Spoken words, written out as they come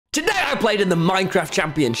Today I played in the Minecraft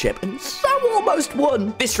Championship and so almost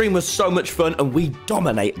won. This stream was so much fun and we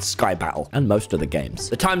dominated Sky Battle and most of the games.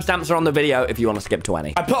 The timestamps are on the video if you want to skip to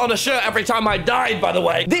any. I put on a shirt every time I died, by the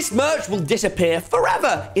way. This merch will disappear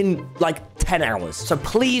forever in like 10 hours. So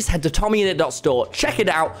please head to TommyInnit.store, check it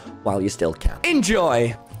out while you still can.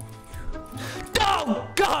 Enjoy. Oh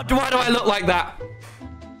God, why do I look like that?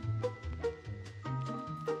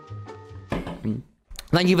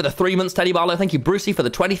 Thank you for the 3 months, Teddy Barlow. Thank you, Brucey, for the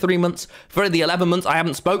 23 months. For the 11 months, I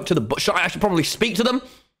haven't spoke to the... I should probably speak to them.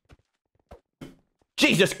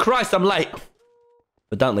 Jesus Christ, I'm late.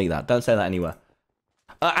 But don't leave that. Don't say that anywhere.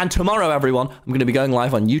 And tomorrow, everyone, I'm going to be going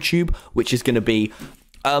live on YouTube, which is going to be...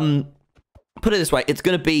 put it this way. It's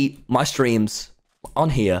going to be my streams on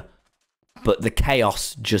here, but the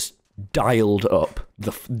chaos just dialed up.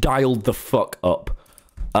 Dialed the fuck up.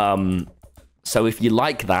 So if you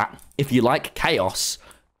like that, if you like chaos,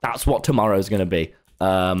 that's what tomorrow's going to be.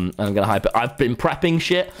 I'm going to hype it. I've been prepping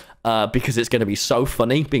shit because it's going to be so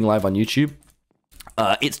funny being live on YouTube.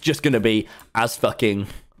 It's just going to be as fucking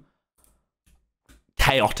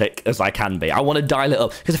chaotic as I can be. I want to dial it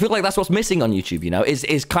up because I feel like that's what's missing on YouTube, you know,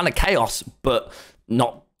 is kind of chaos, but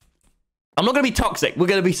not... I'm not going to be toxic. We're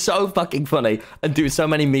going to be so fucking funny and do so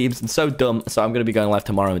many memes and so dumb. So I'm going to be going live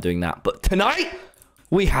tomorrow and doing that. But tonight...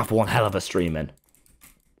 we have one hell of a stream in.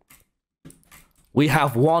 We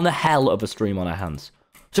have one hell of a stream on our hands.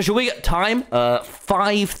 So should we get time?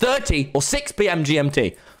 5:30 or 6 p.m.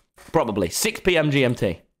 GMT. Probably 6 p.m.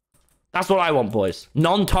 GMT. That's what I want, boys.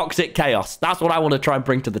 Non-toxic chaos. That's what I want to try and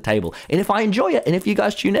bring to the table. And if I enjoy it, and if you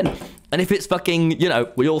guys tune in, and if it's fucking, you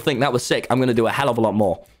know, we all think that was sick, I'm going to do a hell of a lot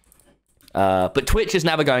more. But Twitch is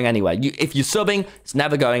never going anywhere. If you're subbing, it's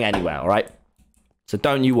never going anywhere, all right? So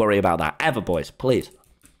don't you worry about that. Ever, boys. Please.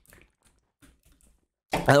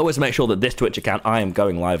 I always make sure that this Twitch account I am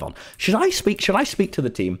going live on. Should I speak to the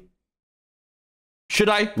team? Should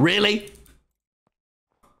I? Really?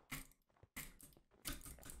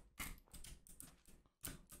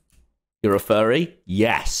 You're a furry?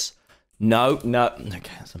 Yes. No, no.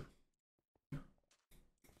 Okay.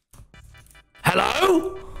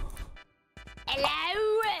 Hello?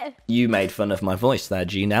 Hello? You made fun of my voice there,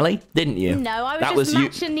 GeeNelly, didn't you? No, I was just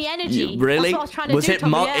matching the energy. Really? That's what I was trying to do, it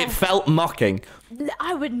Tommy, yeah. It felt mocking.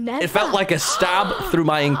 I would never. It felt like a stab through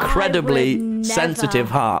my incredibly sensitive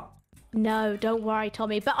heart. No, don't worry,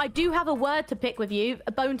 Tommy. But I do have a word to pick with you,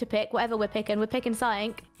 a bone to pick, whatever we're picking. We're picking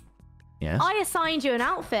something. Yes. I assigned you an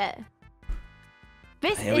outfit.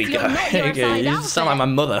 This Here is we go. not your assigned You outfit. sound like my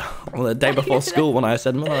mother on the day before school when I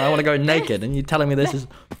said, "Mother, I want to go naked," and you're telling me this is.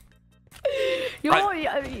 Wait,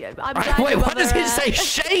 why does it say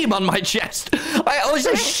shame on my chest? I always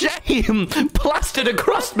say shame plastered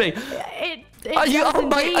across me. Are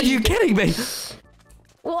you kidding me?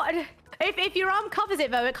 What? If your arm covers it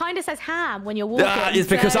though, it kind of says ham when you're walking. It's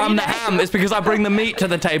because I'm the ham. It's because I bring the meat to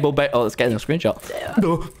the table. Oh, let's get in a screenshot.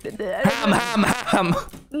 ham.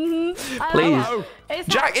 Please,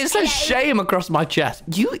 Jack. It says shame across my chest.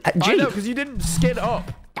 I know, because you didn't skin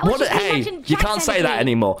up. What? Hey, you can't say that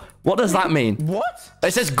anymore. What does that mean? What?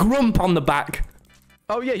 It says grump on the back.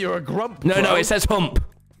 Oh yeah, you're a grump. No, it says hump.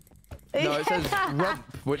 No, it says rump,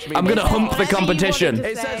 which means... I'm gonna hump the competition.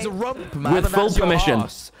 It says rump, man. With full permission.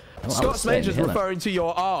 Scott Smager's referring to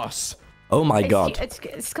your arse. Oh my God.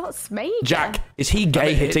 It's Scott Smager. Jack, is he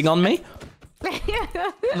gay hitting on me?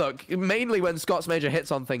 Look, mainly when Scott Smager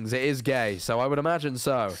hits on things, it is gay, so I would imagine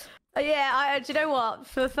so. Yeah, do you know what?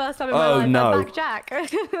 For the first time in my life, I'm back Jack.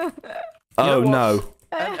 Oh no.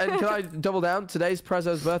 And can I double down? Today's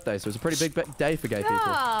Prezzo's birthday, so it's a pretty big day for gay people.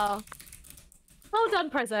 Oh. Well done,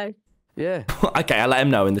 Prezzo. Yeah. Okay, I let him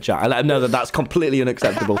know in the chat. I let him know that that's completely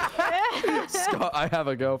unacceptable. Scott, I have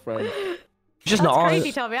a girlfriend. Just That's not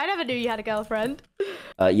crazy, Tommy. I never knew you had a girlfend.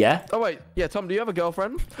 Yeah. Oh wait, yeah, Tom, do you have a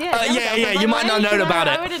girlfriend? Yeah, you might not know about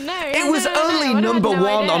it. I wouldn't know. It was only number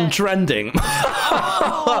one on trending.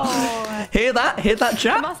 Oh. Hear that,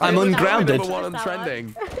 chat? I'm ungrounded. Number one on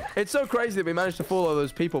trending. It's so crazy that we managed to fool all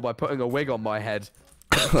those people by putting a wig on my head.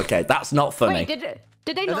 Okay, that's not funny. Wait,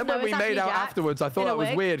 did they not and then know when we made out Jack afterwards, I thought that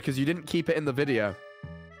was weird because you didn't keep it in the video.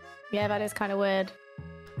 Yeah, that is kind of weird.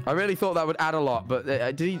 I really thought that would add a lot, but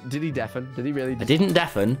did he deafen? Did he really? I didn't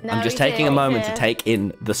deafen. No, I'm just taking a moment to take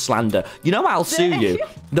in the slander. You know I'll sue you.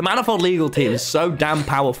 The Manifold legal team is so damn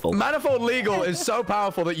powerful. Manifold legal is so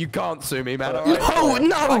powerful that you can't sue me, man. Oh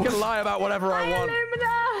no! I can lie about whatever I want.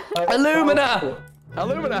 Illumina!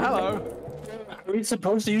 Illumina, hello. Are we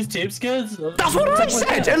supposed to use tape skins? That's what I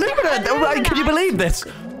said! Illumina! Can you believe this?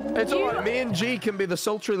 It's alright, me and G can be the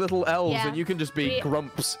sultry little elves and you can just be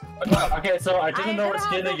grumps. Okay, so I didn't know what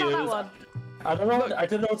skin to use. I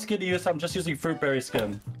didn't know what skin to use, so I'm just using Fruitberry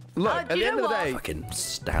skin. Look, at do the you end know of the what? day, Fucking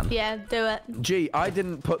Stan. Yeah, do it. G, I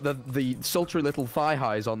didn't put the sultry little thigh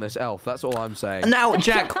highs on this elf. That's all I'm saying. Now,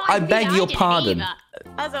 Jack, I beg your didn't pardon. either.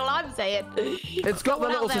 That's all I'm saying. It's got the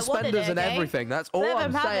little suspenders and everything. That's all Let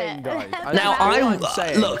I'm them have saying, it. guys. Now, I'm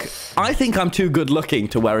saying. look. I think I'm too good looking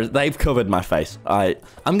to where they've covered my face.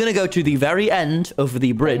 I'm gonna go to the very end of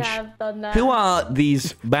the bridge. have done that. Who are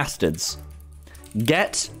these bastards?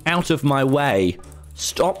 Get out of my way.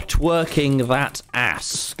 Stop twerking that ass.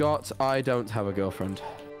 Scott, I don't have a girlfriend.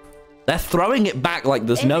 They're throwing it back like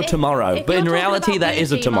there's no tomorrow, if but in you're talking reality, about there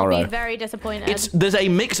is a blue team, tomorrow. I'll be very disappointed. There's a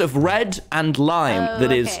mix of red and lime Oh,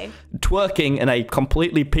 that is okay. twerking in a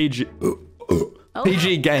completely PG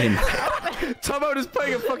game. Tommo is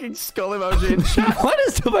putting a fucking skull emoji in chat. Why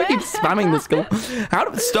does Tommo keep spamming the skull? How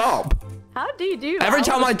do stop? How do you do that? Every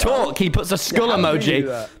time I talk, he puts a skull How do you do emoji.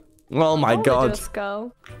 that? Oh my I wanna do god. a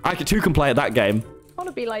skull. I could too can play at that game. I want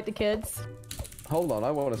to be like the kids. Hold on, I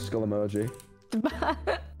want a skull emoji.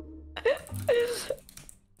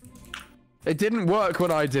 It didn't work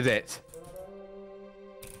when I did it.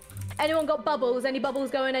 Anyone got bubbles? Any bubbles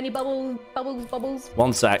going? Any bubbles? Bubbles?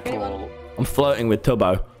 One sec. Anyone? I'm flirting with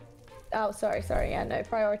Tubbo. Oh, sorry. Yeah, no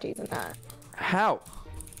priorities in that. How?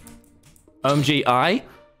 OMG, I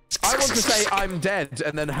I want to say I'm dead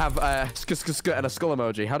and then have a and a skull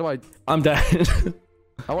emoji. How do I? I'm dead.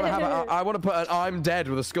 I want to have. I want to put an I'm dead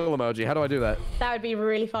with a skull emoji. How do I do that? That would be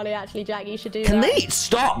really funny, actually, Jack. You should do Can that. they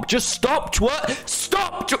stop? Just stop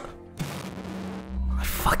Stop I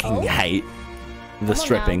fucking hate the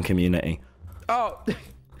stripping now. community. Oh, No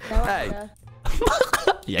hey. answer.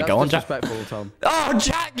 Yeah, That's go on, Jack. disrespectful, Tom. Oh,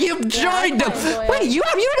 Jack, you've joined I them. enjoy Wait, it. you're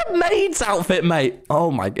in a maid's outfit, mate.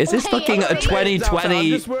 Oh my, is this Wait, fucking a what? I'm 2020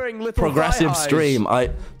 just wearing little progressive thigh highs. stream?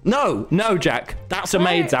 No, Jack, that's a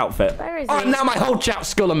maid's outfit. where is Oh, he? now my whole chat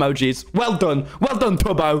skull emojis. Well done,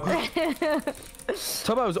 Tubbo.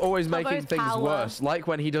 Tubbo's always making Tubbo's things power. worse, like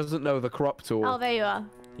when he doesn't know the crop tool. Oh, there you are.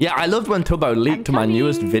 Yeah, I loved when Tubbo leaked my coming.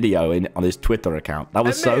 newest video on his Twitter account. That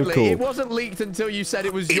was so Admittedly, cool. It wasn't leaked until you said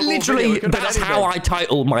it was It your literally, video. It could've been that's anything. how I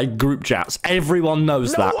title my group chats. Everyone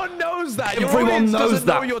knows No that. one knows that. Your Everyone audience knows doesn't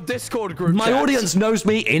that. know your Discord group My chats. audience knows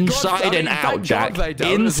me inside and out, thank Jack. God they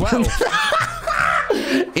don't as well.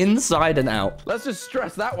 Inside and out. Let's just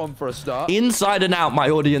stress that one for a start. Inside and out, my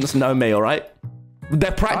audience know me, all right?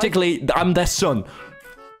 They're practically, I'm their son.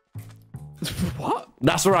 What?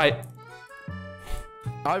 That's right.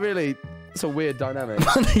 It's a weird dynamic.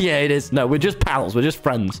 Yeah, it is. No, we're just pals. We're just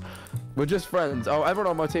friends. We're just friends. Oh, everyone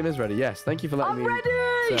on my team is ready. Yes, thank you for letting I'm me. ready.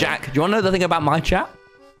 say- Jack, do you want to know the thing about my chat?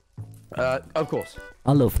 Of course.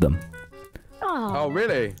 I love them Oh, Oh,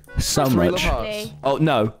 really? so 3 love much. hearts. really? Oh,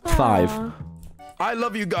 no, 5. Aw. I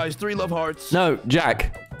love you guys. 3 love hearts. No,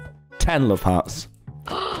 Jack, 10 love hearts.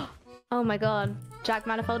 Oh my god. Jack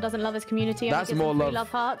Manifold doesn't love his community. and That's gives more them 3 love. love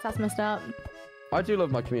hearts. That's messed up. I do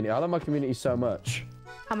love my community. I love my community so much.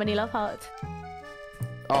 How many love hearts?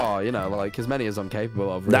 Oh, you know, like as many as I'm capable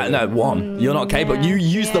of. That, really. no, 1. You're not capable. yeah. You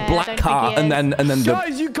use the Yeah, black don't think heart he and is. then the...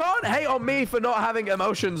 Guys, you can't hate on me for not having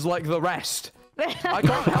emotions like the rest. I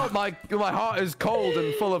can't help my heart is cold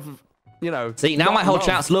and full of, you know. See, now my whole love.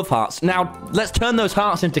 chat's love hearts. Now, let's turn those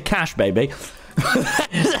hearts into cash, baby.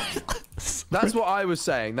 That's what I was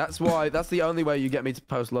saying. That's the only way you get me to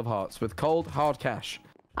post love hearts, with cold, hard cash.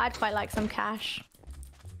 I'd quite like some cash.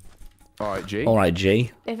 All right, G. All right,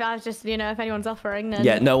 G. If I was just, if anyone's offering, then...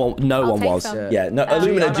 Yeah, no one I'll take was. some. Yeah, no, G,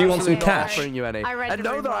 Illumina, I'm do you want some absolutely not cash? offering you any. I read And the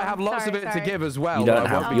know room that I wrong. have lots of Sorry, it sorry. to give as well. You but don't I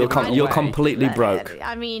have. won't be You're, giving you're away. completely But, broke.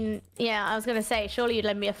 I mean, yeah, I was going to say, surely you'd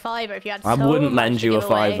lend me a fiver if you had I so wouldn't much lend to you a give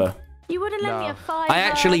away. fiver. You wouldn't lend me No. a fiver? I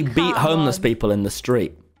actually beat Come homeless on. people in the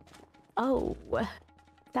street. Oh,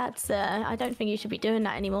 that's, I don't think you should be doing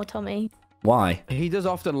that anymore, Tommy. Why? He does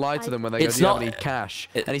often lie to them when they go, It's do you have not- any cash?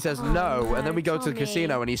 it- And he says Oh, no, and then we no, go to the Tommy.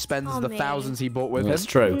 casino and he spends the Tommy. thousands he bought with That's him.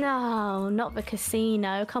 true. No, not the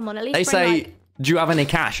casino. Come on, at least They bring, say, like... do you have any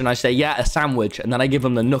cash? And I say, yeah, a sandwich. And then I give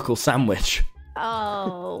them the knuckle sandwich.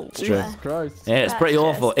 Oh. true. Christ. Yeah, it's That's pretty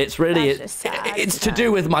awful. just- It's really, that's just sad, it's to sad.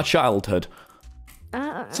 do with my childhood.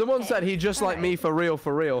 Someone said he just like me for real,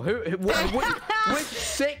 for real. Which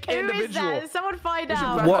sick Who is individual? that? Someone find should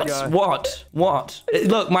out. brand What? guy. What?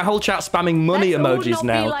 Look, my whole chat's spamming money Let's all emojis not be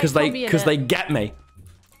now like because TommyInnit. they get me.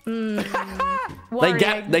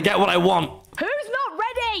 Worrying. They get what I want. Who's not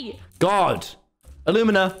ready? God,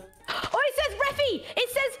 Illumina, Oh, it says Reffy. It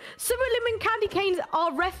says some lemon candy canes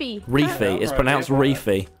are Reffy. Reefy. It's pronounced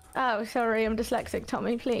Reefy. Oh, sorry, I'm dyslexic,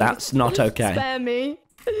 Tommy. Please. That's not okay. Spare me.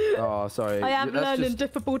 Oh, sorry. I am That's learning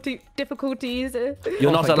just- difficulties.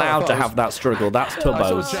 You're not my God, I allowed thought to it was- have that struggle. That's I saw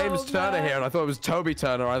Tubbo's. James Turner here, and I thought it was Toby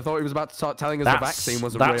Turner. I thought he was about to start telling us the vaccine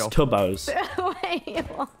wasn't That's real. Tubbo's. Wait,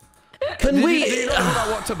 what? Can Do we? you know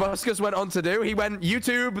about what Tobuscus went on to do? He went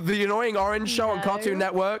YouTube, the annoying orange show on Cartoon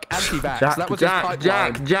Network, anti-vax. That was his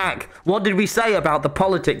pipeline. Jack. What did we say about the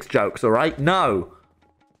politics jokes? All right, no.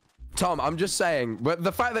 Tom, I'm just saying, but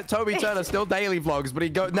the fact that Toby Turner still daily vlogs,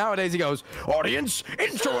 but nowadays he goes, audience,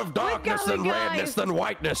 intro of darkness and redness than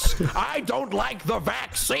whiteness. I don't like the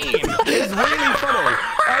vaccine. It's really funny.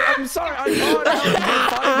 I'm sorry, I can't help but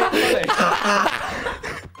find it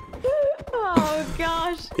funny. Oh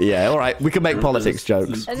gosh. Yeah, all right, we can make politics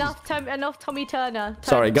jokes. Enough Tommy Turner.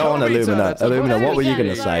 Sorry, go on, Illumina. Illumina, what were you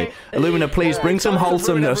gonna say? Illumina, please bring some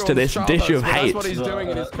wholesomeness to this dish of hate. That's what he's doing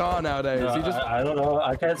in his car nowadays. He just... I don't know.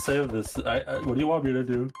 I can't save this. What do you want me to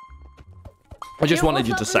do? I just wanted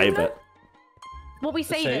you to save it. What we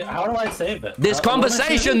saving? How do I save it? This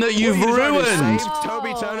conversation that you've ruined.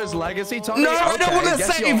 Toby Turner's legacy, Tommy? No, I don't want to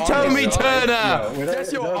save Tommy Turner.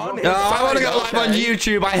 Guess you're on his I want to side, go live on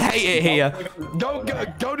YouTube. I hate it here.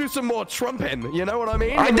 Go do some more trumping. You know what I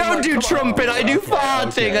mean? I don't do trumping. I do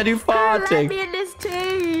farting. I do Let farting. me in this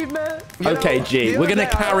team. Okay, G, we're gonna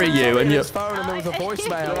carry you, and you're. phone and there was a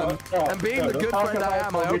voicemail, and being the good friend I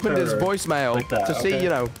am, I opened his voicemail to see, you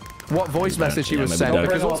know, what voice message he was sent,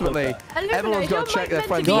 because ultimately everyone's got to check their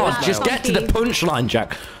friend's God, voicemail. just get to the punchline,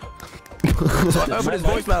 Jack. So I opened his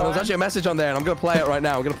voicemail, there's actually a message on there, and I'm going to play it right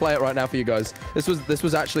now. I'm going to play it right now for you guys. This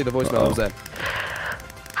was actually the voicemail that was in.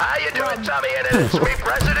 How you doing, TommyInnit? It's me,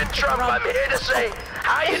 President Trump. I'm here to say,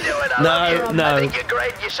 how you doing? I love you. No. I think you're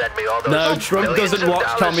great. You sent me all those No, Trump doesn't watch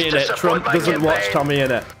TommyInnit. Trump doesn't watch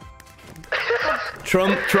TommyInnit.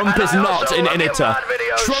 Trump is not in Innitter.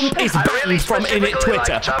 Trump is banned from Innit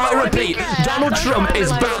Twitter. I repeat, Donald Trump is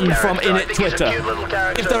banned from Innit Twitter.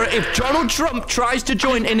 If Donald Trump tries to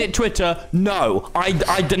join Innit Twitter, no,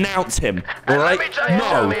 I denounce him. All right?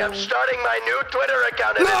 No. I'm starting my new Twitter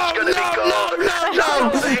account, and it's going to be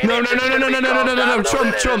called... No,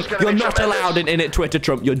 Trump, you're not allowed in Innit Twitter,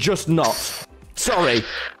 Trump. You're just not. Sorry.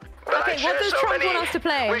 Okay, what does Trump want us to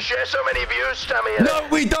play? We share so many views, Tommy. No,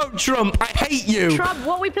 we don't, Trump. I hate you. Trump,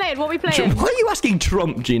 what we playing? Why are you asking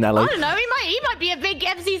Trump, GeeNelly? I don't know. He might be a big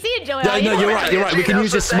FCC enjoyer. No, you're right. We can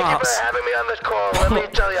use his smarts. Thank you for having me on this call. Let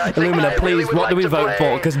me tell you, I think Illumina, I please, really would what do we like to vote for?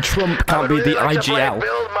 play- Because Trump can't be the like to play IGL.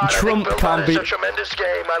 Build Mod. I think Trump Build can't Mod be... is a tremendous game.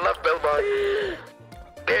 I love Build Mod.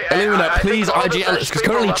 Illumina, I please think all the IGL, French because people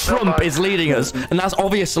currently love Build Trump Mod. is leading us, and that's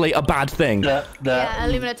obviously a bad thing. Yeah,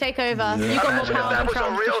 Illumina, take over. You got more power That than was a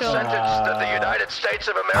Trump, real for sure. sentence that the United States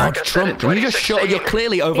of Oh, America said in Trump, can you just shut? You're 2016.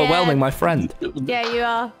 clearly overwhelming my friend. Yeah, you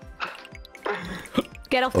are.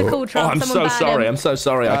 Get off the call, Trump. I'm Someone so ban sorry. him. I'm so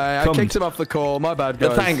sorry. I kicked him off the call. My bad,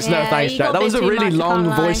 guys. Thanks, Yeah, no thanks, you Jack. got That was a bit too really much, I long can't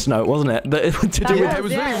lie. voice note, wasn't it? To do Yeah, it. it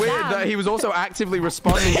was really weird that he was also actively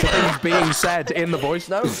responding to things being said in the voice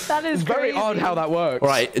note. That is It's very crazy. odd how that works. All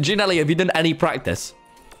right, GeeNelly, have you done any practice?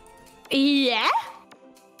 Yeah.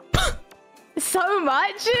 So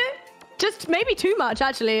much. Just maybe too much,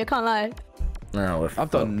 actually. I can't lie. No,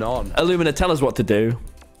 I've done none. Illumina, tell us what to do.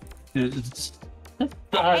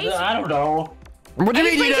 I don't know. What do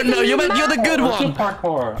you mean you don't know? You're the good Let's do one.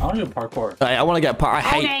 parkour. I want to do parkour. Right, I want to get I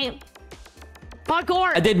hate. Okay.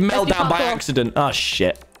 Parkour. I did Let's do Meltdown by parkour. accident. Oh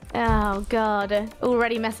shit. Oh god.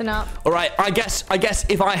 Already messing up. All right, I guess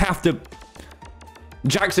if I have to,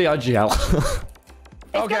 Jack's the IGL.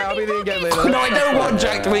 Okay, I'll be the in-game No, leader. I don't want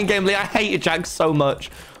Jack to win Game League. I hate Jack so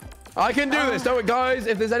much. I can do this, don't we, guys?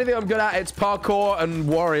 If there's anything I'm good at, it's parkour and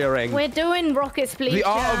warrioring. We're doing rocket spleef. The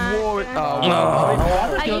art of war.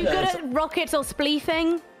 Oh, Are you good at rockets or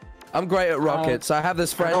spleefing? I'm great at rockets. I have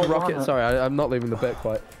this friend, Rocket. Sorry, I'm not leaving the bit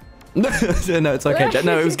quite. No, it's okay, Jack.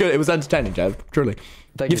 No, it was good. It was entertaining, Jack. Truly.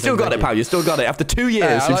 Thank You've still got it, pal. You still got it. After 2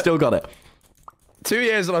 years, you've still got it. 2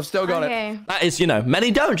 years and I've still got it. Okay. That is,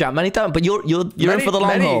 many don't, Jack. Many don't. But you're in for the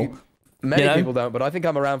long haul. Many You know? people don't, but I think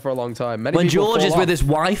I'm around for a long time. Many When people George fall is with off. his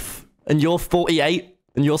wife and you're 48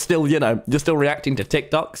 and you're still, you're still reacting to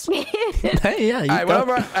TikToks. Hey, yeah. Hey,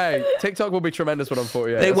 hey, TikTok will be tremendous when I'm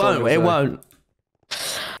 48. It that's all I'm won't. gonna It say. won't.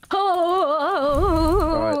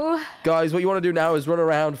 Oh. Guys, what you want to do now is run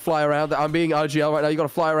around, fly around. I'm being IGL right now. You got to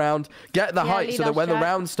fly around, get the height lead so that our when the strat.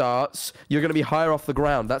 round starts, you're going to be higher off the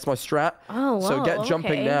ground. That's my strat. Oh, So wow, get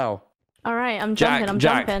jumping okay. now. All right, I'm Jack, jumping. I'm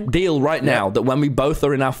Jack, jumping. deal right now that when we both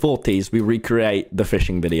are in our 40s, we recreate the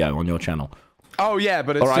fishing video on your channel. Oh, yeah,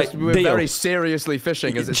 but it's All right, just we're deal. very seriously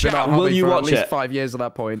fishing as it's been Jack, our will hobby you for watch at least it? 5 years at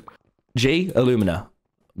that point. G, Illumina,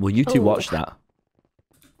 will you two Ooh. watch that?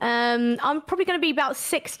 I'm probably going to be about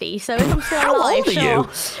 60, so if I'm still How alive, old are you?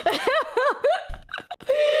 sure.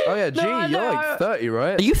 Oh, yeah, G, No, you're no. like 30,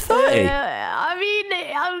 right? Are you 30? I mean,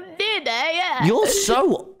 I'm near there, yeah. You're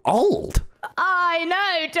so old. I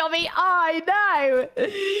know, Tommy, I know.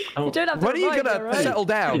 You don't have to When are you remind going me, to right? settle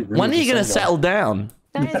down? When are you going to settle down?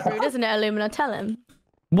 That is rude, isn't it, Illumina? Tell him.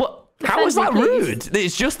 What? How is that Defend me, rude?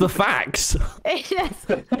 It's just the facts. Yes.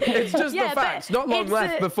 It's just Yeah, the facts. but Not long it's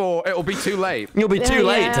left a- before it'll be too late. You'll be too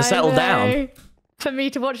late Yeah, to I settle down. know. For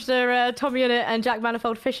me to watch the TommyInnit and Jack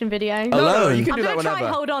Manifold fishing video. No, Alone. you can do I'm that gonna try whenever.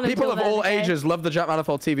 and hold on People until of all then, okay? ages love the Jack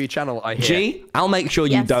Manifold TV channel, I hear. G, I'll make sure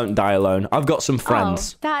you Yes. don't die alone. I've got some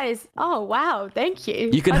friends. Oh, that is. Oh, wow. Thank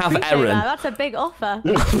you. You can I have appreciate Aaron. that. That's a big offer.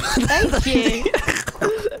 Thank you.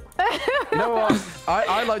 You know what?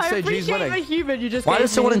 I like to I say G's appreciate the winning. human you just Why gave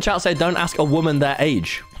does someone me. in chat say don't ask a woman their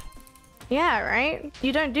age? Yeah, right?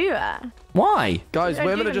 You don't do that. Why? Guys, Don't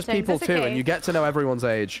women do are just them people things, too, that's and you get to know everyone's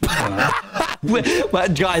age. Well,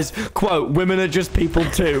 guys, quote, women are just people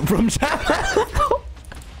too. From chat.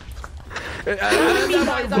 Women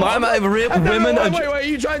are Wait, are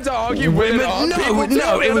you trying to argue women. women are people too?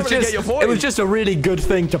 No, I it don't was really get your just point. it was just a really good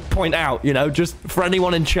thing to point out, you know, just for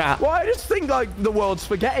anyone in chat. Well, I just think like the world's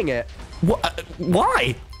forgetting it.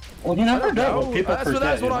 Why? Well, you never know. No, People that's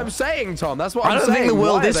forget, what you I'm know? saying, Tom. That's what I I'm don't saying. think the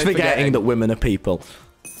world Why are is they forgetting that women are people.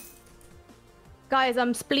 Guys,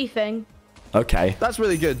 I'm spleefing. Okay. That's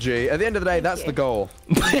really good, G. At the end of the day, that's the goal.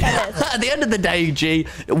 At the end of the day, G.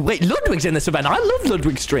 Wait, Ludwig's in this event. I love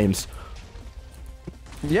Ludwig streams.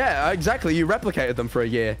 Yeah, exactly. You replicated them for a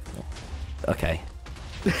year. Okay.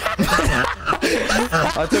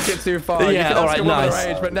 I took it too far. Yeah, you can all ask right, a woman nice.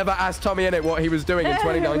 her age, but never asked TommyInnit what he was doing in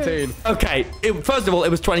 2019. Okay, first of all, it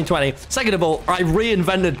was 2020. Second of all, I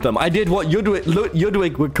reinvented them. I did what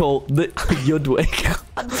Ludwig would call the Ludwig.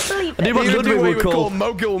 I'm sleeping. I did what He would do Ludwig what he would would call call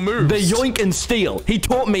mogul moves. the yoink and steal. He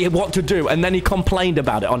taught me what to do, and then he complained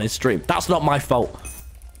about it on his stream. That's not my fault.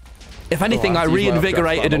 If anything, I I've used my updraft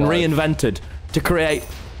reinvigorated and by my life. reinvented to create.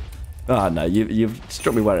 Oh no, you've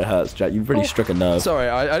struck me where it hurts, Jack. You've really struck a nerve. Sorry,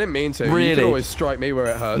 I didn't mean to. You Really? can always strike me where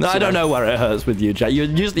it hurts. No, I don't know where it hurts with you, Jack. You're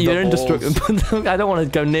indestructible. I don't want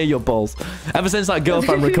to go near your balls. Ever since that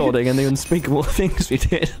girlfriend recording and the unspeakable things we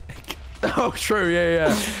did. Oh, true.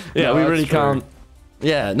 Yeah. Yeah, No, we that's really true. can't.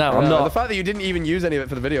 Yeah, no, I'm The not. fact that you didn't even use any of it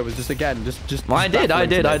for the video was just just. Well, I did. baffling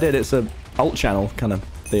to me. It's a alt channel kind of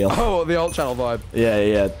deal. Oh, the alt channel vibe.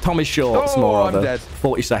 Yeah. Tommy Short's Oh, more of I'm a dead.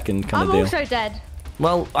 40-second kind I'm of deal. also dead.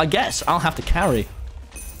 Well, I guess I'll have to carry.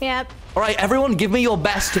 Yep. All right, everyone, give me your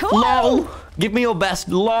best. Cool. LOL. Give me your best.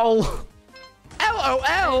 LOL.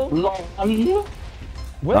 LOL. Lol.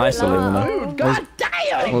 Nice, LOL. Illumina. God damn.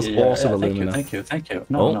 That was awesome, Thank you, Illumina. thank you.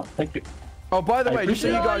 Oh. No, thank you. Oh, by the I way, just so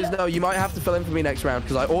you appreciate guys know, you might have to fill in for me next round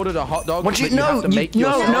because I ordered a hot dog. What you but you have to make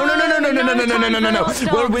yourself. No. We're dogs,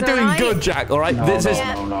 doing alright? good, Jack. All right, No, this no, is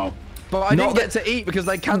no. But I Not didn't get to eat because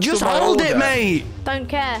they cancelled just my hold order. it, mate. Don't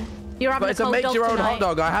care. You're having But a it's a cold make dog your own tonight. hot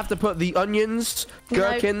dog. I have to put the onions,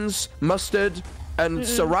 gherkins, mustard, and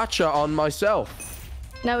sriracha on myself.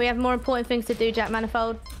 No, we have more important things to do, Jack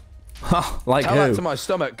Manifold, Like Tell that who? to my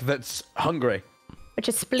stomach that's hungry. which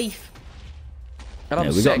is spleef. And I'm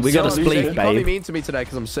Yeah, sick. we got a so I'm spleef, sick. You can't be babe. mean to me today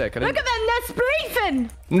because I'm sick. I Look didn't... at them,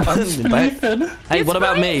 they're spleefing. Hey, what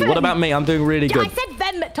about me? spleefing. What about me? I'm doing really Yeah, I good. said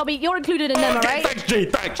them, Tommy. You're included in them, alright? Thanks, G.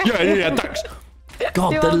 Thanks. Yeah. Thanks.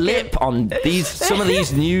 God, You're the welcome. lip on some of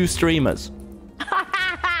these new streamers.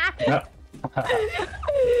 Yeah.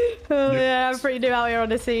 Oh, yeah, I'm pretty new out here on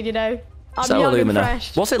the scene, you know. I'm So, young and Illumina,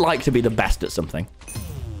 fresh. what's it like to be the best at something?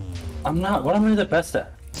 I'm not. What am I the best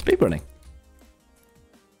at? Speedrunning.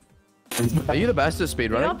 Are you the best at You're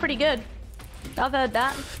speedrunning? pretty good. I've heard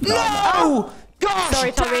that. No! Gosh,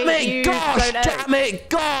 Sorry, Tommy, damn it! you Gosh, don't know. damn it!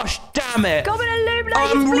 Gosh, damn it! Come on, Illumina,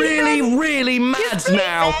 I'm you're really, spleefing. really mad You're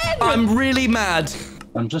now. spleefing. I'm really mad.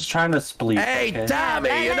 I'm just trying to spleef. Hey, okay?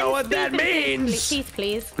 Tommy, you know what that Spleefing, means?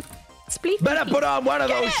 please. Spleef, Better please. put on one of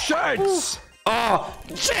those shirts. Oh,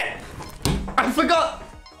 shit! I forgot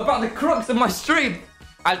about the crux of my stream.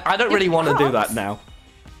 I don't really want to do that crux? now.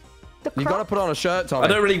 The You crop- gotta put on a shirt, I Tommy.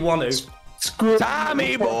 don't really want to. Screw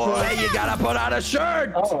Tommy boy, you gotta put on a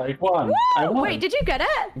shirt. Oh, I won. I won. Wait, did you get it?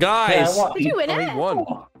 Guys, Yeah, I won. Did you win Oh, it? he won.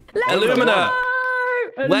 Let's Illumina,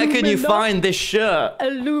 go! where can you Illumina. find this shirt?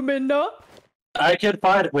 Illumina? I can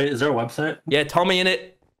find it. Wait, is there a website? Yeah,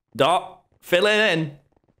 TommyInnit. Fill it in.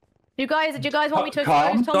 Do you guys want me to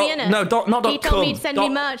Com? expose Tommy in it? No, not He told me .com. to send me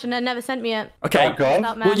merch and then never sent me it. Okay. .com?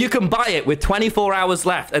 Stop, man. Well, you can buy it with 24 hours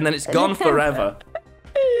left, and then it's gone forever.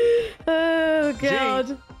 Oh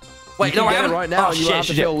god. Wait, can no, I get it haven't. right now Oh and you shit, have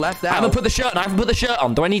to shit. feel left I haven't out. put the shirt on. I haven't put the shirt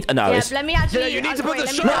on. Do I need? No. Yeah, it's... let me actually. Yeah, you need to put the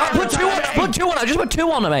let me shirt No, I on. put two on. I put two on. I just put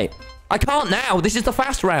two on, mate. I can't now. This is the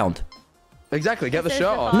fast round. Exactly, get the This is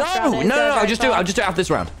shirt the on. fast No, round. no, It's no, so no. I'll very just do it. fast. I'll just do it after this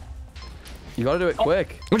round. You gotta do it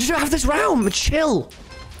quick. I'll just do it after this round. But chill.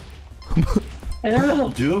 Hey,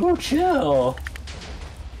 dude, chill.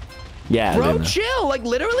 Yeah. Bro, Illumina. chill. Like,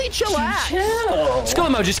 literally chillax. Chill. Skull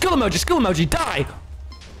emoji. Skull emoji. Skull emoji. Die.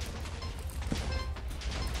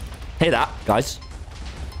 Hear that, guys?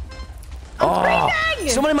 I'm freezing!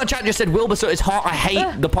 Someone in my chat just said Wilbur is hot. I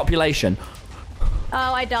hate the population.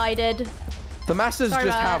 Oh, I died. The masters Sorry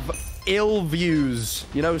just about have ill views.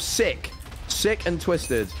 You know, sick and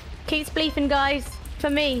twisted. Keep spleefing, guys. For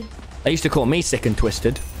me. They used to call me sick and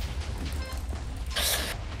twisted.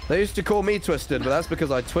 They used to call me twisted, but that's because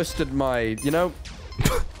I twisted my, you know.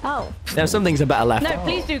 Oh. Some things are better left. No,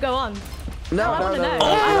 please do go on. No, I wanna know.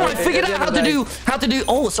 Oh, I figured out how to do.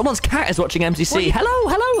 Oh, someone's cat is watching MCC.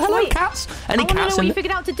 Hello, Wait, cats. Any I want to know cats? what you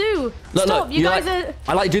figured out to do. Look, Stop, you guys like, are...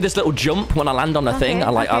 I like do this little jump when I land on a thing. I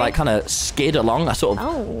like okay. kind of skid along. I sort of.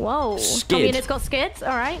 Oh, whoa. Skid. TommyInnit's got skids.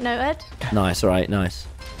 All right, noted. Nice, all right, nice.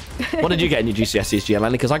 What did you get in your GCSEs,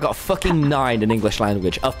 GeeNelly? Because I got a fucking 9 in English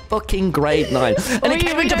language. A fucking grade 9. And it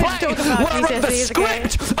came into play when I wrote the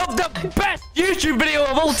script of the best YouTube video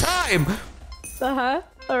of all time. Uh-huh.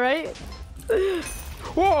 All right.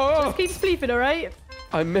 Whoa! Just keep spleefing, all right?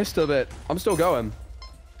 I missed a bit. I'm still going.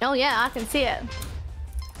 Oh, yeah, I can see it.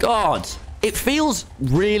 God, it feels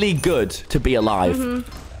really good to be alive.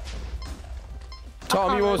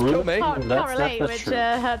 Tom, you almost killed me. Can't relate, that's which true.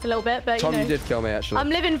 hurts a little bit, but Tom, you know. you did kill me, actually. I'm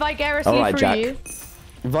living vicariously All right, through Jack. you.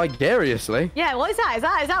 Vicariously? Yeah, what is that? Is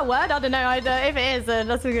that a word? I don't know. If it is,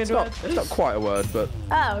 that's a good word. It's not quite a word, but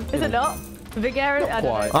Oh, is it not? Vicarious? I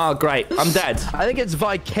don't quite. know. Oh, great. I'm dead. I think it's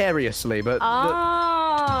vicariously, but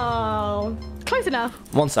Oh, close enough.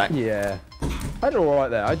 One sec. yeah. I did all right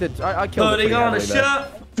there. I killed it pretty Putting on a handily there. shirt.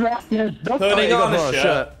 Oh, Putting you on got a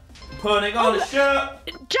shirt. Putting on a shirt.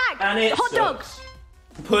 Jack, And it hot dog. sucks.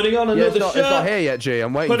 Putting on Yeah, another it's not here yet, G.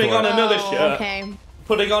 I'm waiting Putting for on it. another Oh, shirt. okay.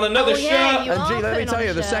 Putting on another Oh, yeah, shirt. you And G, are let me putting tell on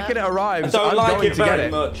you, a the shirt. second it I arrives, don't I'm like going it to get very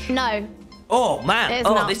it. much. No. Oh man. It's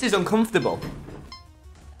Oh, not. this is uncomfortable.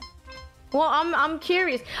 Well, I'm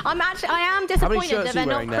curious. I am many disappointed shirts that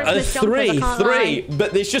they're are you not wearing now? Christmas jumpers. I can't Three. lie.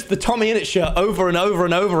 But it's just the TommyInnit shirt over and over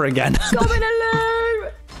and over again. Coming along.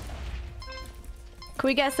 Can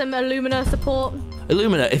we get some Illumina support?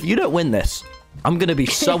 Illumina, if you don't win this, I'm gonna be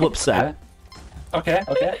so upset. Okay.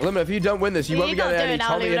 Illumina, if you don't win this, you You won't be getting can't do any it now,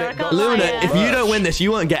 Tommy in Illumina, I it. can't lie. Illumina, if you don't win this,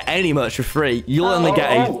 you won't get any merch for free. You'll only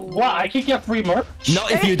get a. What? I can get free merch? Not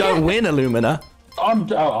if you don't win, Illumina.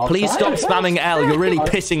 I'll Please try stop it. spamming L. You're really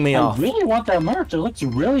pissing me I off. really want that merch. It looks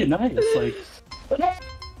really nice. Like,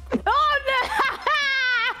 Oh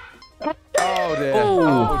Oh dear. Ooh.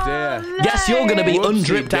 Oh dear. Guess you're gonna be Whoopsie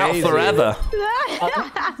undripped out daisy. forever. no!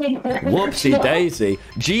 Whoopsie daisy.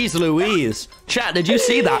 Jeez Louise. Chat, did you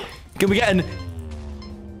see that? Can we get an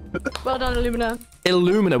Well done, Illumina.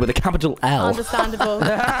 Illumina with a capital L? Understandable.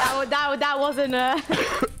 that wasn't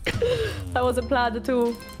that wasn't planned at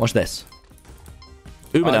all. Watch this.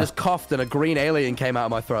 I Illumina. just coughed and a green alien came out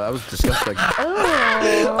of my throat. That was disgusting.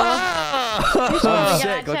 Oh,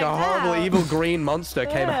 Sick, like a horrible evil green monster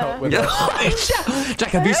came out with it. Jack,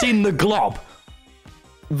 have you seen the glob?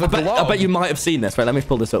 The I glob. bet you might have seen this. Wait, let me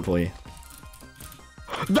pull this up for you.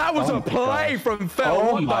 That was Oh a my play God. from Phil.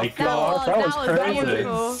 Oh What my the God, that was crazy.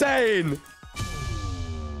 beautiful. Insane.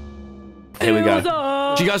 Here we go. What's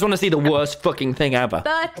up? Do you guys want to see the worst fucking thing ever?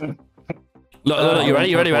 But, Look, you ready?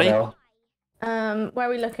 You ready? where are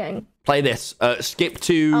we looking? Play this. Skip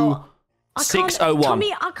to Oh, I can't- 6:01.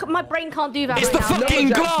 Tommy, my brain can't do that It's right the now. fucking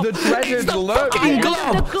No, glob! the dreaded It's the lurk. fucking I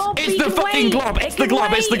glob! know the glob, It's we the can fucking wait. glob! It It's the can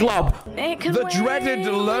glob! It's the wait. glob! It can The wait. dreaded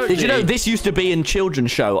lurk. Did you know this used to be in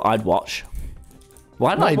children's show I'd watch?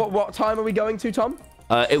 Why did I? What time are we going to, Tom?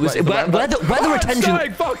 It was Wait, where the Oh, it's retention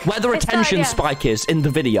starting, fuck. where the It's retention starting, yeah. spike is in the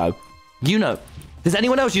video. You know. Does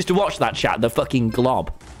anyone else used to watch that chat? The fucking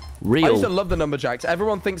glob. I used to Real. love the numberjacks.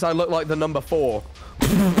 Everyone thinks I look like the number 4.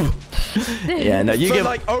 Yeah, no, you For give.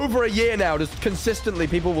 like over a year now, just consistently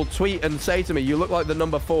people will tweet and say to me, you look like the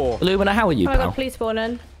number 4. Illumina, how are you, Oh my god, pal? please spawn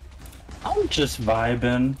in. I'm just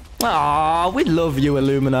vibing. Aw, we love you,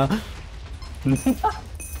 Illumina.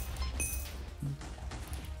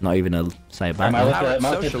 Not even a say it back. Am I like How a, am I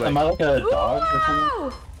like socially? a, am I like a dog or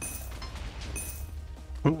Oh,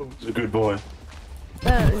 something? Who's a good boy?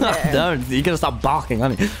 No, you're gonna start barking,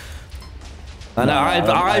 aren't you? I know.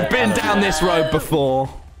 No, I've been down this road before.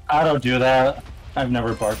 I don't do that. I've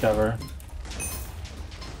never barked ever.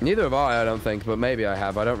 Neither have I don't think, but maybe I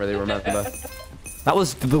have. I don't really remember. That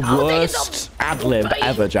was the worst ad lib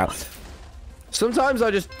ever, Jack. Sometimes I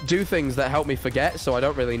just do things that help me forget, so I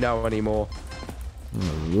don't really know anymore.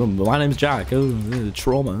 My name's Jack. Oh,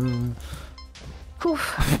 trauma.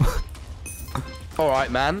 All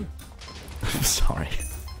right, man. Sorry.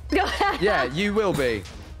 Yeah, you will be.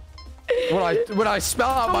 When I spell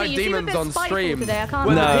out Tommy, my you seem a demons bit on spiteful stream, today, I can't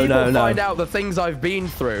when lie. the No, people no. find out the things I've been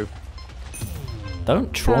through.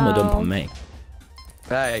 Don't trauma dump Oh. on me.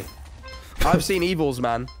 Hey, I've seen evils,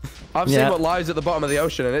 man. I've seen what lies at the bottom of the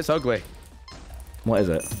ocean, and it's ugly. What is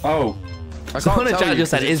it? Oh. Someone in chat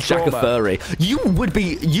just said, "Is Jack a furry?" You would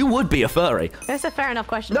be a furry. That's a fair enough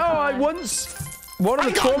question. No, I once. One of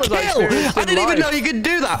the traumas I killed. experienced I in didn't even know life. you could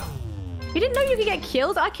do that. You didn't know you could get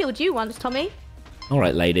killed? I killed you once, Tommy. All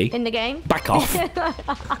right, lady. In the game. Back off.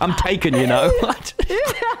 I'm taken, you know.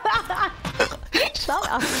 Shut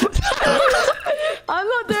up. I'm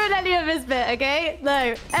not doing any of this bit, okay?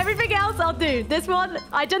 No. Everything else I'll do. This one,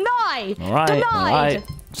 I deny. All right. Denied. All right.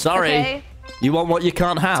 Sorry. Okay? You want what you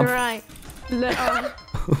can't have. It's all right.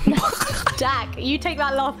 Jack, you take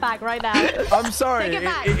that laugh back right now. I'm sorry. Take it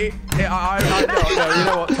back. No, you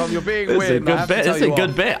know what, Tom? You're being It's weird. a good bit. It's a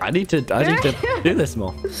good bit. I need to do this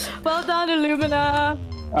more. Well done, Illumina.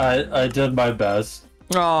 I did my best.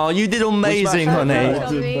 Oh, you did amazing, honey.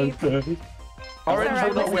 Orange Alright,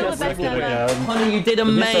 will not we're win still the best second. ever. Honey, you did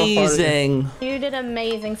amazing. You did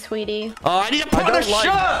amazing, sweetie. Oh, I need to put on a shirt.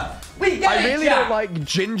 I really don't like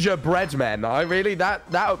gingerbread men. That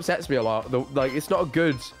upsets me a lot. Like, it's not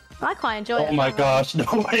good. I quite enjoy it. Oh my gosh, no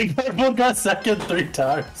way. Everyone got second 3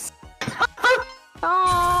 times.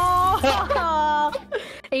 Oh,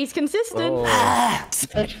 he's consistent. Oh.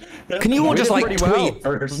 Can you all just like did pretty tweet?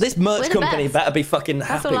 well. This merch We're the company best. better be fucking That's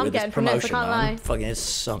happy all I'm with this getting from this, I promotion, can't man. lie. Fucking it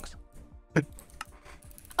sucks.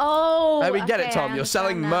 Oh, Hey, we get it, okay, Tom. I You're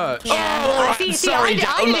selling understand merch. now. Yeah. Oh, all right. See, Sorry, I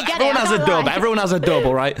Jack. didn't Look, get everyone it, has I a can't dub. lie. Everyone has a dub,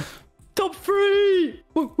 all right? Top 3.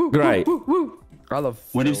 Great. I love.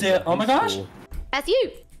 When you say it, oh my gosh. That's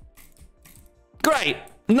you. Great.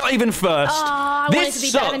 Not even first. Oh, I wanted This to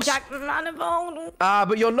be better than sucks. Jack Manifold.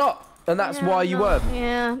 But you're not, and that's why you weren't.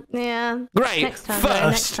 Yeah. Great. Next time, though, first.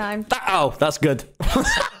 next time. That's good.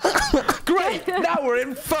 Great. Now we're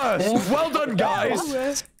in first. Well done,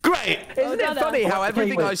 guys. Great. Isn't it funny how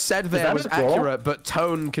everything I said there that was a draw? accurate, but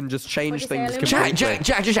tone can just change What'd you things say,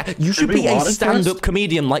 completely? Jack, you should we be a want it stand-up first?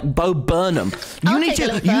 comedian like Bo Burnham. You I'll need take a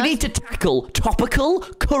to look you first. need to tackle topical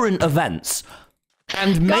current events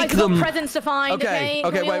and Guys, make we've got them presents to find. Okay,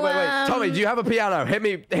 Okay. wait. Tommy, do you have a piano? Hit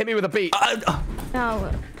me with a beat. Oh.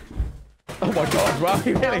 Oh my God! Wow,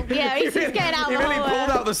 he really, Yeah, he's he really, getting out he the really whole, pulled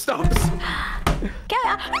out the stops. Get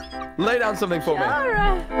out. Lay down something for me.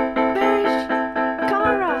 Cara. Bitch.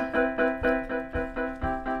 Cara.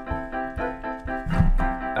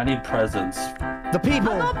 I need presents. The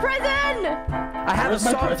people. Got present. I have a Where's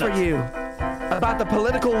my song for present? you about the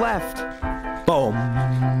political left. boom.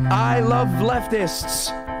 I love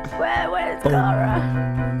leftists. Where's Cara?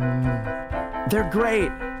 They're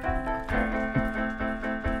great.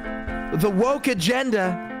 The woke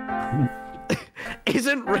agenda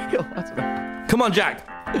isn't real. I don't know. Come on, Jack.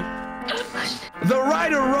 The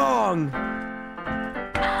right or wrong.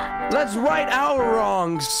 Let's right our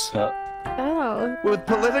wrongs Oh. with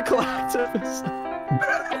political activists.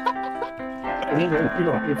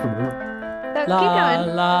 So, keep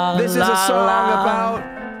going. This is a song about.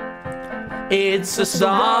 It's a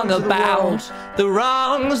song wrongs of the about the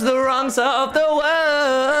wrongs of the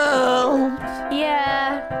world.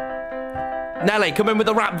 Yeah. Nelly, come in with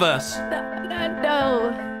a rap verse.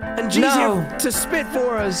 No. And G's here to spit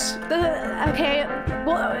for us. Okay.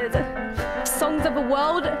 What? Songs of the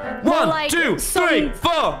world? More 1, like 2, 3,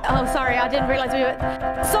 4. Oh, sorry, I didn't realize we were.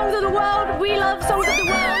 Songs of the world. We love songs of the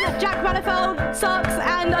world. Jack Manifold sucks,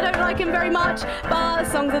 and I don't like him very much. But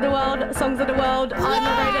songs of the world. I'm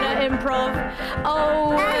very good at improv.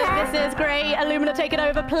 Oh, this is great. Illumina, take it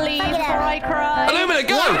over, please, before I cry. Illumina,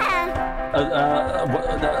 go!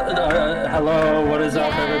 Hello, what is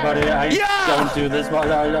up, everybody? I Yeah! don't do this.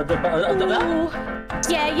 Ooh.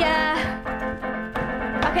 Yeah.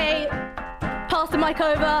 Okay, pass the mic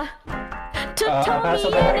over to pass the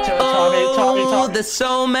mic TommyInnit. to- Oh, Tommy. there's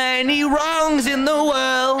so many wrongs in the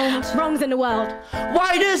world. Wrongs in the world.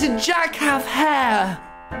 Why doesn't Jack have hair?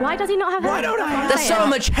 Why does he not have? Why don't I have There's so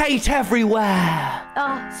much hate everywhere.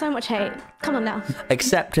 Oh, so much hate. Come on now.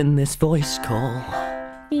 Except in this voice call.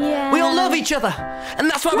 Yeah. We all love each other, and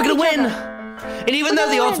that's why we're Love gonna each win. other. And even though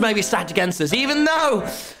the odds may be stacked against us, even though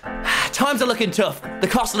times are looking tough, the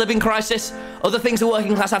cost of living crisis, other things the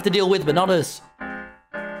working class have to deal with, but not us.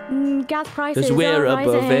 Gas prices. Because we're are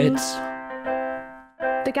above rising. it.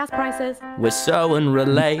 The gas prices. We're so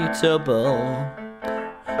unrelatable,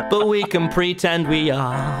 but we can pretend we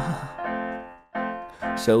are,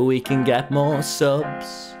 so we can get more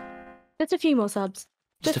subs. Just a few more subs.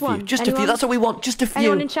 Just a one. few. Just a Anyone? few. That's what we want. Just a few.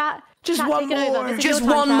 Anyone in chat? Just Chat, one take it over. more. This is Just your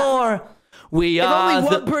time, one chat. more. We If are only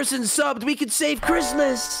the... one person subbed, we could save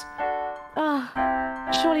Christmas.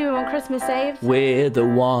 Surely we want Christmas saved. We're the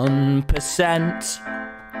 1%.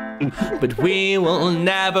 But we will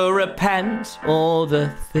never repent all the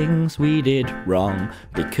things we did wrong,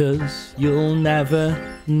 because you'll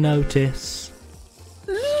never notice.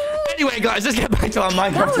 Anyway, guys, let's get back to our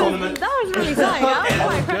Minecraft tournament. That was really exciting. That was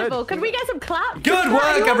quite incredible. Could we get some claps? Good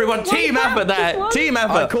work, everyone. Team effort there. Team I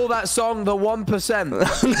effort. call that song the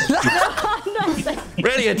 1%.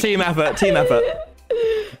 Really a team effort. Team effort.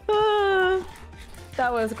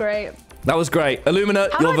 That was great. That was great. Illumina,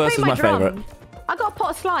 your verse is my favorite. I got a pot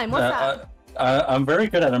of slime. What's that? I'm very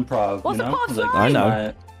good at improv. What's you a know? pot of Like, slime? I know.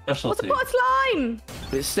 my specialty. What's a pot of slime?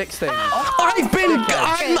 It sticks things.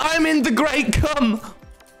 I'm in the great cum.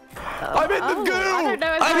 I'm in the goo. I don't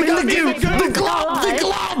know if I'm in the goo. The glob. The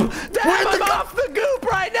glob. Damn, I'm off the goop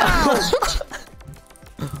right now.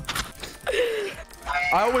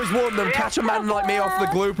 I always warn them, catch a man like me off the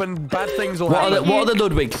gloop and bad things will happen. What are the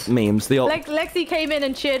Ludwig memes? Lexi came in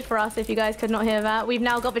and cheered for us, if you guys could not hear that. We've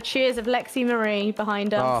now got the cheers of Lexi Marie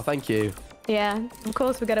behind us. Oh, thank you. Yeah, of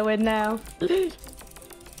course we're going to win now.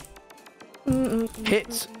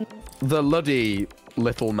 Hit the Luddy,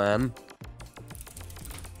 little man.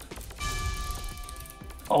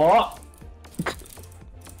 Oh!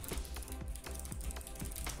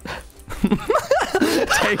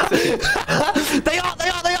 They are.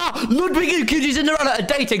 Ludwig and Cutie Cinderella are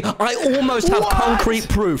dating. I almost have concrete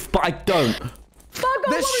proof, but I don't.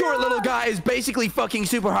 This short little guy is basically fucking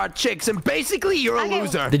super hard chicks, and basically you're a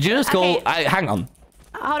loser. Did you just call? Hang on.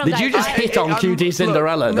 Hold on, Did you just hit on Cutie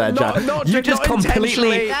Cinderella there, Jack? You just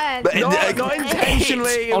completely not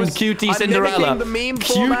intentionally. hit on Cutie Cinderella. The meme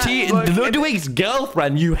Cutie Ludwig's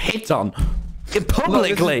girlfriend. You hit on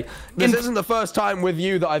publicly. This isn't the first time with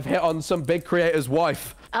you that I've hit on some big creator's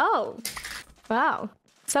wife. Oh, wow.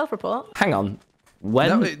 Self-report. Hang on.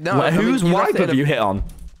 Whose you wife left it have you hit on?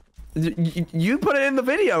 You put it in the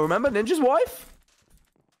video, remember? Ninja's wife?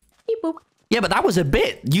 Beep boop. Yeah, but that was a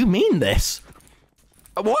bit. You mean this?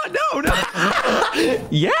 What? No.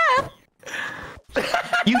 Yeah.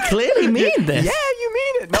 You clearly mean this. Yeah, you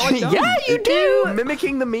mean it. No, I don't. Yeah, you do.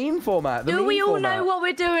 Mimicking the meme format. Do we all know what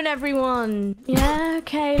we're doing, everyone? Yeah,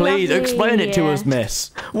 okay. Please lovely. explain it to us,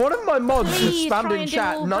 miss. One of my mods Please just spammed try in and do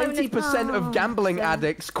chat. all bonus 90% of gambling parts.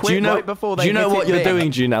 addicts quit right before they do you know hit what it you're big.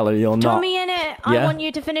 doing, GeeNelly? You're not. TommyInnit, I want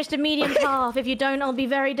you to finish the medium path. If you don't, I'll be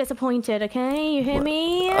very disappointed, okay? You hear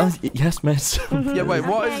me? Yes, miss. Yeah, wait,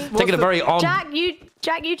 what is... Okay. Taking a very odd... Jack,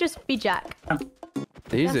 you just be Jack.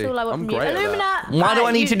 Easy. That's all I want I'm from you. great at Illumina. that. Why do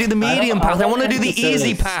I need to do the medium path? I want to do the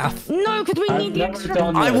easy this. path. No, because we need the extra.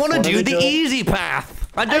 I want to do the easy path.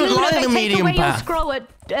 I don't like the medium take away path. Your scroll at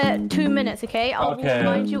 2 minutes, okay? I'll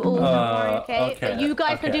remind you all. Okay? But you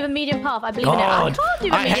guys can do the medium path. I believe in it. I God, can't do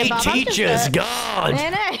the I medium hate path. teachers. God. I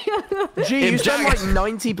know. Gee, you If spend Jack-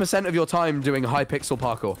 like 90% of your time doing high pixel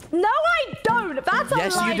parkour. No, I don't. That's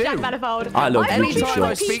Yes, a lie, you do. Jack Manifold. I love I'm YouTube not Anytime I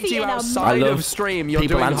shorts. speak to you PC in a outside love of stream, you're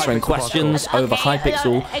People doing answering high pixel questions parkour. over Okay,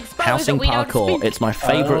 Hypixel, expose housing that we don't parkour. speak. It's my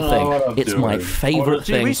favorite I don't know thing. what I'm It's my doing. favorite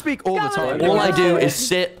Gee, we thing. speak all the time. All I do is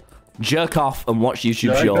sit, jerk off, and watch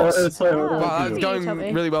YouTube shorts. Wow, that's you, going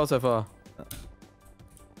Tommy. really well so far.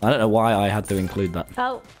 I don't know why I had to include that.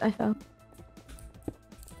 Oh, I fell.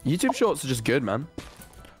 YouTube shorts are just good, man.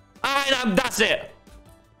 That's it.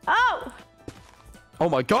 Oh! Oh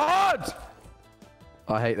my god!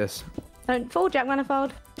 I hate this. Don't fall, Jack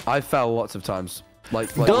Manifold. I fell lots of times.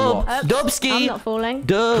 Like Dub, lots. I'm Dubski. not falling.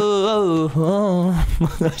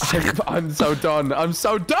 I'm so done. I'm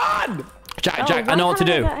so done! Jack, Oh, I know what to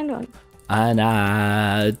do. hang on. And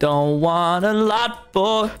I don't want a lot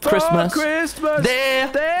for Christmas.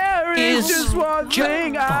 There is is just one ju-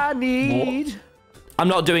 thing I need. I'm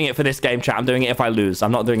not doing it for this game, chat. I'm doing it if I lose.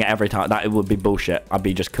 I'm not doing it every time. That would be bullshit. I'd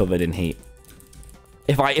be just covered in heat.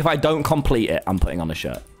 If I don't complete it, I'm putting on a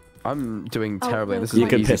shirt. I'm doing Oh, terribly. cool. This is You the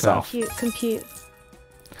can easy piss path. off. Compute.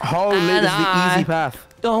 Holy, And this is the easy path.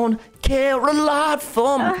 Don't care a lot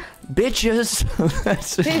for bitches.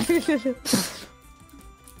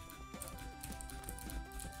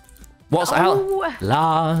 What's Oh. out?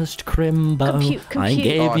 Last Crimbo, Compute. I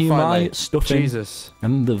gave Oh, you my finally. stuffing, Jesus.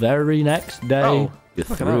 and the very next day Oh, you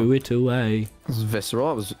fucking threw hell. it away. That was visceral.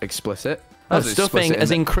 That was explicit. That was Stuffing, explicit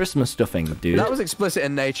as in Christmas stuffing, dude. That was explicit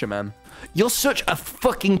in nature, man. You're such a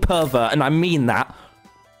fucking pervert, and I mean that.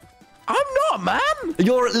 I'm not, man.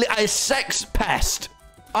 You're a sex pest.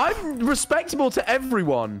 I'm respectable to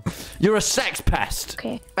everyone. You're a sex pest.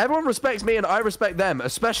 Okay. Everyone respects me and I respect them,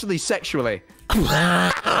 especially sexually.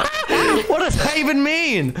 What does that even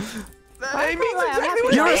mean? It means exactly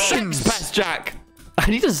what You're it a sex means. pest, Jack. I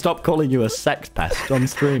need to stop calling you a sex pest on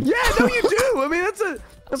stream. Yeah, no, you do. I mean,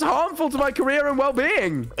 that's harmful to my career and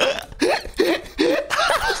well-being.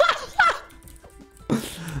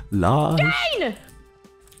 Last Jane!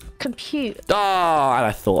 compute. Oh, and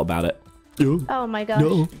I thought about it. Oh my gosh.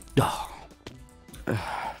 No.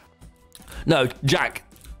 No, Jack.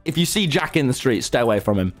 If you see Jack in the street, stay away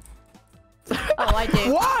from him. Oh, I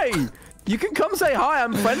do. Why? You can come say hi.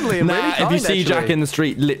 I'm friendly and really kind, if you see Jack in the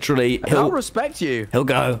street, literally, I'll respect you. He'll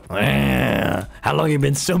go, how long you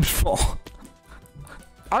been subbed for?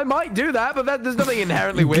 I might do that, but there's nothing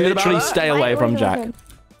inherently weird about Literally that. stay away from Jack.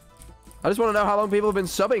 I just want to know how long people have been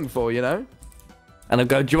subbing for, you know? And I'll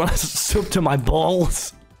go, do you want to sub to my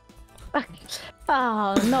balls?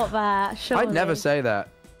 Oh, not that. Surely. I'd never say that.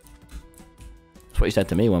 That's what you said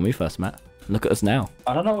to me when we first met. Look at us now.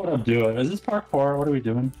 I don't know what I'm doing. Is this parkour? What are we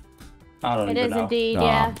doing? I don't It even is know. indeed, Oh,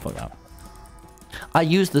 yeah. fuck that. I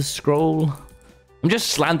use the scroll. I'm just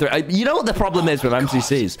slandering. You know what the problem is with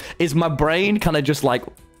MCCs? Is my brain kind of just like,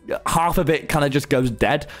 half of it kind of just goes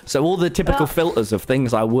dead. So all the typical filters of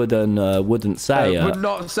things I would and wouldn't say. Would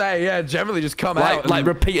not say, yeah, generally just come like, out. Like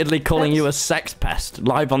repeatedly calling you a sex pest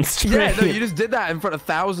live on stream. Yeah, no, you just did that in front of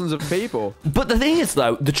thousands of people. But the thing is,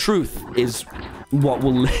 though, the truth is what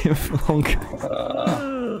will live longer.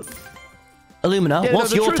 Illumina, Yeah,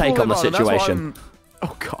 what's your take on the situation?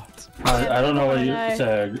 Oh, God. I don't know what you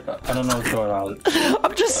said. I don't know what's going on.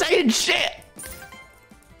 I'm just saying shit.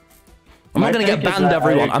 I'm My not going to get take is banned, that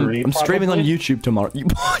I everyone. agree, I'm streaming on probably. YouTube tomorrow.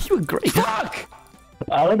 You agree? Fuck!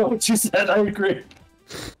 I don't know what you said. I agree.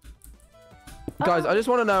 Guys, I just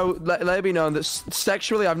want to know, let it be known that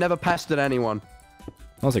sexually I've never pestered anyone.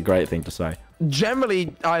 That's a great thing to say.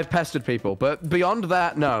 Generally, I've pestered people, but beyond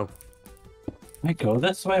that, no. I go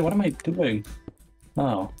this way? What am I doing?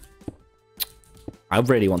 Oh. I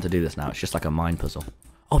really want to do this now. It's just like a mind puzzle.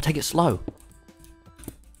 Oh, take it slow.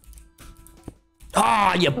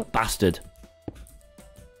 Ah, you bastard.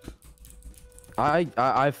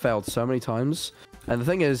 I've failed so many times. And the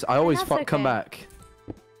thing is, I always that's come okay. back.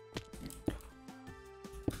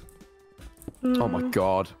 Oh my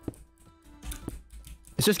God.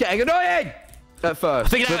 It's just getting annoying! At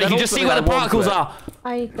first. Figure but out, then you can just see ultimately where the I want particles to. are.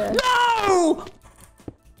 I could. No!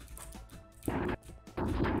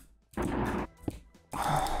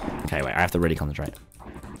 Okay, wait, I have to really concentrate.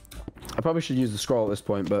 I probably should use the scroll at this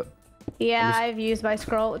point, but... Yeah, I've used my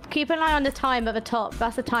scroll. Keep an eye on the time at the top.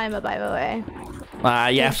 That's a timer, by the way.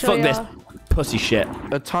 Yeah, Make sure fuck this you're- pussy shit.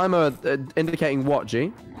 A timer indicating what, G?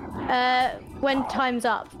 When time's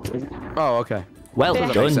up. Oh, okay. Well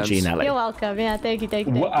That done, makes sense. You're GeeNelly. welcome. Yeah, thank you, thank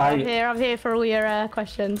you. Well, Thank you. I'm here for all your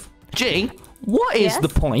questions. G, what is Yes? the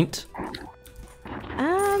point?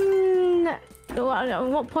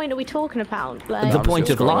 What point are we talking about? Like, The I'm point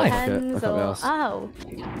just of gonna life. look at it. Pens Okay, or, else.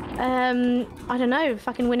 I don't know.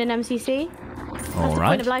 Fucking win an MCC. That's All the point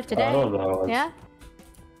right. of life today. I don't know. Yeah.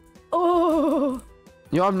 Oh.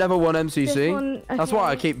 You know, I've never won MCC. This one- That's why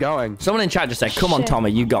I okay. keep going. Someone in chat just said, come on, Shit.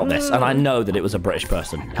 Tommy, you got this. And I know that it was a British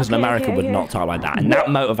person, because an Okay, American okay, would okay. not talk like that. And that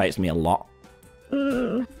motivates me a lot.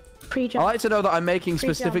 I Pre-jump. like to know that I'm making Free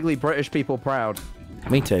jump. specifically British people proud.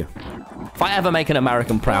 Me too. If I ever make an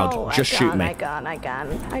American proud, Oh, just shoot me. I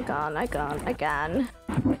can.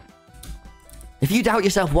 If you doubt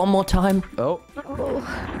yourself one more time, Oh.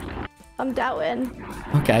 Oh, I'm doubting.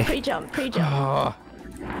 okay. Pre-jump. Oh.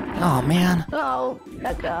 Oh, man. Oh,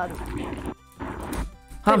 my God.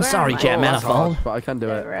 I'm where sorry, am I? Jet Oh, that's hard, Manifold. but I can do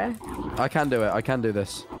it. Over. I can do it. I can do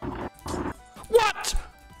this. What?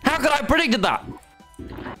 How could I have predicted that?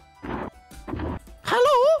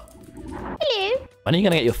 Hello? Hello. When are you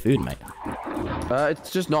going to get your food, mate?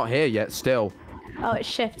 It's just not here yet. Still, Oh, it's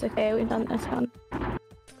shift. Okay, we've done this one. I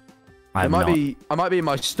I have, might be in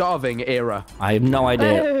my starving era. I have no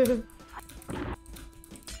idea. Oh.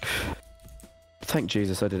 Thank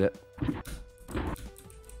Jesus I did it.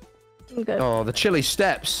 I'm good. Oh, the chilly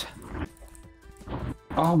steps.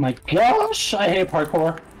 Oh my gosh, I hate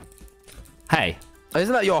parkour. Hey,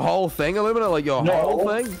 Isn't that your whole thing, Illumina? Like your No. whole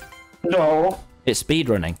thing? No. it's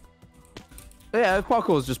speedrunning. Yeah,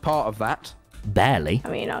 parkour is just part of that. Barely. I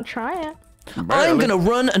mean, I'll try it. I'm gonna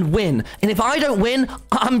run and win, and if I don't win,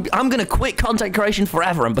 I'm gonna quit content creation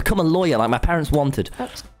forever and become a lawyer like my parents wanted.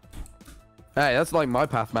 Oops. Hey, that's like my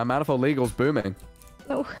path, man. Manifold Legal's booming.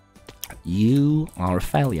 Oh. You are a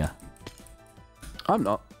failure. I'm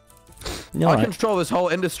not. No, I control this whole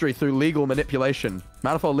industry through legal manipulation.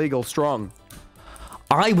 Manifold Legal strong.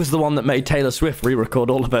 I was the one that made Taylor Swift re-record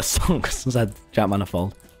all of her songs, said Jack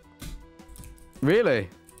Manifold. Really?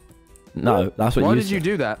 No, that's what Why you did said. you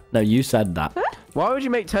do that? No, you said that. Why would you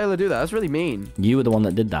make Taylor do that? That's really mean. You were the one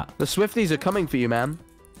that did that. The Swifties are coming for you, man.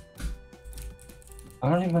 I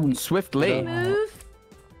don't even. Swiftly. Move.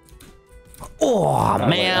 Oh, I'm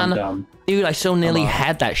man. dumb. Dude, I so nearly Come on.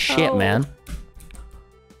 had that shit, Oh. man.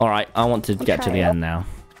 Alright, I want to get to try the it. end now.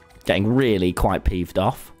 Getting really quite peeved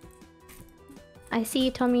off. I see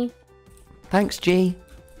you, Tommy. Thanks, G.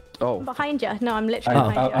 Oh. Behind you. No, I'm literally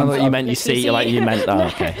behind you. I thought you meant you see. Like you meant. Oh,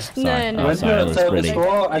 okay. Sorry. No. Oh, sorry. That was really...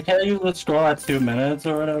 scroll, I can't use the scroll at 2 minutes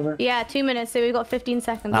or whatever. Yeah, 2 minutes. So we've got 15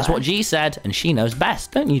 seconds. That's what G said, and she knows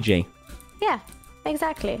best, don't you, G? Yeah,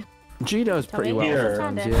 exactly. G knows pretty well.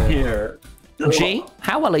 Here. G,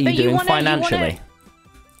 how well are you doing financially?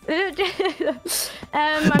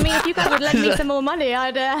 I mean, if you guys would lend me some more money,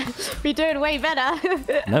 I'd be doing way better.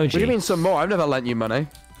 No, G. What do you mean some more? I've never lent you money.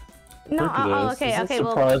 No, okay,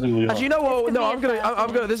 well. Actually, you know what? No, I'm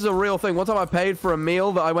gonna. This is a real thing. One time I paid for a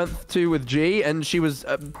meal that I went to with G, and she was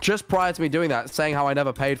just prior to me doing that, saying how I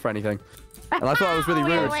never paid for anything. And I thought I was really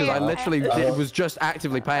rude because I literally was just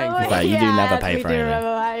actively paying for that. You do never pay for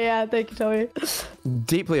anything. Yeah, thank you, Tommy.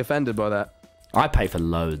 Deeply offended by that. I pay for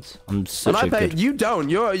loads. I'm such a good... You don't.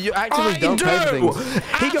 You actively don't pay for things.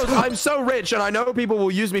 He goes, I'm so rich and I know people will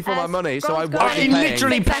use me for my money, so I won't be paying. I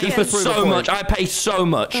literally pay for so much. I pay so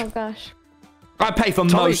much. Oh, gosh. I pay for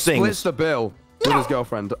most things. Splits the bill with his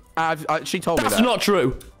girlfriend. She told me that. That's not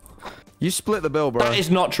true. You split the bill, bro. That is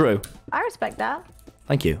not true. I respect that.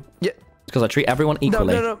 Thank you. Yeah. Because I treat everyone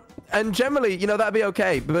equally. No. And generally, you know, that'd be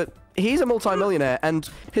okay, but he's a multi-millionaire and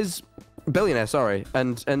his... Billionaire, sorry,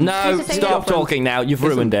 and no, stop talking now. You've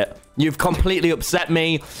ruined it. You've completely upset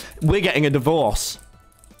me. We're getting a divorce.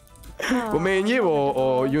 Well, me and you,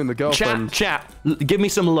 or you and the girlfriend. Chat. Give me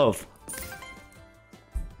some love.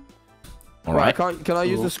 All right. Can I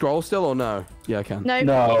use the scroll still or no? Yeah, I can.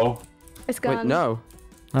 No. It's gone. Wait, no.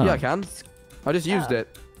 Oh. Yeah, I can. I just used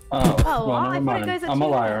it. Oh, well, never mind. I'm a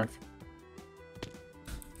liar.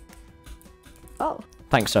 Oh.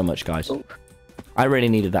 Thanks so much, guys. Ooh. I really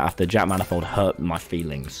needed that after Jack Manifold hurt my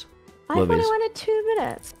feelings. I thought I wanted 2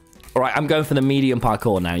 minutes. All right, I'm going for the medium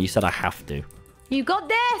parkour now. You said I have to. You got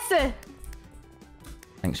this.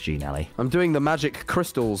 Thanks, GeeNelly. I'm doing the magic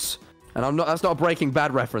crystals, and I'm not. That's not a Breaking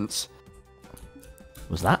Bad reference.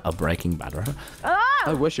 Was that a Breaking Bad reference? Oh!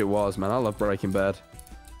 I wish it was, man. I love Breaking Bad.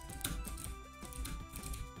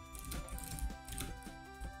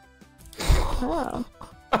 Oh.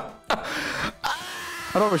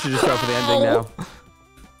 I thought we should just go for the ending now.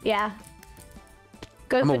 Yeah.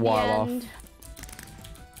 I'm a while off.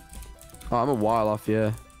 Oh, I'm a while off,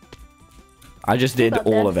 yeah. I just did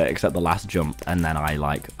all of it except the last jump, and then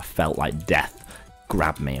I felt like death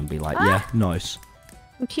grab me and be like, yeah, nice.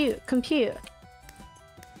 Compute.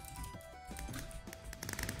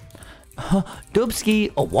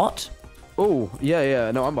 Dubski, or what? Oh,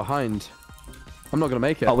 yeah. No, I'm behind. I'm not gonna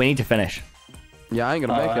make it. Oh, we need to finish. Yeah, I ain't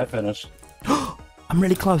gonna make it. I finished. I'm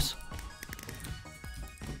really close.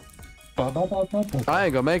 I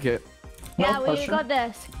ain't gonna make it. Yeah, well, you got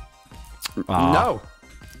this. No.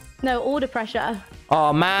 No, order pressure.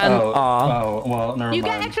 Oh, man. Oh, well, never mind. You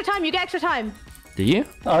get extra time. Do you?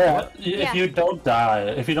 Oh, yeah. If you don't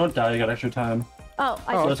die, you get extra time. Oh,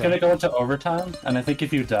 I see. So it's gonna go into overtime, and I think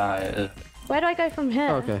if you die... Where do I go from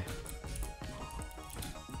here? Okay.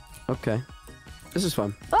 Okay. This is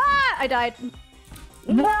fun. Ah! I died.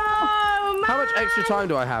 No, man! How much extra time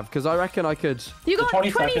do I have? Because I reckon I could... You got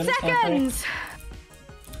 20 seconds!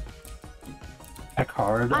 Heck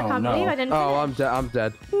hard. I can't believe I didn't finish. I'm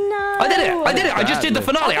dead. No. I did it! I just did the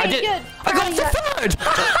finale. Okay, good. I got to third!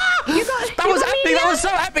 That was epic! That was so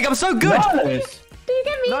epic! I'm so good! Nice. Did you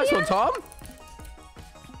get me? Nice one, Tom!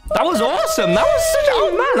 That was awesome! That was such...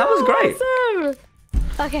 Oh, man, that was great! Awesome.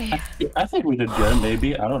 Okay. I think we did good,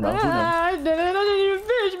 maybe. I don't know. I didn't even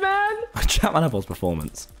finish, man. Jack Manifold's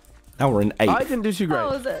performance. Now we're in 8th. I didn't do too great.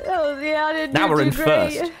 Yeah, I didn't now do we're in too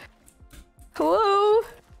great. 1st. Whoa.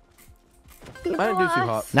 I didn't do too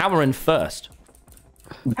hot. Now we're in 1st.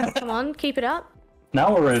 Come on, keep it up.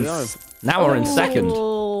 Now we're in... Now we're in 2nd.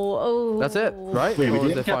 Oh. That's it, right? Wait, we or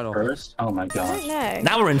didn't the get final? first? Oh my gosh. I don't know.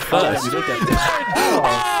 Now we're in 1st.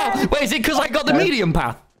 Oh, wait, is it because I got the medium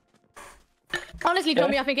path? Honestly,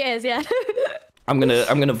 Tommy, I think it is, yeah. I'm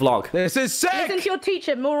gonna vlog. This is sick! Listen to your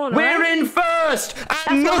teacher, moron. We're in 1st!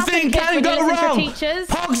 And nothing can go wrong!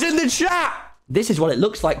 Pogs in the chat! This is what it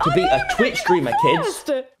looks like to be a Twitch streamer, kids.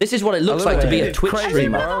 This is what it looks like to be a Twitch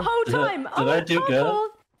streamer. The whole time. Did I do good?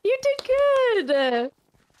 You did good.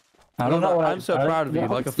 I don't know. I'm so proud of you.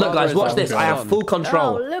 Like a look, guys, watch this. I have full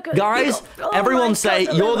control. Guys, everyone say,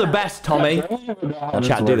 you're the best, Tommy. I'll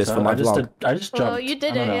chat do this for my vlog. I just jumped. Oh, you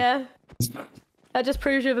did it, yeah. That just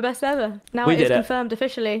proves you're the best ever. Now it is confirmed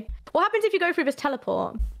officially. What happens if you go through this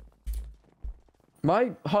teleport?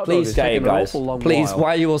 My hot Please stay, guys. Please, why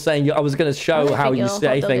are you all saying... I was going to show how you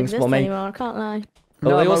say things for me. Anymore, I can't lie.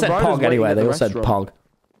 Well, they all said Pog anyway. They all said Pog.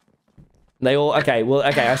 They all... Okay, well,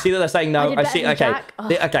 okay. I see that they're saying no. I see... Okay.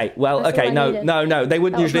 Okay, well, okay. No. They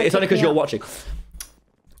wouldn't usually... It's only because you're watching.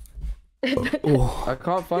 I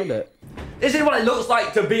can't find it. This is what it looks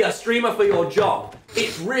like to be a streamer for your job.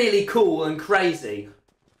 It's really cool and crazy.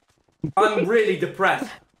 I'm really depressed.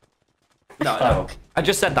 No. I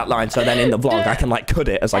just said that line, so then in the vlog I can like cut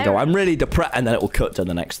it as I go. I'm really depressed, and then it will cut to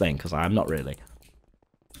the next thing because I'm not really.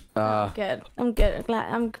 Good. I'm good.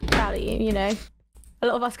 I'm proud of you. You know, a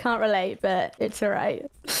lot of us can't relate, but it's alright.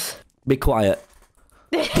 Be quiet.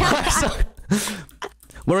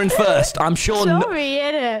 We're in first. I'm sure.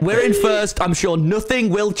 TommyInnit. We're in first. I'm sure nothing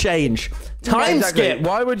will change. Time skip.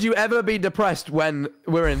 Why would you ever be depressed when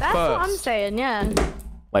we're in That's first? what I'm saying. Yeah.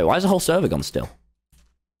 Wait, why is the whole server gone still?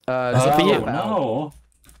 Is it for you? No.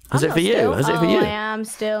 Is it for you? Is it for you? I am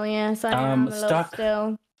still. Yes, I am a little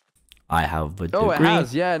still. I have a degree. Oh, it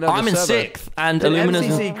has. Yeah, no. I'm in server. 6th, and Did Illumina's.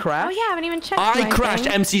 MCC crash? Oh yeah, I haven't even checked. I my crashed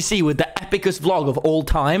thing. MCC with the epicest vlog of all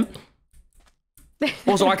time.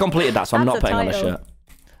 Also, I completed that, so I'm not That's a putting on the title. shirt.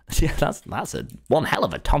 Yeah, that's a one hell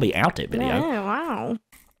of a Tommy outfit video. Yeah, wow.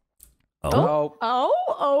 Oh.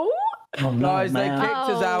 Oh. Oh, no, Guys, they man. kicked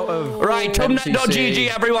us out of. Right, tubnet.gg,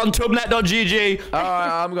 everyone. Tubnet.gg.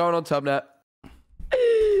 Alright, I'm going on Tubnet.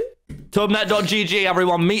 Tubnet.gg,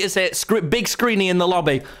 everyone. Meet us at big screeny in the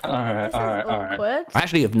lobby. Alright. Awkward. I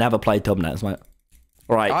actually have never played Tubnet. It's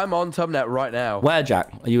right. I'm on Tubnet right now. Where,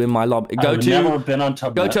 Jack? Are you in my lobby? I've never been on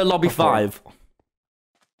Tubnet Go to lobby before. 5.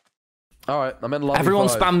 Alright, I'm in lobby Everyone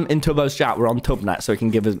 5. spam in Tubbo's chat. We're on Tubnet, so he can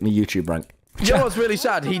give us me YouTube rank. You know what's really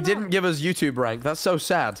sad? He didn't give us YouTube rank. That's so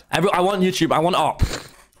sad. I want YouTube. I want op.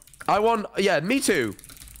 I want. Yeah, me too.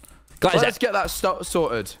 Guys, Let's get that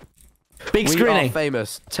sorted. big We are screeny.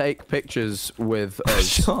 famous. Take pictures with us.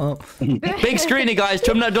 Shut up. Big screeny, guys.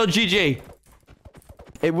 Tubnet.gg.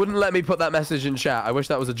 It wouldn't let me put that message in chat. I wish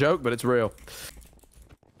that was a joke, but it's real.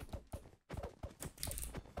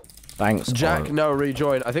 Thanks. Jack, no,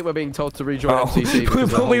 rejoin. I think we're being told to rejoin Oh, MCC.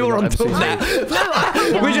 because but we they're were on holding up Tubnet. MCC. No, I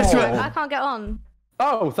can't get We on. just I can't get on.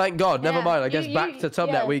 Oh, thank God. Never Yeah, mind. I guess you- back to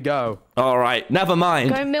Tubnet yeah. we go. All right. Never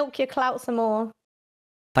mind. Go milk your clout some more.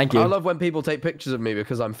 Thank you. I love when people take pictures of me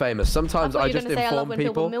because I'm famous. Sometimes I I thought you were just gonna say I love inform when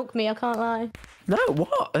people people. milk me. I can't lie. No,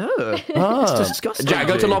 what? Ugh. Oh. It's disgusting. Jack,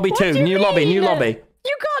 go to lobby What 2. do you New lobby. New mean? lobby.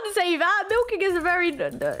 You can't say that. Milking is a very.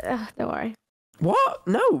 Don't worry. What?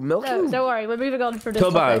 No, milking. No, don't worry. We're moving on from this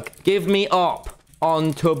Tubbo, topic. give me op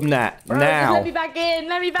on Tubnet Bro, now. Let me back in.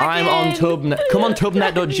 Let me back I'm in. on Tubnet. Come on, Let me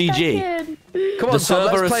back Tubnet.gg. in. Come on, The Tom, server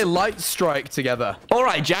let's is- play Light Strike together. All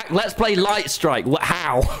right, Jack. Let's play Light Strike.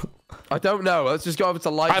 How? I don't know. Let's just go over to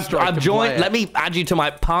Light Strike. I've and joined. play it. Let me add you to my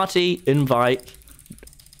party invite.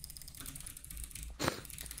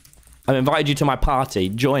 I've invited you to my party.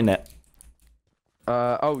 Join it.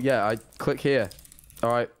 Oh yeah, I click here. All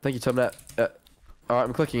right, thank you, Tubnet. All right,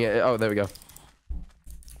 I'm clicking it. Oh, there we go.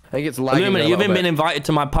 I think it's lagging. Illumina, a you little haven't been bit. invited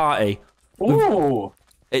to my party. Ooh.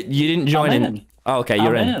 You didn't join I'm in. in. Oh, okay,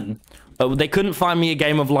 you're I'm in. Oh, they couldn't find me a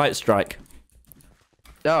game of Light Strike.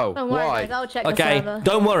 Oh, Don't worry, why? guys. I'll check the Okay, server.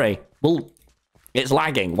 don't worry. Well, it's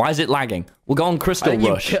lagging. Why is it lagging? We'll go on Crystal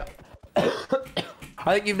Rush.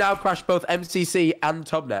 I think you've now crashed both MCC and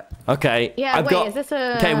Tubnet. Okay. Yeah, I've wait, got... is this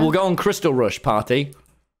a... Okay, we'll go on Crystal Rush party.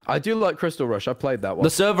 I do like Crystal Rush. I played that one. The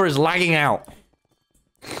server is lagging out.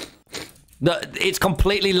 It's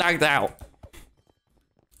completely lagged out.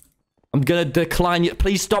 I'm gonna decline you.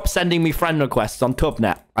 Please stop sending me friend requests on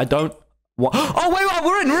Tubnet. I don't want... Oh, wait,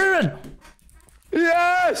 we're in.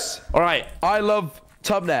 Yes! All right. I love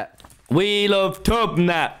Tubnet. We love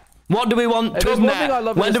Tubnet. What do we want? If there's one Tubnet. thing I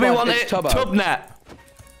love in When do this we life, want it's it? Tubbo. Tubnet.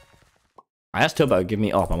 I asked Tubbo, give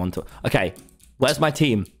me up. I want to... Okay. Where's my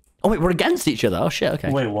team? Oh, wait, we're against each other. Oh, shit.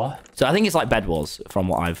 Okay. Wait, what? So I think it's like Bed Wars from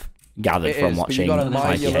what I've gathered It from is, but you watching gotta mind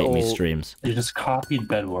Mikey your Hate Me little- streams. You just copied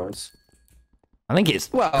Bed Wars. I think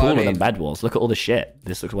it's Well, I cooler mean- than Bed Wars. Look at all the shit.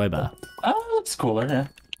 This looks way better. Oh, that's cooler, yeah.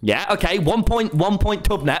 Yeah, okay. 1 point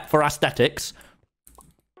Tubnet for aesthetics.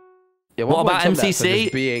 Yeah, What one about point Tubnet for MCC?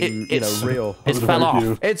 just being, real. It's fell off.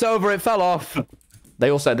 you. It's over. It fell off. They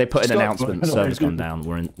also put an Stop. announcement. Server's gone down.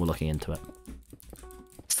 We're looking into it.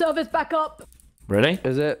 Server's back up. Really?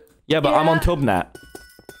 Is it? Yeah, but I'm on Yeah. Tubnet.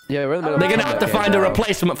 Yeah, we're in the middle. They're of gonna have to Tubnet find a now.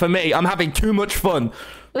 replacement for me. I'm having too much fun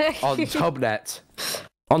on Tubnet.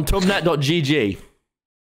 on Tubnet.gg.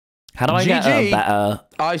 How do I get a GG. better?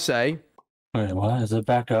 I say. Wait, what? Is it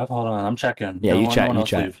back up? Hold on, I'm checking. Yeah, Don't you let check. anyone You else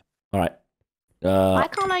check. leave. All right. Why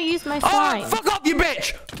can't I use my Oh, slime? fuck off, you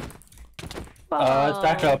bitch! It's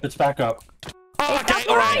back up. It's back up. Oh, okay, That's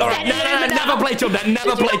all right. right, No, then, never play Tubnet.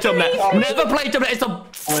 Never play Tubnet. Never play Tubnet. It's a.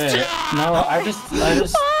 Wait, no, I just,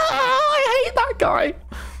 I hate that guy.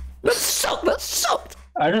 That sucked. That sucked.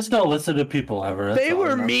 I just don't listen to people ever. that's They all, were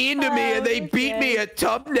you know? mean to me and they beat me okay. at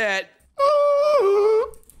Tubnet.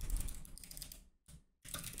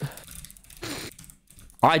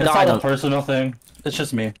 I It's died not a on personal thing. It's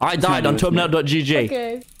just me. I died on thumbnail.gg.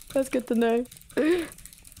 Okay, that's good to know.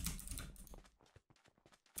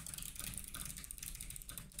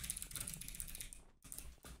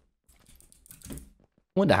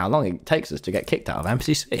 Wonder how long it takes us to get kicked out of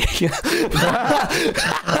MCC.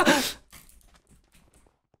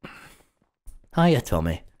 Hiya,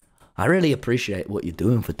 Tommy. I really appreciate what you're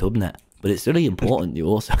doing for Tubnet, but it's really important you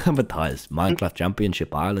also advertise Minecraft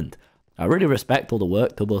Championship Ireland. I really respect all the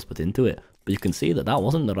work Tubbo's put into it, but you can see that that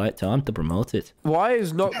wasn't the right time to promote it. Why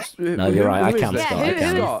is not... No, you're right, I can't, Yeah, Scott, I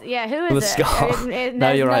can. who is it? Scott. There's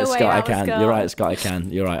No, you're right, way Scott, I that was can. Scott. You're right, Scott, I can.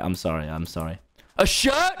 You're right, I'm sorry, I'm sorry. A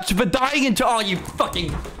shirt for dying into... Oh, you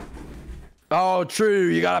fucking... Oh, true.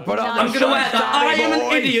 You gotta put up the I'm gonna wear shirt, that I am Tommy an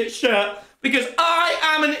boy. idiot shirt because I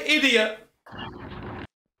am an idiot.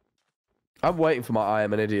 I'm waiting for my I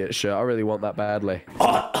am an idiot shirt. I really want that badly.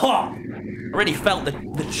 I really felt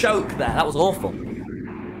the choke there. That was awful. Do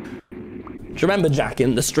you remember, Jack,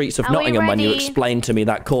 in the streets of Are we Nottingham when you ready? explained to me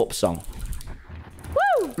that corpse song?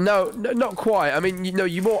 Woo! No, not quite. I mean,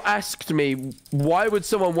 you more asked me, why would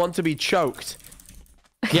someone want to be choked?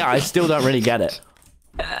 Yeah, I still don't really get it.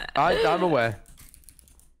 I'm aware.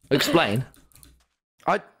 Explain.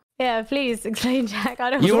 Yeah, please explain, Jack.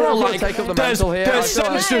 I don't. You were all gonna like, take up the there's mantle here. I feel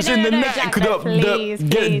like- sensors No, in the no, neck Jack, that, no, please,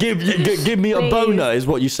 please. give me a Please. boner, is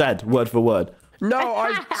what you said, word for word. No,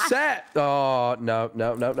 I said... Oh, no.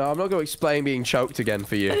 I'm not going to explain being choked again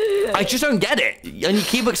for you. I just don't get it, and you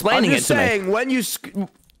keep I'm explaining it just to me. saying, when you...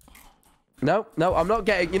 No, I'm not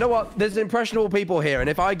getting... You know what? There's impressionable people here, and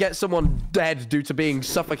if I get someone dead due to being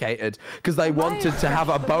suffocated because they wanted to have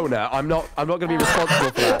a boner, I'm not going to be responsible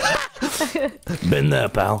for that. Been there,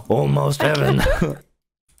 pal. Almost heaven.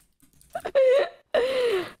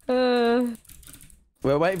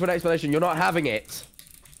 We're waiting for an explanation. You're not having it.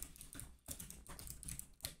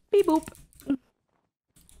 Beep boop.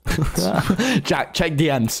 Jack, check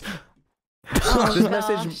DMs. Oh, This gosh.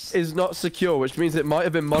 message is not secure, which means it might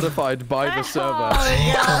have been modified by the server.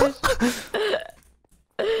 Oh,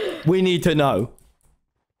 gosh. We need to know.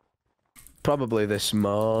 Probably this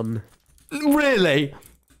man. Really?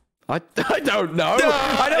 I don't know.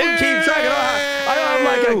 I don't keep track. I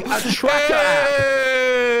don't have like a tracker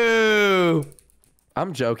app.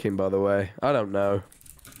 I'm joking, by the way. I don't know.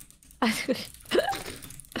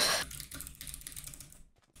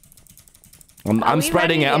 I'm we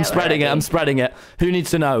spreading ready it. I'm yet, spreading it. already? I'm spreading it. Who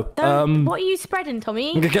needs to know? What are you spreading,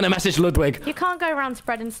 Tommy? I'm gonna message Ludwig. You can't go around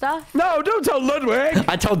spreading stuff. No, don't tell Ludwig.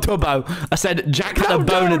 I told Tubbo. I said Jack had a No,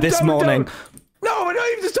 boner this don't. morning. No, I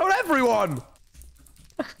don't even just told everyone.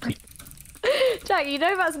 Jack, you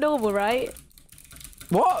know that's normal, right?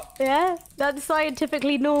 What? Yeah? That's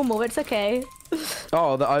scientifically normal. It's okay.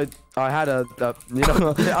 Oh, that I had a you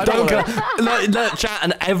know. I Don't don't go. wanna, Look, chat,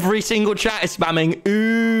 and every single chat is spamming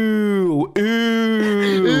ooh,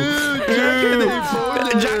 ooh,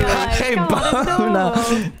 Jack had a boner.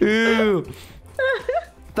 Ooh.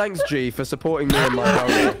 Thanks, G, for supporting me in my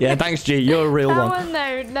boner. Yeah, thanks, G. You're a real That one. one,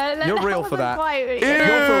 no, You're real for wasn't that. Quite,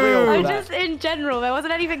 You're for real for I that. just, in general, there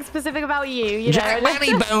wasn't anything specific about you, Jack know.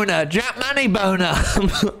 Manny boner. Jack Manny boner.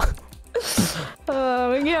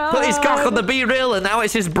 Oh, yeah. Put his cock on the Be Real, and now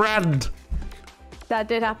it's his brand. That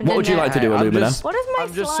did happen. What would you didn't like it? to do, I'm Illumina? just- What does my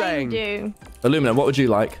I'm just slime saying. do? Illumina, what would you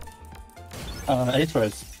like?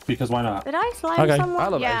 Ace because why not? Did I slime Okay. someone? I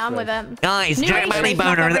love Yeah, I'm Ace with him. Guys, New Jack Manny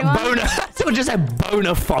entrance, boner. everyone. Boner. Someone just said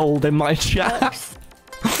boner fold in my chat.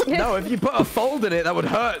 No, if you put a fold in it, that would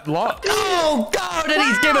hurt a lot. Oh God! And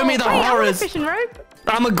he's giving me the Wait, I want a horrors. fishing rope.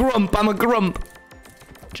 I'm a grump. I'm a grump.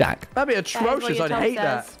 Jack. That'd be That is what atrocious. your I'd Tom hate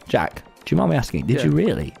that. says. Jack. Do you mind me asking? Did Yeah. you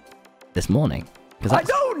really? This morning? Because I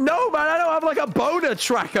don't know, man. I don't have like a boner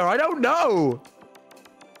tracker. I don't know.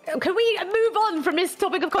 Can we move on from this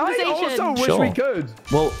topic of I conversation? also wish Sure. we could.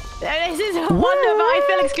 Well, This is one that I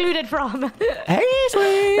feel excluded from. hey,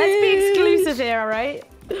 sweet. Let's be exclusive here, alright?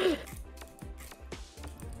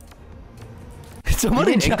 Someone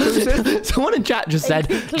in chat. Inclusive? Someone in chat just said,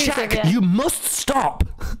 Inclusive, Jack, yeah. you must stop.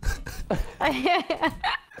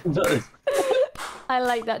 I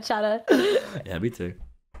like that chatter. Yeah, me too.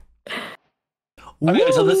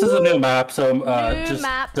 Okay, so this is a new map, so New just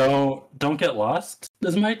map. don't get lost.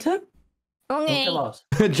 Is my tip. Don't Okay. get lost.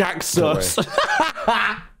 Jack sus. I'm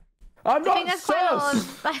I think not there's quite a lot sus.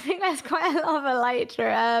 of, I think there's quite a lot of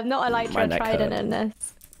elytra, not My elytra, neck trident hurt. in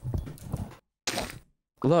this.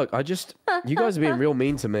 Look, you guys are being real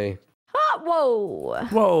mean to me. Ah, whoa.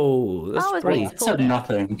 Whoa, that's That was pretty. nice. I said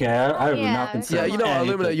nothing. Okay, I have Yeah, not been Yeah, saying you know what,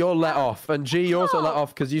 anything. Illumina, you're let off. And G, you also Oh. let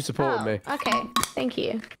off because you supported Oh, me. okay. Thank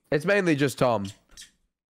you. It's mainly just Tom.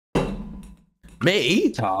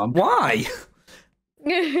 Me? Tom. Why?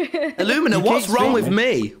 Illumina, what's wrong with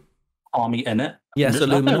me? TommyInnit. Yes, There's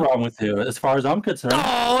nothing Illumina. wrong with you, as far as I'm concerned.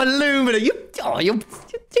 Oh, Illumina, you're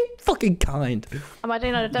fucking kind. I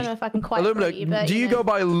don't know if I can quite Illumina, read, but, do you go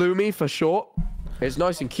by Lumi for short? It's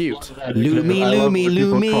nice and cute. Loomy, loomy,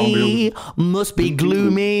 loomy, must be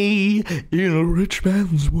gloomy in a rich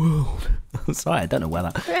man's world. Sorry, I don't know where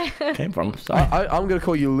that came from. Sorry. I'm going to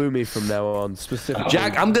call you Lumi from now on, specifically.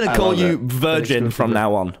 Jack, I'm going to call you Virgin from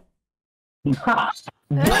now on. You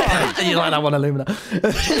like that one,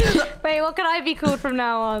 Illumina? Wait, what can I be called from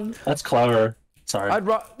now on? That's clever. Sorry.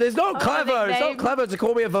 There's no clever. It's not clever to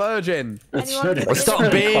call me a virgin. It's Anyone- really- Well,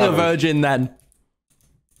 stop being a virgin then.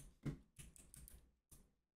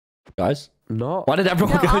 Guys? No. Why did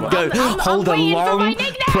everyone No, go hold a waiting for my long,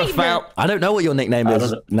 nickname. profound... I don't know what your nickname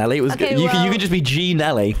is, Nelly. It was Okay, good. You well- could just be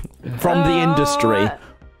GeeNelly from the industry.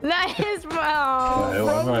 That is wrong.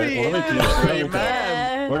 Where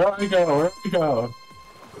do we go? Where do we go?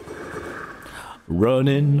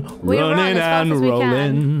 Running, We run running as fast and as we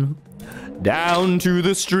rolling. Down to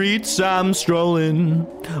the streets I'm strolling.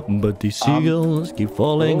 But these seagulls keep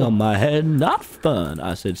falling on my head. Not fun.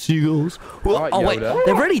 I said seagulls. Well, Right, oh, wait. Yoda.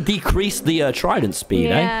 They've already decreased the trident speed,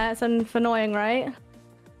 eh? Yeah, it's annoying, right?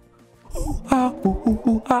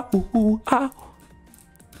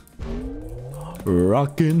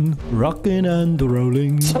 Rockin', rockin' and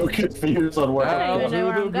rolling. So confused on where I don't even know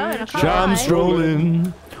where I'm going. I can't I'm lie.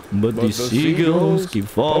 strolling. But these the seagulls seagulls keep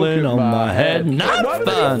falling on my head. Why Not are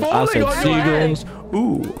they fun. I falling said on your head? seagulls.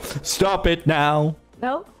 Ooh, stop it now.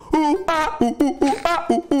 Nope. Ooh, ah, ooh, ooh, ooh, ah,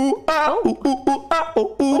 ooh, ooh, ah, ooh, ooh, ooh, ah, ooh,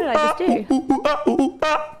 ooh, What did I just do? ooh, ooh, ah, ooh,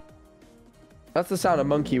 ah. That's the sound a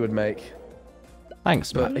monkey would make.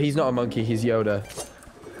 Thanks, But man. he's not a monkey, he's Yoda.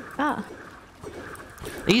 Ah.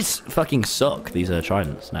 These fucking suck, these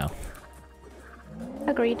tridents now.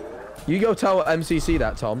 Agreed. You go tell MCC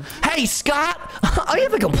that, Tom. Hey, Scott! I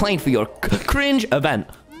have a complaint for your cringe event.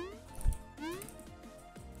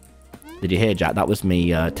 Did you hear, Jack? That was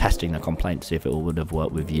me testing the complaint to see if it would have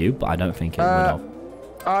worked with you, but I don't think it would have.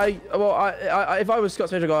 If I was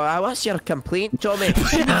Scott, I'd go, what's your complaint, Tommy?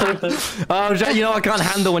 Oh, Jack, you know I can't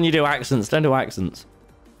handle when you do accents. Don't do accents.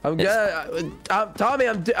 Tommy,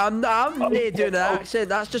 I'm not doing an accent.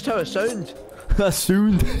 That's just how it sounds.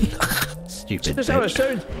 Soon. Stupid. That's how it bitch.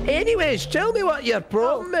 sounds. Anyways, tell me what your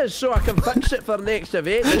problem is so I can fix it for next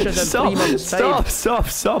event, which is in 3 months' time.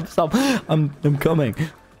 Stop. I'm coming.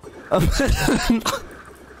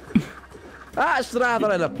 That's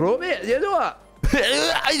rather inappropriate. You know what?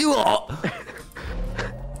 You what?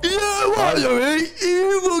 Yeah, what, Louis?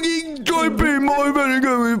 You fucking try to be my man and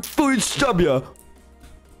go and fucking stab you.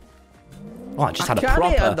 Oh, I just had a can't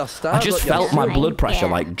proper... understand I just what you're felt my saying. blood pressure,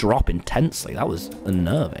 Yeah. like, drop intensely. That was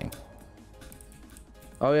unnerving.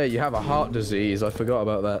 Oh yeah, you have a heart disease. I forgot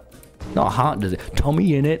about that. Not heart disease.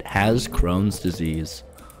 TommyInnit has Crohn's disease.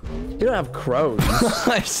 You don't have Crohn's.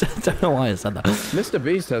 I don't know why I said that. Mr.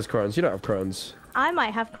 Beast has Crohn's. You don't have Crohn's. I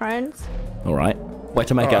might have Crohn's. All right. Way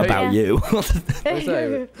to make it Alright. about Yeah. you. I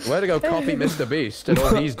say, way to go copy Mr. Beast and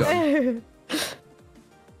all he's done.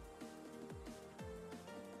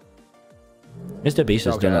 Mr. Beast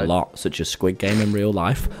has done a Okay. lot, such as Squid Game in real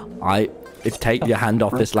life. If take your hand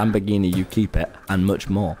off this Lamborghini, you keep it, and much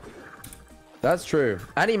more. That's true.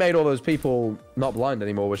 And he made all those people not blind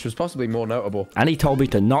anymore, which was possibly more notable. And he told me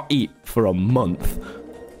to not eat for a month.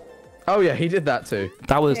 Oh yeah, he did that too.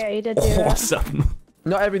 That was Yeah, he did do that. awesome.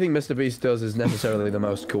 Not everything Mr. Beast does is necessarily the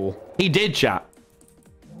most cool. He did, chat.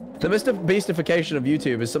 The Mr. Beastification of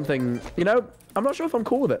YouTube is something, you know, I'm not sure if I'm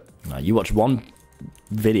cool with it. No, you watch one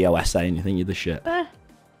video essay and you think you're the shit.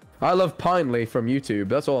 I love Pinely from YouTube,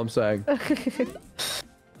 that's all I'm saying.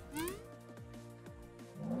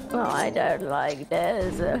 Oh, I don't like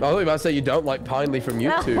this. I thought you were about to say you don't like Pinely from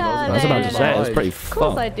YouTube. I was about to say, it was pretty Of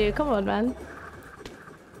course I fun. do. Come on, man.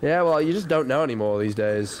 Yeah, well, you just don't know anymore these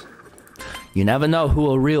days. You never know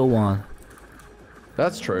who a real one.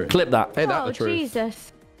 That's true. Clip that. Ain't that Oh, the truth?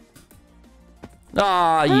 Jesus.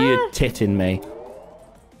 Ah, you titting me.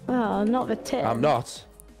 Oh, not the tip. I'm not.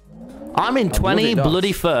 I'm in 20, bloody nuts.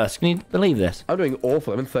 bloody first. Can you believe this? I'm doing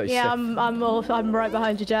awful. I'm in 36. Yeah, I'm right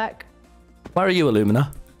behind you, Jack. Where are you,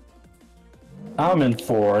 Illumina? I'm in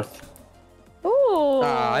 4th. Ooh.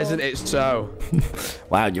 Ah, isn't it so?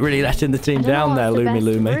 Wow, you're really letting the team I don't know down there, what's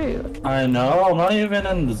the Lumi best Lumi. route. I know, I'm not even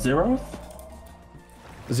in the 0th.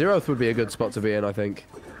 0th would be a good spot to be in, I think.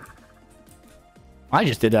 I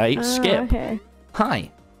just did a skip. Okay.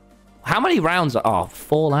 Hi. How many rounds are... Oh,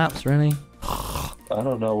 4 laps, really? I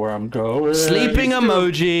don't know where I'm going. Sleeping Did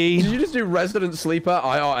emoji. you just do Resident Sleeper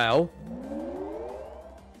IRL?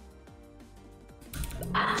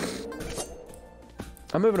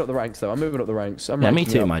 I'm moving up the ranks, though. I'm moving up the ranks. Yeah, me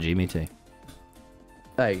too, my G. Me too.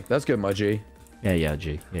 Hey, that's good, my G. Yeah,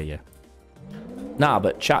 G. Yeah. Nah,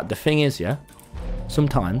 but chat, the thing is, yeah,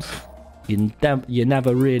 sometimes you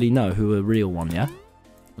never really know who a real one, yeah?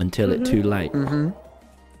 Until it's too late. Until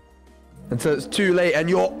it's too late and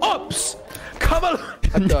you're ups! Come on!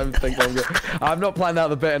 I don't think I'm good. I've not planned out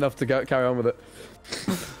the bit enough to carry on with it.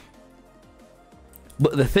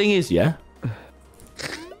 But the thing is, yeah?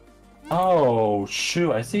 Oh,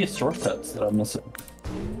 shoot. I see shortcuts that I'm missing.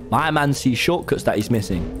 My man sees shortcuts that he's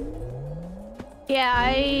missing. Yeah,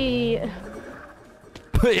 I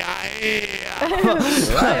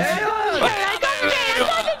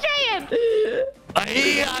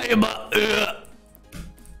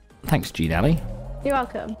Thanks, GeeNelly. You're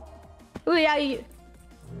welcome. Oh, yeah,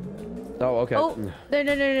 Oh, okay. Oh, no.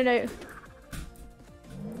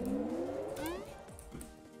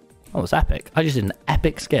 Oh, it's epic. I just did an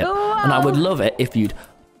epic skip. Oh, and I would love it if you'd...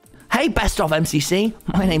 Hey, best of MCC.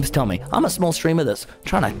 My name's Tommy. I'm a small streamer that's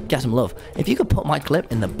trying to get some love. If you could put my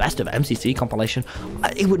clip in the best of MCC compilation,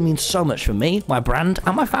 it would mean so much for me, my brand,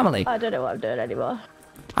 and my family. I don't know what I'm doing anymore.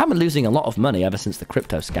 I've been losing a lot of money ever since the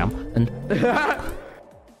crypto scam, and...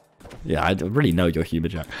 Yeah, I really know your humor,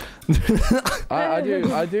 Jack.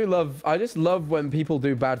 I just love when people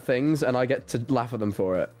do bad things and I get to laugh at them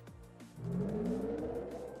for it.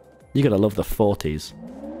 You're gonna love the 40s.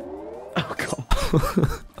 Oh, God.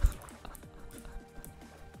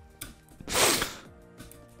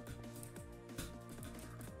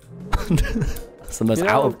 That's the most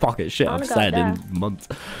out-of-pocket shit I've said in months.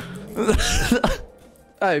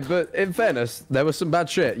 Hey, but in fairness, there was some bad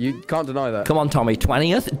shit. You can't deny that. Come on, Tommy.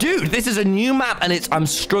 20th? Dude, this is a new map, and I'm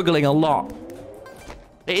struggling a lot.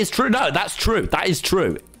 It is true. No, that's true. That is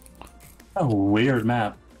true. A weird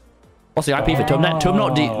map. What's the IP for Tumnet?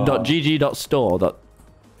 Tumnet.gg.store.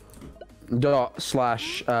 /Tubble/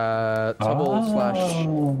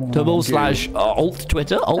 alt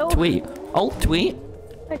Twitter, alt tweet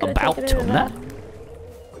about Tumnet.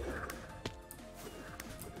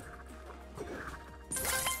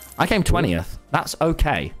 I came 20th. That's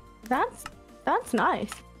okay. That's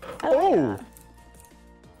nice. Oh,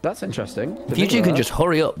 that's interesting. If you two can just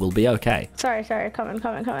hurry up, we'll be okay. Sorry, coming.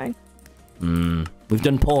 We've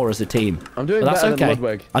done poor as a team. I'm doing but that's better okay. than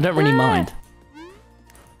Ludwig. I don't really mind.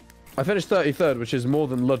 I finished 33rd, which is more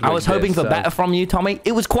than Ludwig. I was hoping for better from you, Tommy.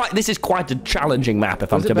 This is quite a challenging map,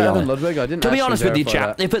 if I'm to be honest. Ludwig? I didn't to be honest with you,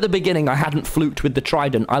 chat, if at the beginning I hadn't fluked with the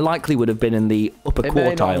trident, I likely would have been in the upper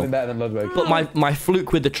quartile. Better than Ludwig. But my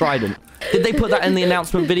fluke with the trident, did they put that in the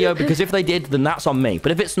announcement video? Because if they did, then that's on me.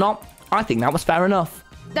 But if it's not, I think that was fair enough.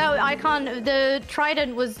 No, I can't. The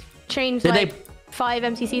trident was changed like 5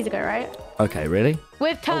 MCCs ago, right? Okay, really?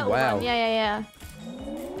 With Turtle One. Yeah.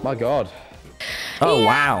 My God. Oh,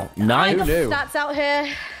 wow. 9th? Who knew? Stats out here.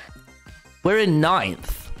 We're in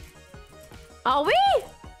 9th. Are we?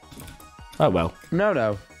 Oh, well.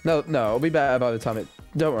 No. It'll be better by the time it...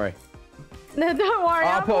 Don't worry. No, don't worry.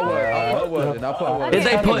 I'll put a word in. Did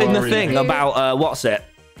they put in the thing about, what's it?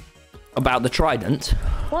 About the trident?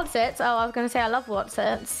 What's it? Oh, I was going to say I love what's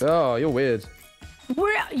it. Oh, you're weird.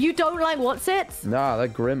 You don't like what's it? Nah, they're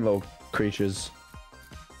grim little creatures.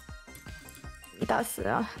 That's...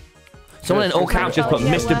 Someone in all caps just put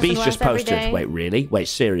Mr. Beast just posted. day. Wait, really? Wait,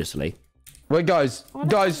 seriously? Wait, guys,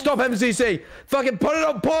 stop MCC! Fucking put it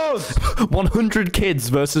on pause! 100 kids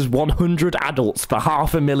versus 100 adults for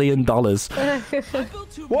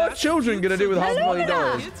 $500,000. What are children gonna do with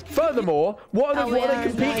 $500,000? Furthermore, what are they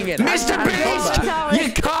competing in? Mr. Beast!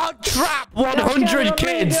 You can't trap 100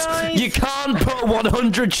 kids! You can't put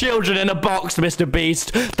 100 children in a box, Mr.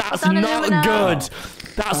 Beast! That's not good!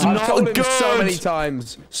 That's not good! So many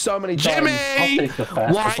times. Jimmy!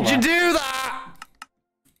 Why'd you do that?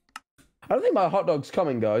 I don't think my hot dog's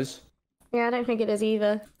coming, guys. Yeah, I don't think it is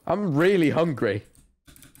either. I'm really hungry.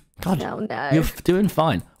 God, no. You're doing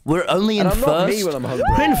fine. We're only in first. Not me when I'm hungry.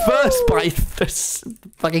 We're in first by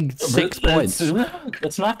fucking 6 points.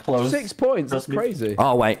 It's not close. 6 points. That's crazy.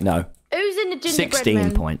 Oh wait, no. Who's in the gingerbread 16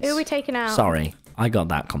 man? points. Who are we taking out? Sorry, I got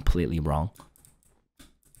that completely wrong.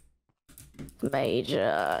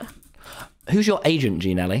 Major. Who's your agent,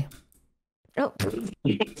 GeeNelly? Oh.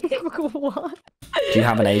 What? Do you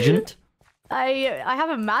have an agent? I have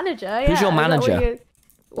a manager. Yeah. Who's your manager?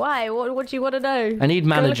 Why? What do you want to know? I need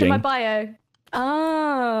managing. Go look at my bio.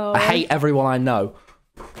 Oh. I hate everyone I know.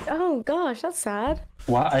 Oh gosh, that's sad.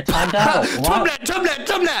 What? I timed out. Tumnet!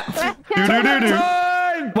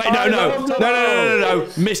 Wait, no.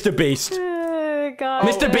 Mr. Beast. God.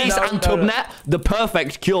 Mr. Beast and Tubnet, the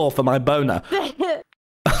perfect cure for my boner.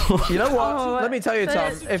 You know what? Let me tell you,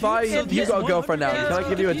 Tom. If you got a girlfriend now, can I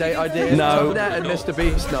give you a date idea? No. TommyInnit and Mr.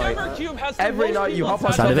 Beast night. Every night you hop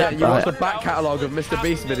on TommyInnit and you watch the back catalogue of Mr.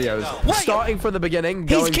 Beast videos, starting from the beginning.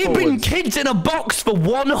 He's keeping kids in a box for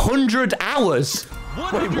 100 hours.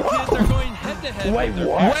 Wait, kids are going head to head. Wait,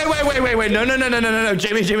 what? Wait. No.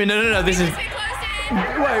 Jimmy, no. This is. Wait.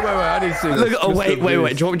 I need to see this. Look. Oh, wait. Do you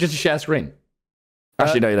want me just to share screen?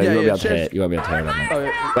 Actually, no. You won't be able to hear it. You won't be able to hear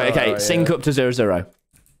it. Wait, okay. Sync up to 0.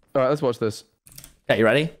 All right, let's watch this. Okay, you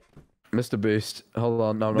ready? Mr. Beast. Hold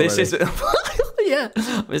on. No, I'm not This ready. is. Yeah.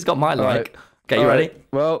 It's got my like. Right. Okay, you ready?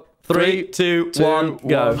 Well, 3, 2, 1,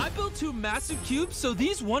 go. I built 2 massive cubes, so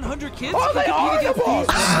these 100 kids Oh, they are compete the against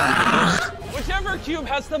boss! Whichever cube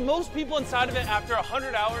has the most people inside of it after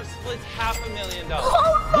 100 hours splits $500,000.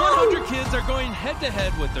 100 kids are going head to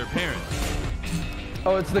head with their parents.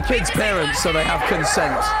 Oh, it's the kids' parents, so they have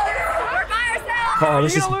consent. Oh,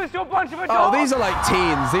 this is. Lose to a bunch of adults. Oh, these are like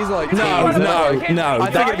teens. These are like teens. No.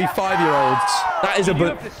 I think it'd be 5-year-olds. That is a. You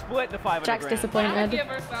have to split the 500 Jack's grand. disappointed.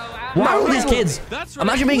 Why are all these kids? That's right.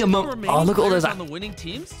 Imagine being a Whoever mum. remains Oh, look at all those. on the winning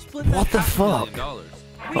teams. Split What that the fuck? $500,000.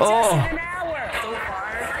 Oh. An hour. So far,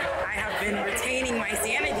 I have been retaining my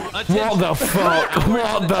sanity. What the fuck?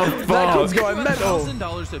 What the Michael's fuck? going mental.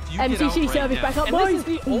 $1,000 if you get MCC out right service now. back up, And this boys. is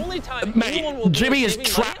the only time anyone will Mate, Jimmy has give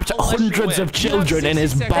me trapped money unless you hundreds win. of children in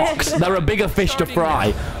his box. There are bigger fish to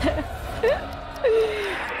fry.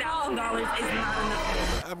 $1,000 is not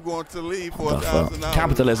enough. I'm going to leave for $1,000.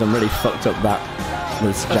 Capitalism really fucked up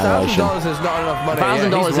this generation. $1,000 is not enough money.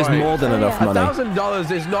 $1,000 is more than enough money.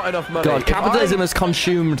 $1,000 is not enough money. God, capitalism has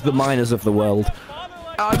consumed the miners of the world.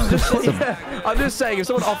 I'm just saying, if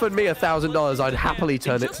someone offered me $1,000, I'd happily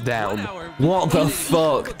turn it down. What the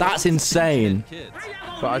fuck? That's insane.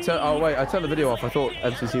 But I turned the video off. I thought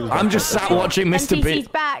MCC was. I'm just sat watching Mr. MCC's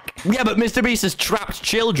Beast. back. Yeah, but Mr. Beast has trapped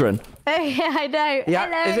children. Oh, yeah, I know. Yeah,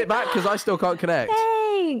 Hello. is it back? Because I still can't connect.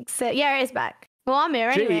 Thanks. Yeah, it is back. Well, I'm here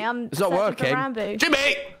anyway. Gee, I'm it's not searching working. for Rambo.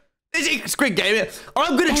 Jimmy! Is he Squid Game?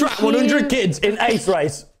 I'm gonna trap 100 kids in Ace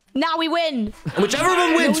Race. Now we win. Whichever of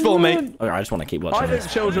them wins for me. Okay, I just want to keep watching I think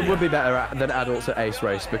this. children would be better than adults at Ace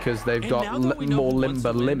Race because they've got more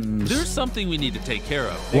limber limbs. There's something we need to take care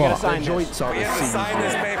of. What? Their joints aren't We have to as sign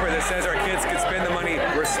this paper that says our kids can spend the money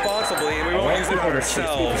responsibly and we won't use it on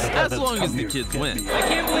ourselves. As long as the kids win. I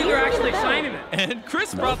can't believe you're actually signing it. And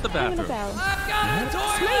Chris brought the bathroom. I've got a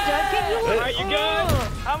toy. All right, you guys.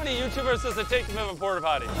 How many YouTubers does it take to move a porta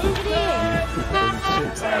potty?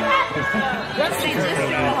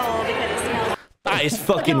 That is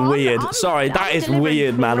fucking weird. Sorry, that is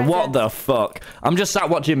weird, man. What the fuck? I'm just sat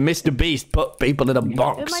watching Mr. Beast put people in a Who am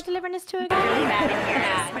box. I delivering this to again?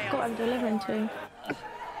 I forgot I'm delivering to.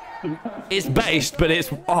 It's based, but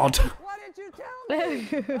it's odd. Why didn't you tell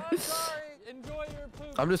me? I'm sorry. Enjoy your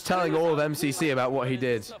poop. I'm just telling all of MCC about what he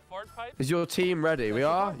did. A fart pipe? Is your team ready? We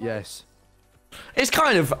are? Yes. It's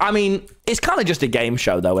kind of, I mean, it's kind of just a game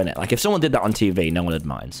show, though, isn't it? Like, if someone did that on TV, no one would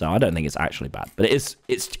mind. So I don't think it's actually bad, but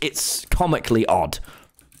it's comically odd.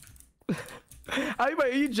 Wait, are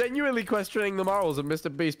you genuinely questioning the morals of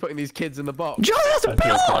Mr. Beast putting these kids in the box? Joe, that's a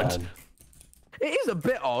bit odd. It is a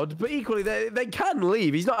bit odd, but equally they can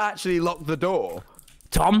leave. He's not actually locked the door.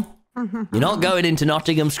 Tom, you're not going into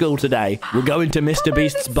Nottingham School today. We're going to Mr.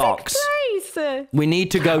 Beast's box. Place. We need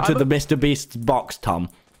to go to the Mr. Beast's box, Tom.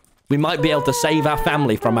 We might be able to save our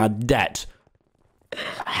family from our debt.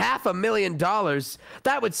 $500,000?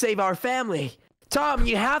 That would save our family. Tom,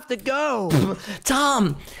 you have to go.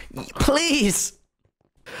 Tom, please.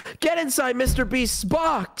 Get inside Mr. Beast's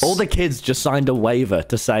box. All the kids just signed a waiver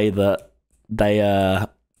to say that they,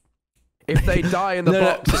 If they die in the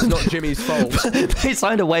box, it's not Jimmy's fault. they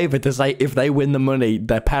signed a waiver to say if they win the money,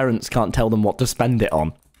 their parents can't tell them what to spend it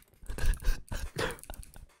on.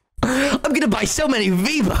 I'm gonna buy so many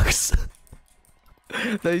V-Bucks.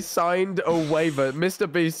 They signed a waiver. Mr.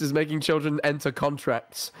 Beast is making children enter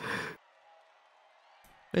contracts.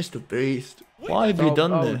 Mr. Beast, why have you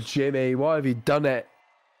done this? Jimmy, why have you done it?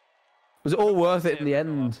 Was it all worth it in the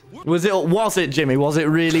end? Was it, Jimmy? Was it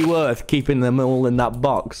really worth keeping them all in that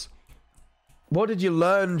box? What did you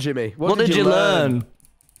learn, Jimmy? What did you learn?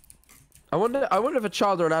 I wonder if a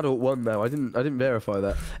child or an adult won though. I didn't verify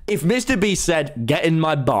that. If Mr. Beast said, "Get in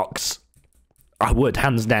my box," I would,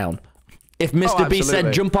 hands down. If Mr. Beast said,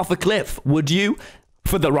 absolutely. "Jump off a cliff," would you?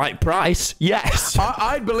 For the right price, yes.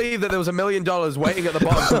 I'd believe that there was $1 million waiting at the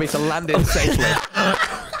bottom for me to land in safely.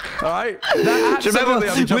 All right? Do you remember I'm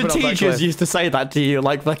when jumping off that teachers cliff. used to say that to you?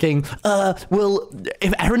 Like, fucking, well,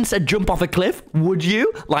 if Aaron said jump off a cliff, would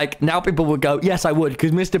you? Like, now people would go, yes, I would, because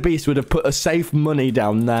Mr. Beast would have put a safe money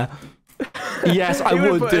down there. Yes, I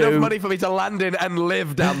would put do. enough money for me to land in and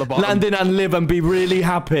live down the bottom. Land in and live and be really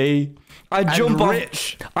happy. I'd jump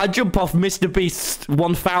off Mr. Beast's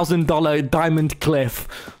 $1,000 diamond cliff.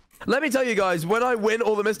 Let me tell you guys, when I win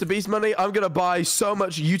all the Mr. Beast money, I'm gonna buy so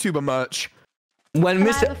much YouTuber merch. Can I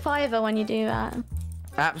have a fiver when you do that?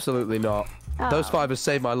 Absolutely not. Oh. Those fivers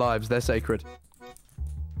save my lives. They're sacred.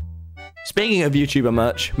 Speaking of YouTuber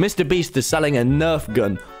merch, Mr. Beast is selling a Nerf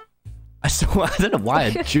gun. I don't know why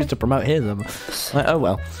I choose to promote his. I'm like, oh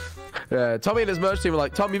well. Yeah, Tommy and his merch team were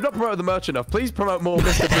like, Tom, you've not promoted the merch enough. Please promote more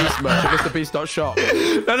Mr. Beast merch at MrBeast.shop.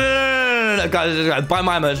 No, guys, buy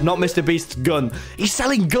my merch, not Mr. Beast's gun. He's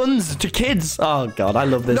selling guns to kids. Oh, God, I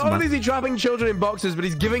love this, Not man. only is he trapping children in boxes, but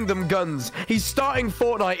he's giving them guns. He's starting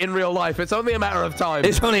Fortnite in real life. It's only a matter of time.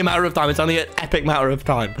 It's only a matter of time. It's only an epic matter of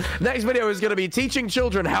time. Next video is going to be teaching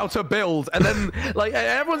children how to build. And then, like,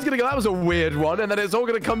 everyone's going to go, that was a weird one. And then it's all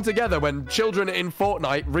going to come together when children in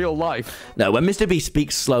Fortnite, real life. No, when Mr. Beast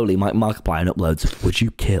speaks slowly, Mike Markiplier uploads, would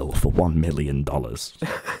you kill for $1 million?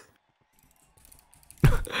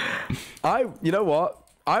 You know what?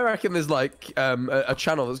 I reckon there's like a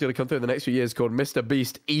channel that's going to come through in the next few years called Mr.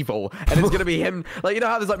 Beast Evil. And it's going to be him, like, you know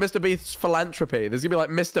how there's like Mr. Beast's philanthropy? There's going to be like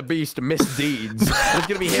Mr. Beast misdeeds. There's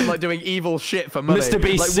going to be him like doing evil shit for money. Mr.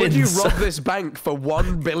 Beast like, sins. Would you rob this bank for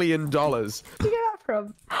 $1 billion? Where'd you get that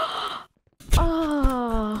from?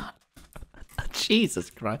 Oh. Jesus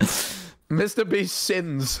Christ. Mr. Beast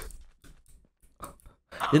sins.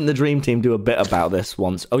 Didn't the Dream Team do a bit about this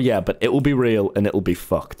once? Oh, yeah, but it will be real and it will be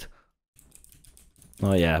fucked.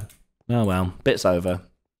 Oh, yeah. Oh, well. Bit's over.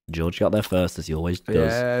 George got there first, as he always does.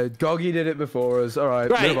 Yeah, Goggy did it before us. All right,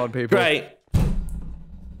 move on, people.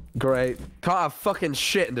 Great. Can't have fucking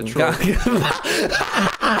shit in Detroit.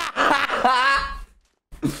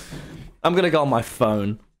 I'm going to go on my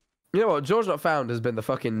phone. You know what? George Not Found has been the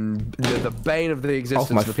fucking... the bane of the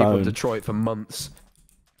existence of the people of Detroit for months.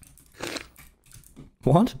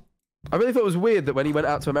 What? I really thought it was weird that when he went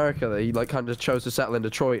out to America, that he like kind of chose to settle in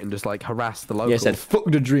Detroit and just like harass the locals. Yeah, said fuck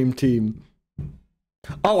the Dream Team.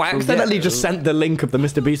 Oh, I accidentally just sent the link of the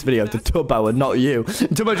Mr. Beast video to Tubbo and not you.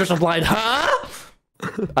 And Tubbo just replied, huh?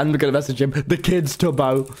 I'm gonna message him. The kids,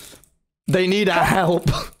 Tubbo. They need our help.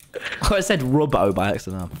 Oh, I said Rubbo by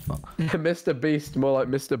accident. Oh, fuck. Mr. Beast, more like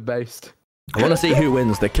Mr. Based. I want to see who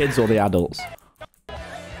wins, the kids or the adults.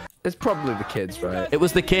 It's probably the kids, right? It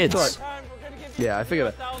was the kids. Yeah, I figured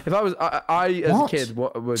it. If I was, I as a kid,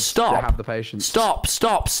 would have the patience. Stop.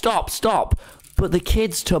 But the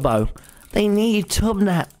kids, Tubbo, they need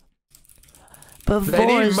Tubnet. They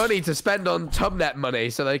need money to spend on Tubnet money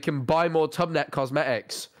so they can buy more Tubnet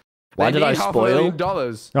cosmetics. Why did I spoil?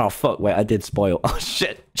 $500,000. Oh, fuck, wait, I did spoil. Oh,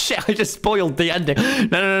 shit, I just spoiled the ending.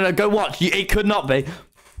 No, go watch. It could not be.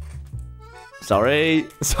 Sorry,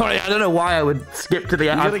 I don't know why I would skip to the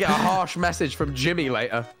end. You're gonna get a harsh message from Jimmy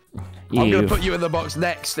later. I'm gonna put you in the box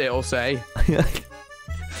next, it'll say.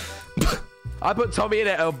 I put Tommy in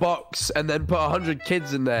a box and then put 100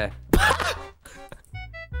 kids in there.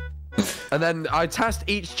 And then I tasked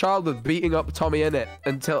each child with beating up TommyInnit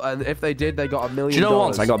and if they did, they got $1 million. Do you know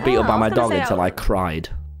once I got beat up by my dog until I cried?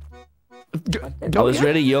 I was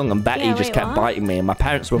really young and Betty just kept biting me and my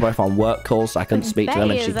parents were both on work calls so I couldn't speak to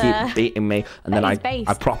them and she kept beating me and then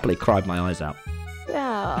I properly cried my eyes out.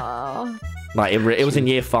 Oh. Like it was in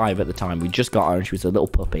year 5 at the time. We just got her and she was a little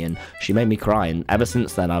puppy and she made me cry and ever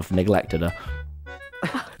since then I've neglected her.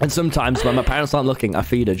 And sometimes when my parents aren't looking, I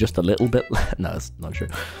feed her just a little bit. No, it's not true.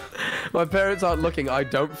 My parents aren't looking, I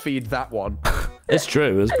don't feed that one. It's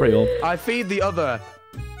true, it's pretty old. I feed the other.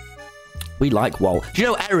 We like Walt. Do you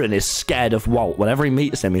know Aaron is scared of Walt? Whenever he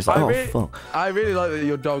meets him, he's like, fuck. I really like that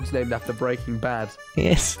your dog's named after Breaking Bad.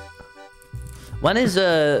 Yes. When is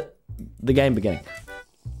the game beginning?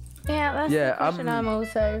 Yeah, that's the question I'm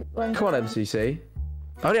also wondering. Come on, MCC.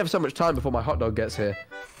 I only have so much time before my hot dog gets here.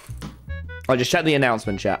 Oh, just check the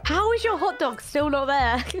announcement chat. How is your hot dog still not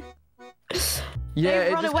there? Yeah,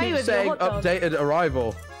 it just keeps saying updated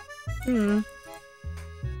arrival.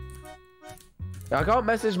 I can't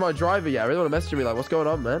message my driver yet. I really want to message him like, what's going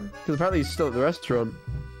on, man? Because apparently he's still at the restaurant.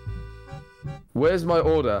 Where's my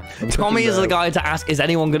order? Tommy is the guy to ask, is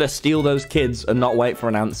anyone going to steal those kids and not wait for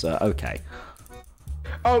an answer? Okay.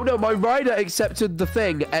 Oh, no, my rider accepted the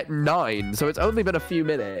thing at 9, so it's only been a few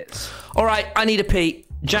minutes. All right, I need a pee.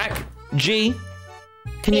 Jack, G,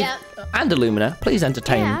 can you... And Illumina, please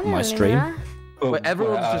entertain my stream. Wait,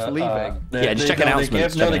 everyone's just leaving. Yeah, just check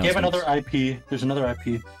announcements. No, they gave another IP. There's another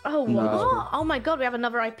IP. Oh, what? Oh my god, we have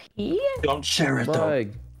another IP? Don't share it, though. My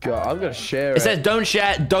god, I'm going to share it. It says don't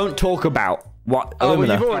share, don't talk about. What? Oh, Illumina.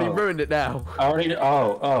 well, you've already ruined it now. I already...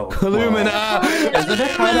 Oh. Illumina!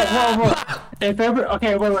 If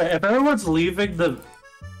everyone's leaving the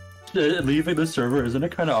server, isn't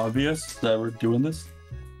it kind of obvious that we're doing this?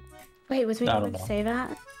 Wait, was we not going to say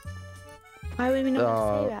that? Why would we not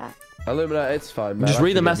going to say that? Illumina, it's fine, man. Just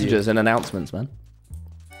read the messages and announcements, man.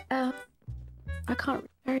 Oh, I can't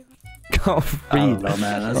very Can't I read. don't know,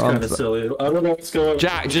 man. That's kind of silly. I don't know what's going on.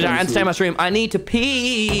 Jack, entertain my stream. I need to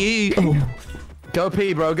pee. Oh. Go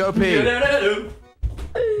pee, bro. Go pee.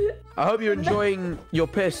 I hope you're enjoying your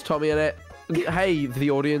piss, TommyInnit. Hey,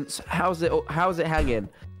 the audience. How's it hanging?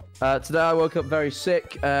 Today I woke up very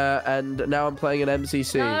sick, and now I'm playing an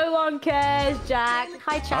MCC. No one cares, Jack.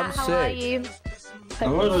 Hi, chat. How are you? I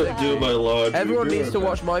want to do my laundry. Everyone needs to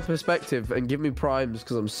watch my perspective and give me primes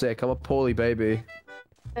because I'm sick. I'm a poorly baby.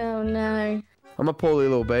 Oh no. I'm a poorly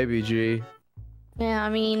little baby, G. Yeah, I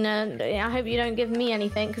mean, I hope you don't give me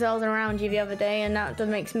anything because I was around you the other day and that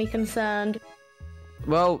makes me concerned.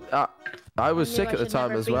 Well, I was sick at the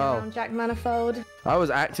time as well. Jack Manifold. I was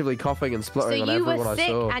actively coughing and spluttering on everyone I saw. So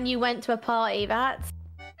you were sick and you went to a party, that's...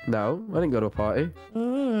 No, I didn't go to a party.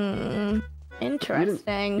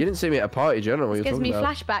 Interesting. You didn't see me at a party, General. What This you're gives me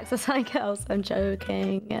about. flashbacks as I go. I'm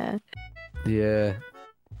joking, yeah. Yeah.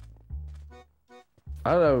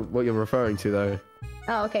 I don't know what you're referring to, though.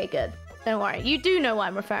 Oh, okay, good. Don't worry. You do know what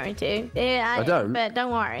I'm referring to. Yeah, I don't. But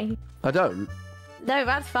don't worry. I don't. No,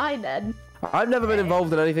 that's fine then. I've never been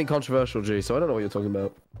involved in anything controversial, G, so I don't know what you're talking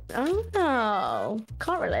about. Oh no,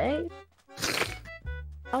 can't relate.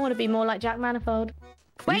 I want to be more like Jack Manifold.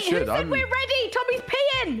 Wait, who said we're ready? Tommy's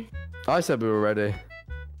peeing! I said we were ready.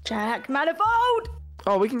 Jack Manifold!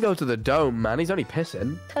 Oh, we can go to the dome, man. He's only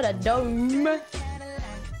pissing. To the dome.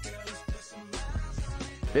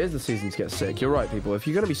 It is the season to get sick. You're right, people. If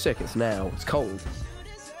you're going to be sick, it's now. It's cold.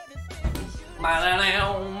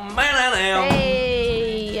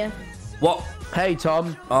 Hey! What? Hey,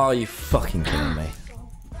 Tom. Oh, you fucking kidding me.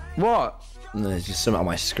 What? There's just something on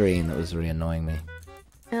my screen that was really annoying me.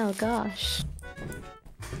 Oh, gosh.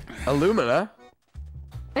 Illumina?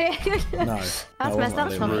 No. That's messed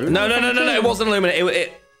up for me. No, it wasn't Illumina.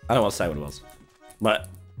 I don't want to say what it was. But...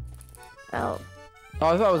 Oh. Oh,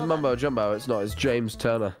 I thought it was Mumbo Jumbo. It's not. It's James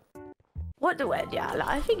Turner. What the word? Yeah,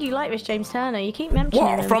 I think you like this James Turner. You keep mentioning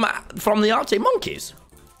him. What? From the Arctic Monkeys?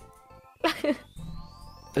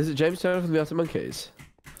 Is it James Turner from the Arctic Monkeys?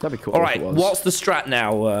 That'd be cool. All right, what's the strat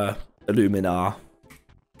now, Illumina?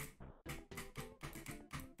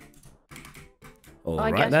 All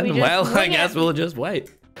right then. Well, I guess we'll just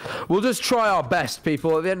wait. We'll just try our best,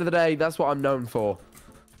 people. At the end of the day, that's what I'm known for.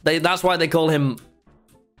 That's why they call him...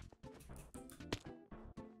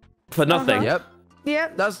 For nothing. Yep.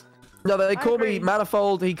 Yep. No, they call me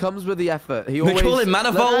Manifold. He comes with the effort. They call him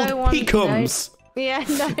Manifold. He comes. Yeah,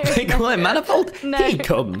 no. They call him Manifold. No. He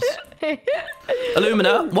comes.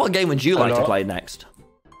 Illumina, what game would you like to play next?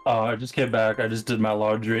 Oh, I just came back. I just did my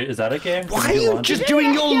laundry. Is that a game? Why are you just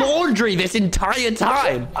doing your laundry this entire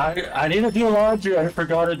time? I need to do laundry. I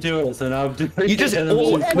forgot to do it, so now I'm doing it. You just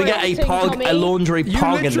we get a laundry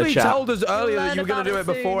pog in the chat. You literally told us earlier that you were going to do it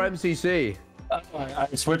before MCC. I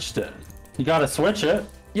switched it. You got to switch it.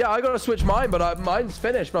 Yeah, I got to switch mine, but mine's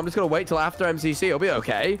finished. But I'm just going to wait till after MCC. It'll be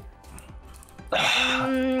okay.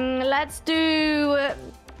 Let's do...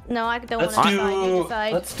 No, I don't want to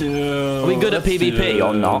decide. Let's do... Are we good at PvP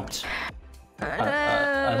or not?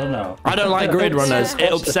 I don't know. I don't like grid runners.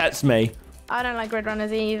 It upsets me. I don't like grid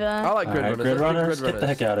runners either. I like grid runners. Grid runners? Get the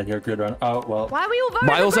heck out of here, grid runner. Oh, well. Why are we all voting?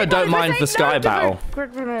 But I also don't mind the Sky Battle.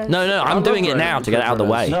 No, I'm doing it now to get it out of the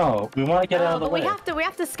way. No, we want to get out of the way. We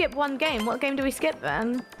have to skip one game. What game do we skip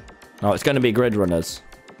then? Oh, it's going to be grid runners.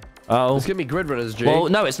 Oh. It's going to be grid runners, G. Well,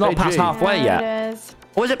 no, it's not past halfway yet. It is.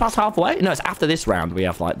 Or is it past halfway? No, it's after this round we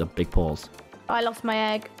have like the big pause. I lost my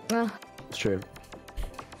egg. Ugh. It's true.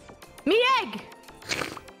 Me egg!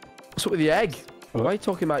 What's up with the egg? Why are you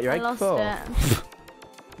talking about your egg for? I lost it.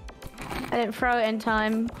 I didn't throw it in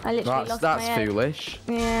time. I literally lost my egg. That's foolish.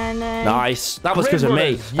 Yeah, no. Nice. That was because of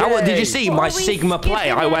me. Did you see my Sigma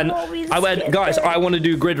play? I went, guys, I want to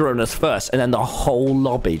do grid runners first, and then the whole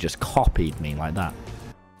lobby just copied me like that.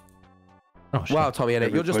 Oh, wow,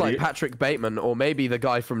 TommyInnit, you're just like Patrick Bateman, or maybe the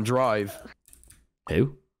guy from Drive.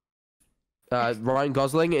 Who? Ryan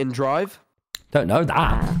Gosling in Drive. Don't know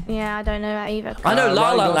that. Yeah, I don't know that either. I know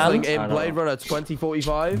La La Land. In Blade Runner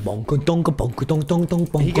 2045.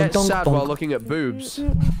 He He gets sad while looking at boobs.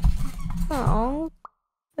 Oh,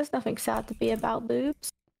 there's nothing sad to be about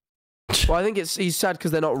boobs. Well, I think he's sad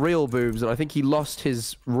because they're not real boobs, and I think he lost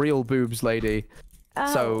his real boobs lady.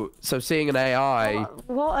 So seeing an AI.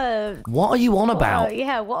 What are you on about?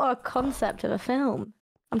 Yeah, what a concept of a film.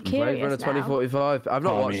 I'm curious. Blade Runner 2045. I've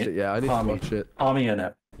not watched it yet. I need to watch it.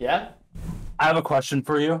 TommyInnit. Yeah. I have a question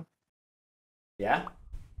for you. Yeah?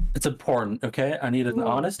 It's important, okay? I need an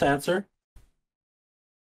honest answer.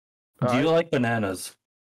 Do you like bananas?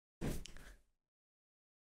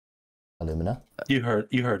 Illumina? You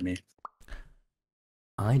heard me.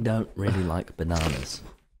 I don't really like bananas.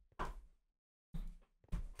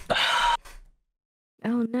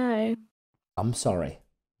 Oh no. I'm sorry.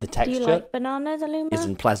 The Do texture you like bananas, Illumina?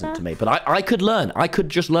 isn't pleasant to me, but I could learn. I could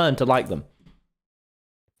just learn to like them.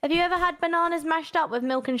 Have you ever had bananas mashed up with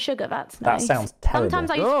milk and sugar? That's nice. That sounds terrible. Sometimes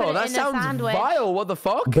I used to put it in a sandwich. Vile. What the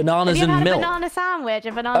fuck? Bananas Have you and ever had milk. a banana sandwich?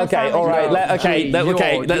 A banana Okay, sandwich. all right. Gee,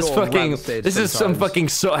 Let's you're fucking. rancid This is some sometimes. fucking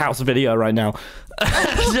soot house video right now.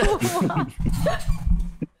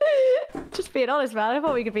 Just being honest, man. I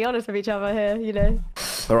thought we could be honest with each other here, you know.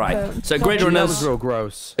 All right. So, grid That was runners. real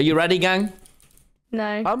gross. Are you ready, gang?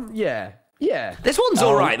 No. Yeah. Yeah. This one's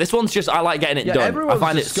all right. This one's just I like getting it Yeah, done. I everyone's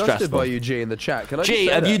find it disgusted stressful. by you, G, in the chat. Can I G, just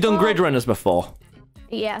say have you that? done grid runners before?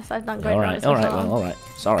 Yes, I've done great All runners right. All right. before. Well, all right.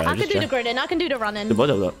 Sorry. I can do the gridding. I can do the running.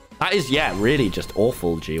 That is, yeah, really just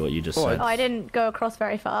awful, G, what you just said. Oh, I didn't go across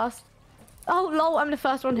very fast. Oh, lol, I'm the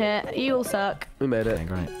first one here. You all suck. We made it. Okay,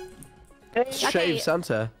 great. Shave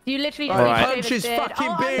Santa. You literally All right. Punch his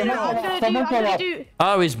fucking beard I'm gonna do.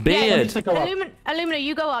 Oh, his beard. Illumina,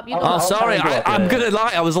 you go up. You go up. Oh, sorry. I'm gonna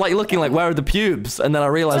lie. I was like looking like, where are the pubes? And then I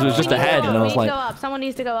realized it was just a head, and I was like, go up. Someone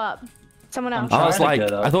needs to go up. Someone else. I was like,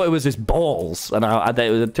 I thought it was his balls, and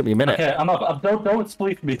it took me a minute. Okay, I'm up. Don't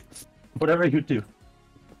spleef me. Whatever you do.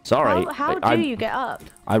 Sorry. How do you get up?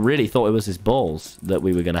 I really thought it was his balls that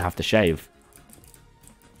we were gonna have to shave.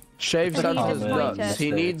 Shave Santa's nuts.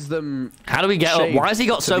 He needs them. How do we get up? Why has he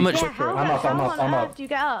got so much? Yeah, how on earth do you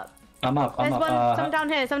get up? I'm up. There's some down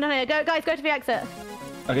here. Some down here. Go, guys. Go to the exit.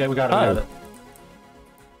 Okay, we got it. We got it.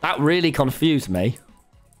 That really confused me.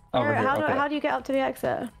 Over here. How do you get up to the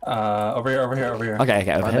exit? Over here. Okay, over here.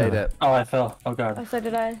 I made it. Oh, I fell. Oh god. Oh, so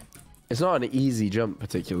did I. It's not an easy jump,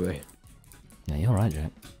 particularly. Yeah, you're right,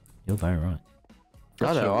 Jack. You're very right.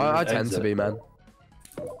 I know. I tend to be, man.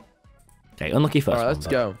 Okay, unlucky first. All right, let's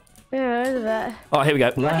go. Yeah, over there. Oh, here we go.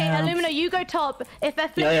 Okay, Illumina, you go top. If they're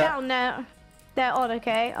flipped down, they're on.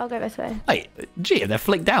 Okay, I'll go this way. Wait, gee, if they're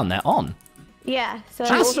flicked down, they're on. Yeah. So.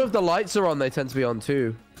 Also, if the lights are on, they tend to be on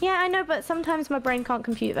too. Yeah, I know, but sometimes my brain can't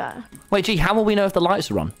compute that. Wait, gee, how will we know if the lights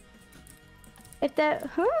are on? If they're,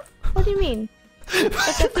 What do you mean?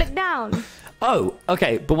 If they're flicked down. Oh,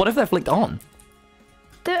 okay, but what if they're flicked on?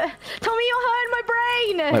 Tommy, you're hurting my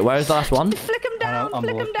brain. Wait, where's the last one? Flick them down.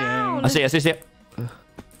 Flick them down. I see it.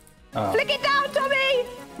 Flick it down, Tommy.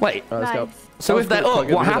 Wait. All right, let's go. So if they're up,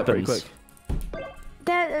 what happens?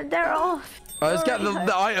 They're off. Let's get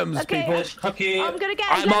the items, people. Cookie. I'm gonna get.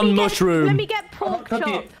 I'm on mushroom. Let me get pork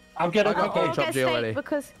chop. I'm getting I got pork chop already.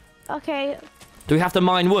 Because. Okay. Do we have to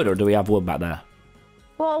mine wood, or do we have wood back there?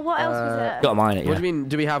 Well, what else was it? Got to mine it. What Yeah. do you mean?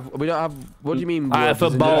 Do we have? We don't have. What do you mean?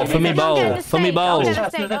 For bowl. For me bowl. For me bowl. There's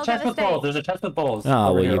a chest with bowls. There's a chest with bowls.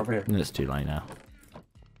 Oh, well, over here. it's too late now.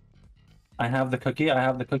 I have the cookie.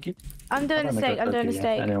 I'm doing a steak. I'm doing a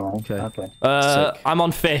steak. Anyway. Okay. I'm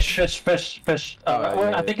on fish. Fish.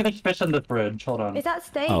 I think there's fish in the fridge. Hold on. Is that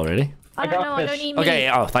steak? Oh, really? I don't know. I don't eat meat. Okay.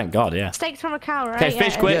 Oh, thank God. Yeah. Steak's from a cow, right? Okay,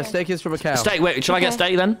 fish quick. Yeah, steak is from a cow. Steak. Wait, should I get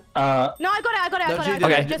steak then? No, I got it.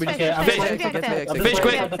 Okay. Just Fish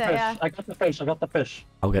quick. I got the fish.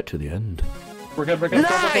 I'll get to the end. We're good.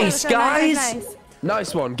 Nice, guys.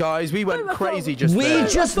 Nice one, guys. We went crazy just there. We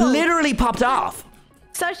just literally popped off.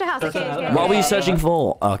 Search the house. Okay. What were you searching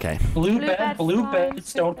for? Okay. Blue bed,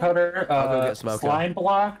 stone cutter, slime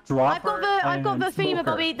block, dropper. I've got the theme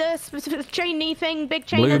about the chain knee thing, big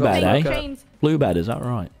chain. Blue bed, eh? Chains. Blue bed, is that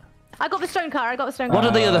right? I got the stone cutter. What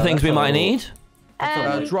are the other things we might need?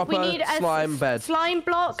 Dropper, we need a slime bed. Slime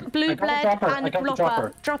block, blue bed, and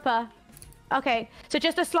dropper. Okay, so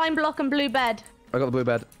just a slime block and blue bed. I got the blue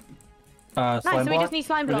bed. Nice, so we just need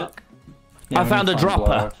slime block. I found a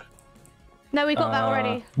dropper. No, we got that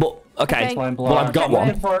already. Well, okay. Well, I've got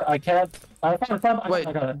one. I can't. Wait,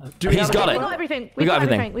 he's got it. We got everything. We got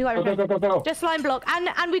everything. Go. Just slime block.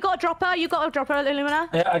 And we got a dropper. You got a dropper, Illumina?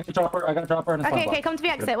 Yeah, I got a dropper and a slime block. Okay, come to the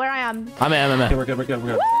exit where I am. I'm in. Okay, we're good.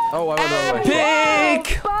 Oh, I went the way.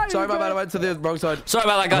 Epic! Sorry, my bad. I went to the wrong side. Sorry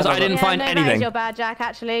about that, guys. I didn't find anything. That is your bad, Jack,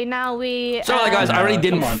 actually. Now we... Sorry about that, guys. I really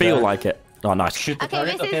didn't feel like it. Oh, nice. Okay,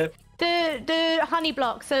 this is the honey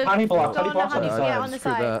block. So honey block. Yeah, on the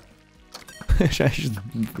side. I just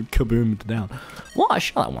kaboomed down. What? I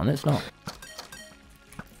shot that one. It's not.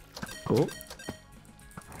 Cool.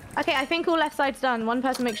 Okay, I think all left side's done. One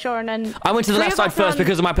person make sure, and then... I went to the left side first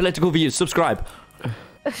because of my political views. Subscribe.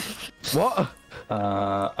 What?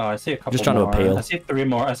 I see a couple more. Just trying to appeal. I see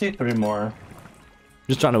three more.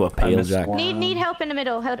 Just trying to appeal, Jack. Need help in the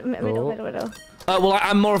middle. Middle. Well,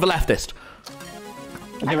 I'm more of a leftist.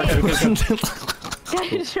 I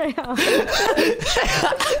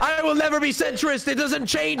will never be centrist. It doesn't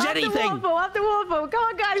change anything. Up the waterfall. Come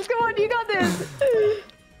on, guys. Come on. You got this.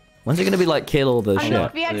 When's it gonna be like kill all the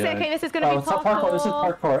shit? The exit. Okay, this is gonna be parkour. This is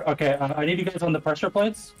parkour. Okay, I need you guys on the pressure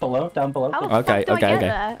plates below, down below. Okay. All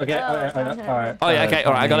right. Oh yeah. Okay.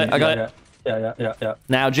 All right. I got it. Yeah.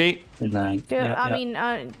 Now, G. I mean,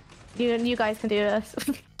 you guys can do this.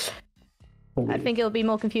 I think it'll be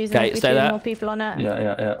more confusing. Okay, stay there. More people on it.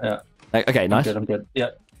 Yeah. Okay. Nice. I'm good.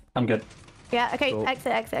 Yeah, I'm good. Yeah. Okay. Cool.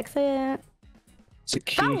 Exit.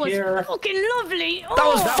 That was fucking lovely. That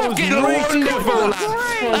was fucking wonderful.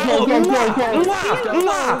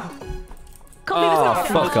 Oh,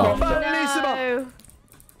 fuck off. No.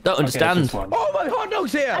 Don't understand. Oh, my hot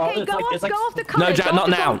dog's here. Okay, go off the colour. No, Jack, not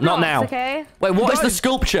now. Not now. Okay. Wait, what is the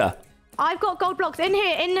sculpture? I've got gold blocks in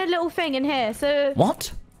here, in the little thing in here. So.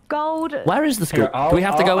 What? Gold. Where is the sculpture? Do we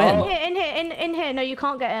have to go in? In here. No, you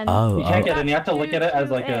can't get in. Oh. You can't get in. You have to look at it as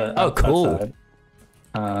like a. Oh, cool.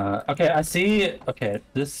 Okay, I see. Okay,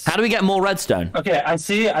 this. How do we get more redstone? Okay, I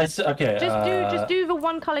see. Okay. Just do the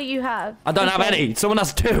one color you have. I don't have any. Someone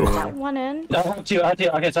has two. That one in. I have two. Okay,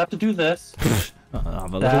 so I have to do this. I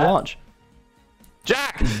have a little watch.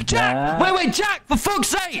 Jack! Wait, Jack! For fuck's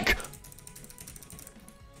sake!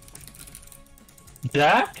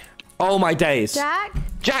 Jack? Oh my days.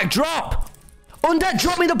 Jack, drop! Undead,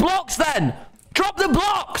 drop me the blocks then! Drop the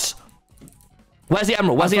blocks! Where's the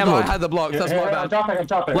emerald? Where's the emerald? I had the blocks. That's my bad. I'm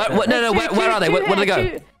dropping. No, where are they? Where do they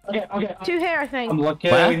go? Okay. Two here, I think. I'm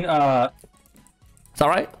looking. Where? Is that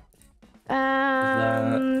right?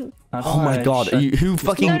 Oh my god. Who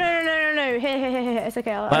fucking... No. Here. It's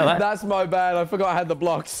okay. Where? That's my bad. I forgot I had the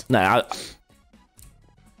blocks. No,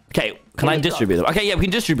 Okay, can I distribute them? Okay, yeah, we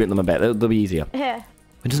can distribute them a bit. They'll be easier. Here.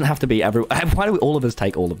 It doesn't have to be every... Why do all of us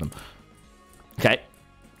take all of them? Okay.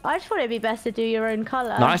 I just thought it'd be best to do your own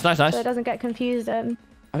color. Nice. So it doesn't get confusing.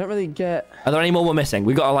 I don't really get... Are there any more we're missing?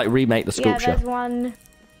 We've got to, like, remake the sculpture. Yeah, there's one.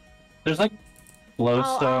 There's, like,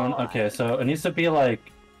 glowstone. Okay, so it needs to be, like...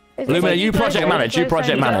 Illumina, you project manage. I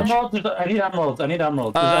need emeralds.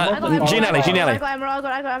 GeeNelly. I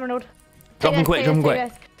got emerald. Drop them quick.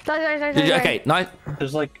 Sorry. Okay, nice.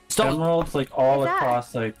 There's, like, emeralds, like, all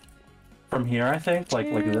across, like... From here, I think, like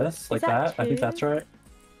this, like that. I think that's right.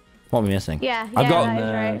 What am I missing? Yeah, I've got that is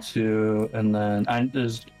right. Two, and then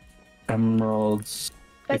there's emeralds.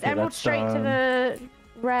 There's emeralds straight to the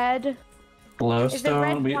red. Glowstone. Is the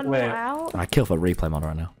red one more out? I kill for replay mod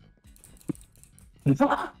right now.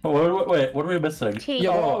 Wait, what are we missing?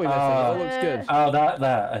 Yeah, what are we missing? That looks good. Oh,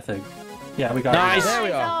 that I think. Yeah, we got nice. it. There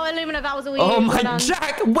we are. Oh, Illumina, that was a weird. Oh my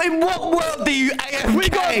Jack! Wait, what world do you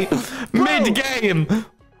AFK mid-game?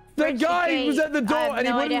 The guy was at the door and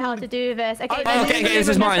he no wouldn't... idea how to do this. Okay, this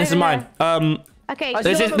is mine. Okay,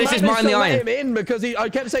 this is mine. The iron. Let him in because I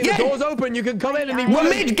kept saying the door's open. You can come in and he. We're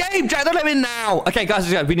mid-game, Jack. Don't let him in now. Okay, guys,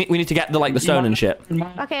 we need to get the stone and shit.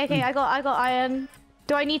 Okay. I got iron.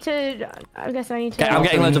 Do I need to? I guess I need to. Okay, I'm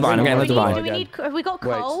getting loads of iron. Do we need? Have we got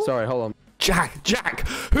coal? Wait, sorry, hold on. Jack,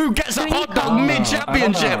 who gets a hot dog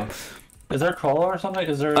mid-championship? Is there coal or something?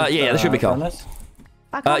 Is there? Yeah, there should be coal. Furnace?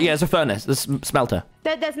 Yeah, it's a furnace. There's smelter.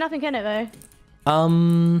 There's nothing in it though.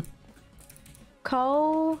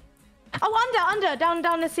 Coal. Oh,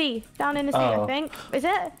 down the sea, down in the sea. I think. Is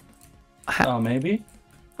it? Oh, maybe.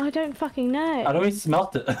 I don't fucking know. How do we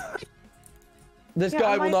smelt it? This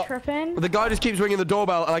guy will not. Tripping? The guy just keeps ringing the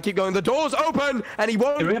doorbell, and I keep going, the door's open, and he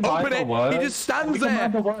won't open it. He just stands there.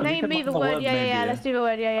 Maybe the wood. Yeah. Let's do the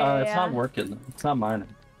wood. Yeah. It's not working. It's not mining.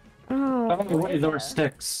 Oh, wait, there were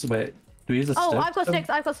sticks. Wait, do we use a stick? Oh, I've got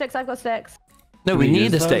sticks. No, we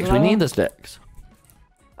need the sticks. We need the sticks.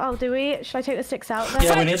 Oh, do we? Should I take the sticks out then?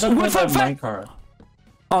 Yeah, we need them for the minecart.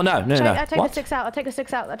 Oh, no. I'll take the sticks out. I'll take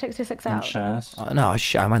the sticks out. Chest. No,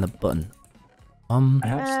 I mind the button. I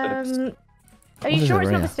have sticks. Are you sure it's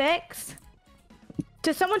not the sticks?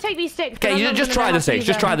 Does someone take these sticks? Okay, you just try the sticks.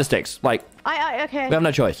 Just try the sticks. Like, okay. We have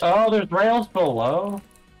no choice. Oh, there's rails below.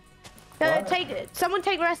 Someone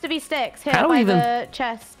take the rest of these sticks here by the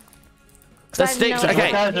chest. The sticks,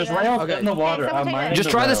 okay. Guys, there's rails in the water. Just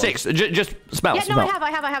try the sticks. Just smell. Yeah, no, I have.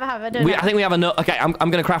 I think we have enough. Okay, I'm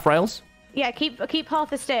gonna craft rails. Yeah, keep half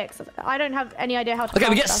the sticks. I don't have any idea how to. Okay,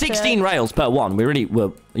 we get 16 rails per one. We don't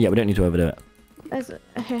need to overdo it.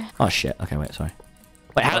 Oh shit. Okay, wait, sorry.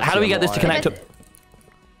 Wait, how do we get this to connect up?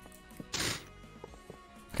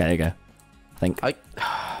 Okay, there you go. I think.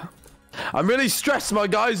 I'm really stressed. My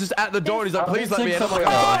guy's just at the door and he's like, please let me in.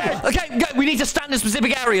 Okay, we need to stand in a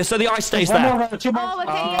specific area so the ice stays there. Okay,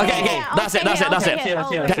 that's it.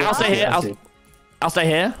 Okay, I'll stay here. I'll stay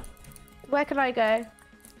here. Where can I go?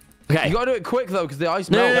 Okay. You gotta do it quick though, because the ice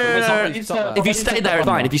No, melts. If you stay there, it's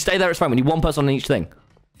fine. If you stay there, it's fine. We need one person on each thing.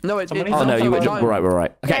 No, it's. Oh no, you were right. We're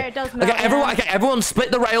right. Okay. Yeah, it does melt, Okay, everyone,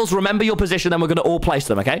 split the rails. Remember your position. Then we're gonna all place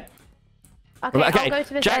them. Okay. Okay. I'll go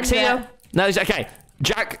to this Jack's end here. No, it's okay.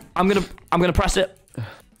 Jack, I'm gonna press it,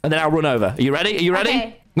 and then I'll run over. Are you ready? Are you ready? Okay.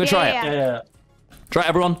 I'm gonna try it. Yeah. Try it,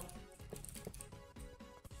 everyone.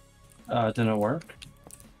 Didn't work?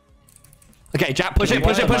 Okay, Jack, push it.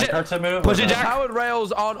 Push it, Jack. Powered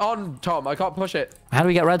rails on, Tom. I can't push it. How do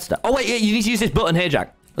we get red stuff? Oh wait, yeah, you need to use this button here,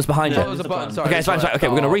 Jack. That's behind you. There's a button. Sorry. Okay, it's fine. Okay,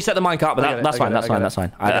 we're gonna reset the minecart, but that's fine. That's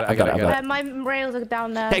fine. I got it. My rails are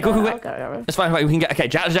down there. Okay, quick. It's fine. We can get. Okay,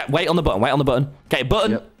 Jack, wait on the button. Okay,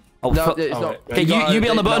 button. Yep. Oh, no, it's not. Okay, you be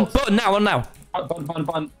on the button. Button now.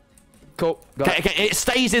 Button. Cool. Okay, it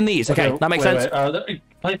stays in these. Okay, that makes sense.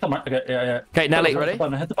 Play somewhere. Okay, yeah. Okay, Nelly. Ready?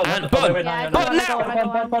 Button. Button now.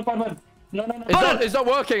 No. It's not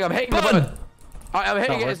working. I'm hitting the button. I'm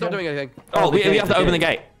hitting it. It's not doing anything. Oh, we have to open the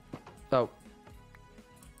gate. Oh.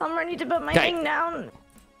 I'm ready to put my thing down.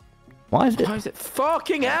 Why is it?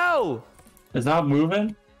 Fucking hell! It's not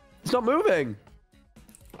moving. It's not moving.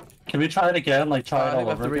 Can we try it again? Like try it all over again?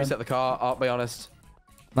 I have to reset the car. I'll be honest.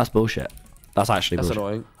 That's bullshit. That's actually bullshit.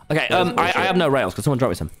 Annoying. Okay, I have no rails. Could someone drop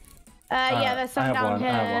me some? Yeah, there's some down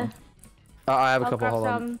here. I have a couple. Hold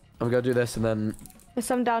on. I'm gonna do this and then. There's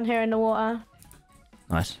some down here in the water.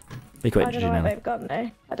 Nice. Be quick, I don't know where they've gone though.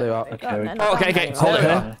 There you are. Okay.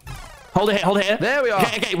 Hold it here. There we are.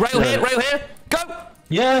 Okay. Rail here. Go.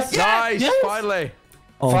 Yes. Nice. Finally.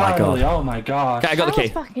 Oh my god. Oh my god. Okay, I got the key.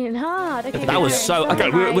 That was fucking hard. Okay, that was so. Okay,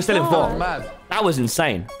 we're still in 4. Mad. That was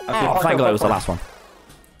insane. Thank God it was the last one.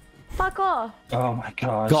 Fuck off. Oh my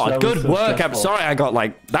god. God, good work. I'm sorry I got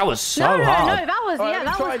like that was so hard. No, that was that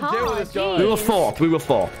was hard. We were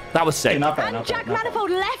 4. That was sick. And Jack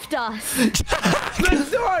Manifold left us.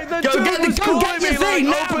 Go get your thing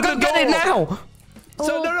now. Go get it now.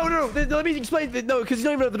 So no. Let me explain. No, because he's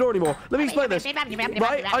not even at the door anymore. Let me explain this.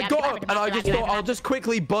 Right, I got up and I just thought I'll just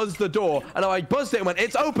quickly buzz the door, and I buzzed it and went,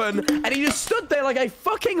 "It's open!" And he just stood there like a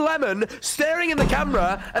fucking lemon, staring in the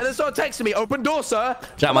camera, and then started texting me, "Open door, sir."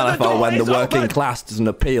 Jack Manifold, when the working class doesn't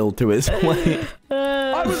appeal to his way.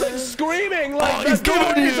 I was like screaming, like, "He's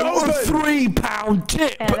giving you a £3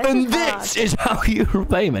 tip, and this is how you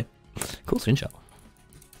repay me." Cool screenshot.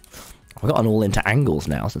 I've gotten all into angles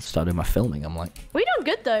now since I started my filming. I'm like, we done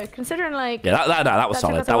good though, considering like. Yeah, that was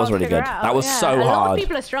solid. That was really good. That was so hard. A lot of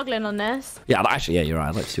people are struggling on this. Yeah, actually, yeah, you're right.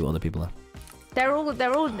 I'd like to see what other people are. They're all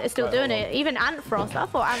still doing it. Even Antfrost. I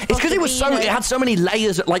thought Antfrost. It's because it was it had so many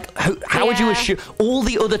layers. Like, how would you assume? All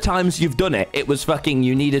the other times you've done it, it was fucking.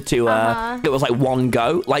 You needed to. It was like one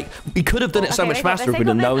go. Like, we could have done it so much faster if we'd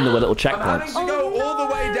have known there were little checkpoints. I'm having to go all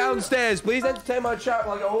the way downstairs. Please entertain my chat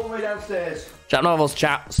while I go all the way downstairs. Jack Novels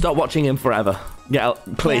chat. Stop watching him forever. Get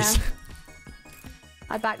out, please. Yeah.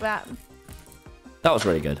 I back that. That was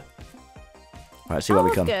really good. All right, see where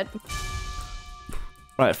we come. Good.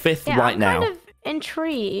 Right, 5th right now. I'm kind of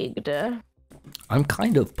intrigued. I'm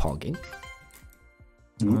kind of pogging.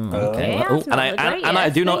 Okay. And I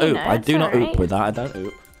do not oop. I do not oop with that. I don't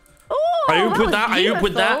oop. I oop with that. I oop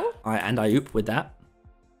with that. And I oop with that.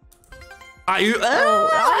 I oop.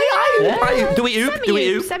 Do we oop? Do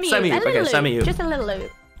we oop? Semi-oop. Okay, semi-oop. Just a little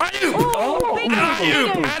oop. I oop. And I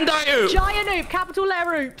oop. And I oop. Giant oop. Capital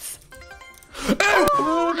letter oops. Oop.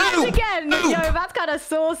 And again. Yo, that's kind of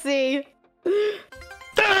saucy. Oop.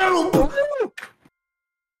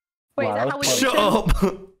 Wait, is that how we shut up.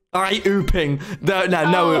 I ooping.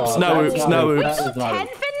 No oops. No oops. No oops. We got 10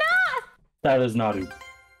 for that. That is not oop.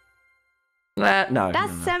 No.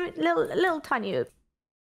 That's little tiny oop.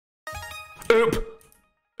 Oop.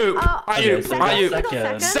 Oop. I oop. I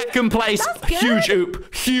oop. Second place. Huge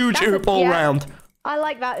oop. Huge oop all round. I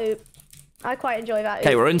like that oop. I quite enjoy that oop.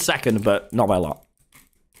 Okay, we're in second, but not by a lot.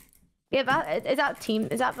 Yeah, is that team?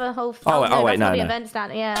 Is that the whole? Wait, no. Event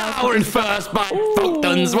stand. Yeah. We're in first by fuck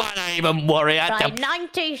tons. Why not even worry? By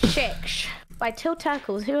 96. By Till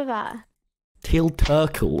Turkles. Who are that? Till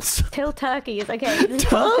Turkles. Till Turkeys. Okay.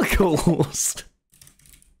 Turkles.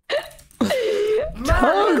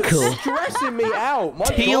 Turkles. Stressing me out. My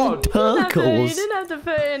Teal Turkles. You didn't have to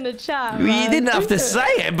put it in the chat. You didn't have to say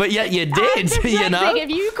it, but yet you did. You know.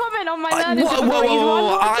 If you comment on my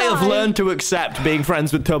whoa, I have learned to accept being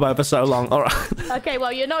friends with Tubbo for so long. All right. Okay,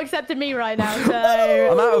 well you're not accepting me right now,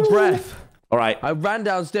 so. I'm out of breath. All right. I ran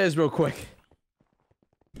downstairs real quick.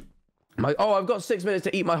 I've got 6 minutes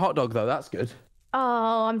to eat my hot dog though. That's good.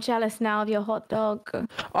 Oh, I'm jealous now of your hot dog. Don't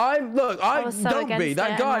be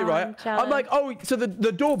that guy, right? I'm like, so the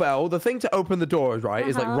doorbell, the thing to open the door is right,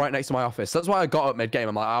 is like right next to my office. That's why I got up mid-game.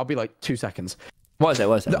 I'm like, I'll be like 2 seconds. What is it?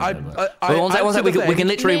 What is it? One sec. We can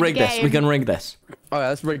literally rig this. We can rig this. Oh, yeah,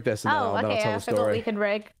 let's rig this. And oh, then I'll okay. tell I the forgot story. we can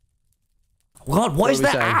rig. God, what is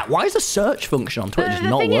that at? Why is the search function on Twitch just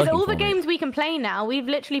not working? The thing is, all the games we can play now, we've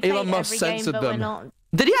literally played Elon Musk every game, censored but them. we're not.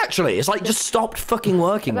 Did he actually? It's like just stopped fucking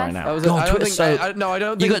working right now. I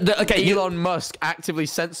don't think Elon Musk actively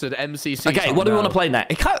censored MCC. Okay, what do we want to play now?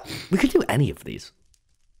 We could do any of these.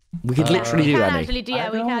 We could literally do any. We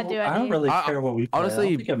can do any. I don't really care what we play. Honestly, I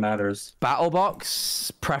don't think it matters.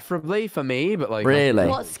 BattleBox, preferably for me, but like. Really?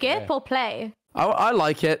 What, skip or play? I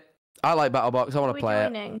like it. I like BattleBox. I want to play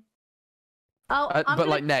it. Oh, but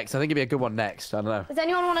like next, I think it'd be a good one next. I don't know. Does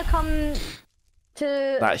anyone want to come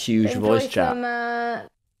to that huge voice chat? Some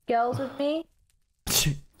girls with me?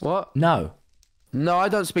 What? No. No, I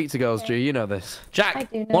don't speak to girls, G. You know this. Jack,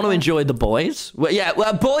 want to enjoy the boys? Well, yeah,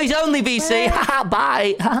 well, boys only, VC. Haha,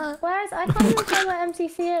 bye. Where's I can't even tell what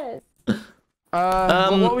MCC is.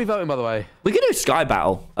 Well, what are we voting, by the way? We could do Sky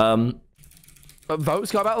Battle. Vote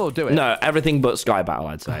Sky Battle or do it? No, everything but Sky Battle,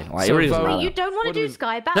 I'd say. Like, So it really doesn't Wait, matter. you don't want to do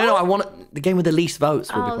Sky Battle? No, I want the game with the least votes.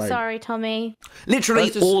 Oh, sorry, Tommy.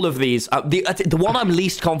 Literally all of these. The one I'm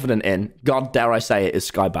least confident in, God dare I say it, is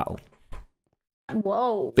Sky Battle.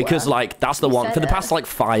 Whoa. Because, like, that's the one. For the past, like,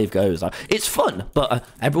 5 goes. It's fun, but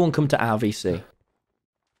everyone come to our VC.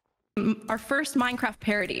 Our first Minecraft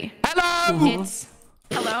parody. Hello!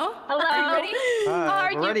 Hello? Hello?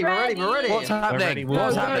 Are you ready? We're ready. What's happening?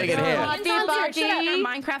 What's happening in here?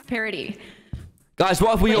 Minecraft parody. Guys,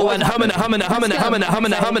 what if we all went humming?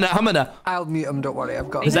 I'll mute him, don't worry, I've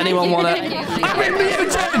got Does anyone want to? I've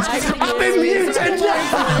been muted!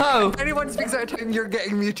 No! If anyone speaks out of time, you're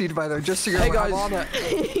getting muted, by the way, just so you're Hey, aware. guys. I'm on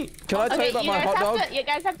it. Can I tell you about my hot dog? You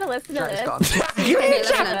guys have to listen to this.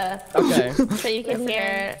 Okay. So you can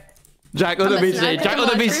hear. Jack on the VC. Jack on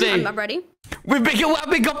the VC. I'm ready. We've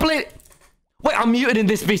been complete. Wait, I'm muted in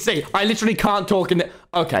this VC. I literally can't talk in it.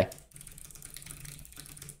 Okay.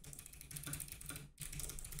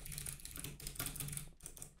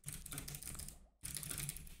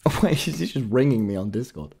 Oh, wait, she's just ringing me on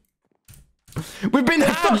Discord. We've been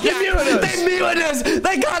hacked. They muted us.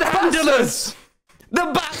 They can't handle us.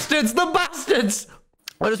 The bastards.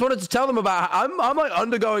 I just wanted to tell them about. I'm like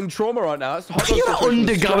undergoing trauma right now. You're not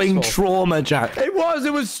undergoing trauma, Jack. It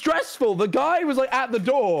was stressful. The guy was like at the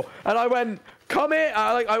door, and I went, "Come in."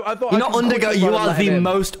 I thought you're not undergoing. You are the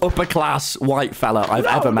most upper class white fella I've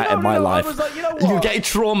ever met in my life. I was like, you know what? You get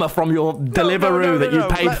trauma from your Deliveroo that you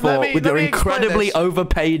paid for with your incredibly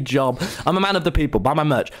overpaid job. I'm a man of the people. Buy my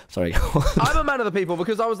merch. Sorry. I'm a man of the people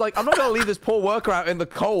because I was like, I'm not going to leave this poor worker out in the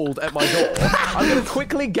cold at my door. I'm going to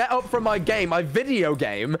quickly get up from my video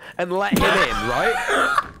game, and let him in, right?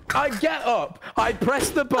 I get up, I press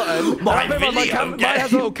the button, my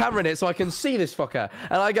has a little camera in it so I can see this fucker.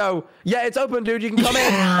 And I go, yeah, it's open, dude, you can come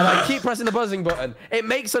in. And I keep pressing the buzzing button. It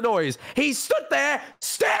makes a noise. He stood there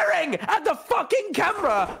staring at the fucking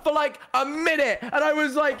camera for like a minute. And I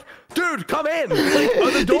was like, dude, come in.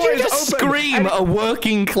 Like, the door Did you is just open. scream at a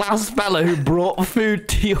working class fella who brought food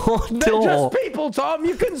to your door? They're just people, Tom.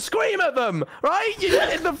 You can scream at them, right?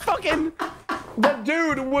 The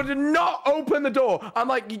dude would not open the door. I'm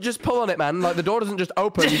like, you just pull on it, man. Like, the door doesn't just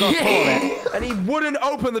open. You gotta pull on it. And he wouldn't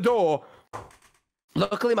open the door.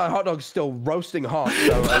 Luckily, my hot dog's still roasting hot,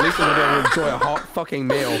 so at least I'm gonna enjoy a hot fucking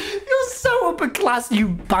meal. You're so upper class, you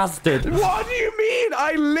bastard. What do you mean?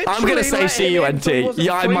 I literally. I'm gonna say CUNT.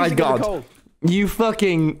 Yeah, my God. You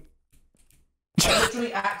fucking. I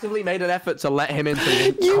literally actively made an effort to let him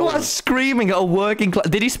into. You are screaming at a working class.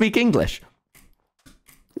 Did he speak English?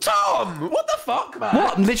 Tom, what the fuck, man?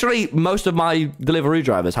 What? Literally, most of my Deliveroo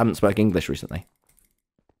drivers haven't spoken English recently.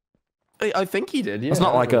 I think he did. Yeah. It's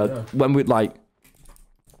not like when we like.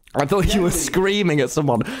 I thought you were screaming at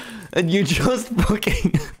someone, and you just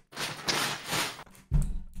fucking.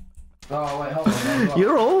 Oh wait, hold on.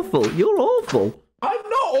 You're awful. You're awful. I'm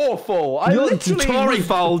not awful. You're Tory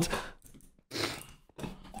fold.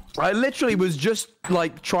 I literally was just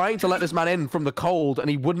like trying to let this man in from the cold, and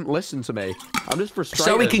he wouldn't listen to me. I'm just frustrated.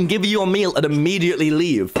 So he can give you a meal and immediately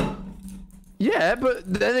leave. Yeah, but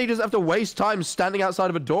then he doesn't have to waste time standing outside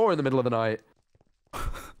of a door in the middle of the night.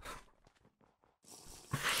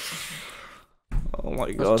 Oh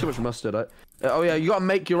my God. That's too much mustard. Oh yeah, you gotta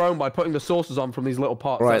make your own by putting the sauces on from these little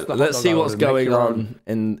pots. Right, let's see what's going on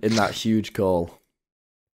in that huge call.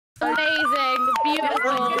 Amazing,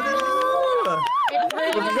 beautiful. It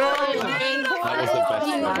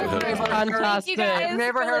Fantastic. I've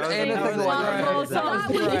never heard anything like that.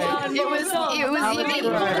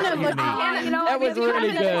 That was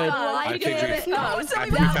really good.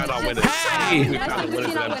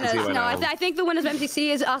 I think the winners of MCC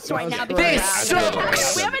is us right now. This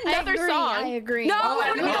sucks! We have another song. I agree. No,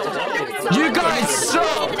 you guys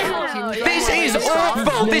suck! This is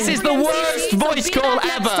awful! This is the worst voice call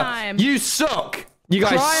ever! You suck! You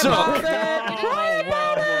guys suck! Cry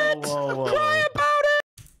about it! Cry about it!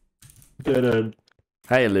 Good.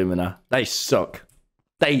 Hey, Illumina. They suck.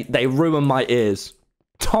 They ruin my ears.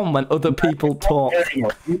 Tom, when other people talk.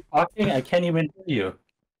 I can't even hear you.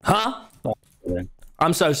 Huh?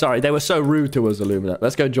 I'm so sorry. They were so rude to us, Illumina.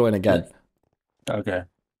 Let's go join again. Okay.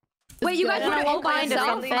 Wait, you guys were all by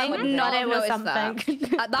yourself? I would not have noticed something.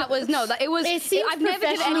 That was it was. It seems I've never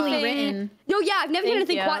did professionally anything. written. No, yeah, I've never done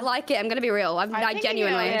anything quite like it. I'm gonna be real. I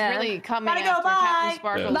genuinely. It's really coming Gotta go, after bye. Captain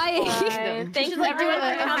Sparkle's Bye. Thank you everyone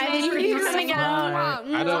for coming.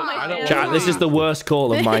 I don't Chat, this is the worst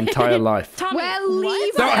call of my entire life. Well,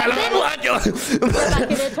 leave Oh, hello!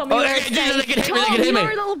 Jesus, they can hear me.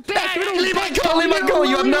 Leave my call,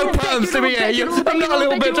 you have no perms to be here. I'm not a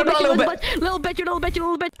little bitch, I'm not a little bit. Little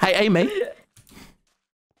bitch. Hey, Amy.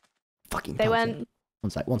 Fucking They went.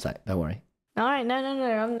 One sec, don't worry. All right, no.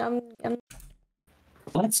 I'm.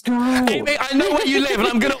 Let's go. Amy, I know where you live, and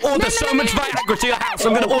I'm gonna order so much Viagra to your house.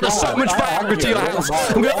 I'm gonna order so much Viagra to your house.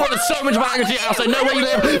 I'm gonna order so much Viagra to your house. I know where you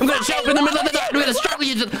live. I'm gonna show up in the middle of the night. I'm gonna struggle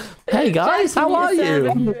you. Hey guys, how are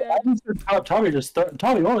you? Tommy,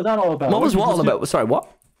 what was that all about? What was what all about? Sorry, what?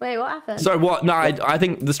 Wait, what happened? Sorry, what? No, I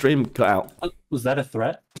think the stream cut out. Was that a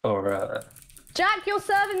threat or? Jack, your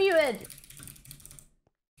server muted.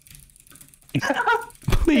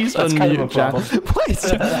 Please unmute, Jack.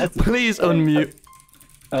 Please unmute.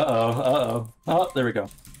 Oh, there we go.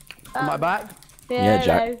 Am I back? Yeah,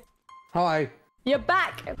 Jack. Hi. You're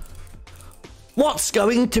back. What's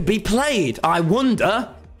going to be played? I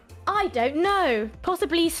wonder. I don't know.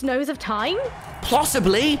 Possibly Snows of Time?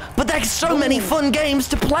 Possibly, but there's so many fun games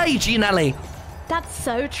to play, GeeNelly. That's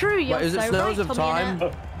so true. You're Wait, is it so Snows right, of Time?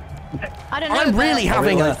 I don't know. I'm really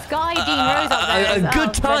having a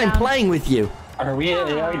good time playing with you. Are we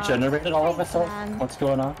AI generated all of us? What's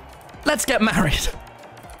going on? Let's get married.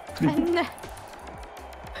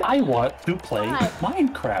 I want to play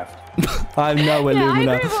Minecraft. I know,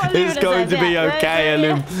 Illumina. It's going to be okay,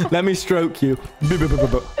 Illum. Let me stroke you.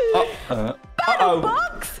 Uh-oh.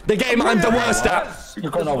 The game I'm the worst at.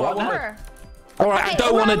 You're gonna what now? Alright, I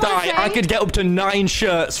don't want to die. I could get up to 9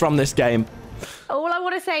 shirts from this game. All I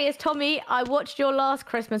want to say is, Tommy, I watched your last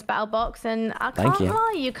Christmas battle box, and I can't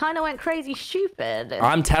lie, you kind of went crazy stupid.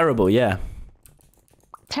 I'm terrible, yeah.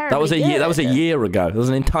 That was a year. That was a year ago. It was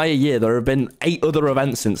an entire year. There have been 8 other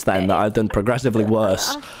events since then that I've done progressively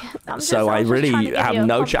worse. So I really have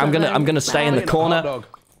no chance. I'm gonna stay in the corner.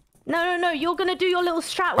 No. You're gonna do your little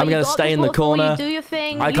strat. I'm gonna stay in the corner. You do your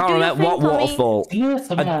thing. I can't remember what waterfall.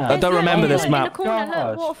 I don't remember this map. Look,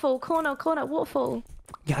 waterfall, corner, waterfall.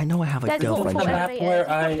 Yeah, I know I have a girlfriend. The map where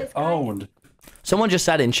I owned. Someone just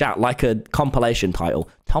said in chat, like a compilation title,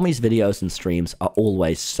 Tommy's videos and streams are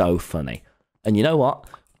always so funny. And you know what?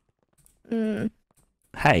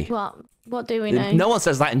 Hey. What do we know? No one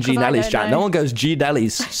says that in GeeNelly's chat. No one goes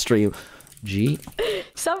GeeNelly's stream.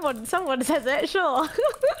 Someone says it, sure.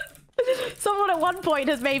 Someone at one point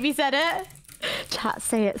has maybe said it. Chat,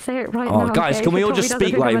 say it right now. Oh, guys, okay? can we all just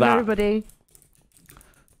speak like that? Everybody.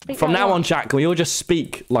 From now on, chat, can we all just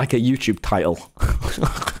speak like a YouTube title?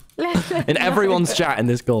 In everyone's chat in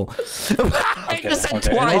this call. I just said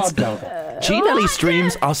twice. GeeNelly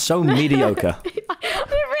streams are so mediocre. I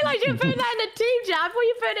didn't realize you were putting that in the team chat. I thought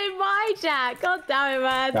you put it in my chat. God damn it,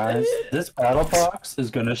 man. Guys, this battle box is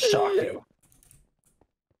gonna shock you.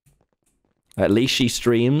 At least she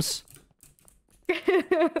streams.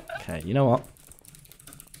 Okay, you know what?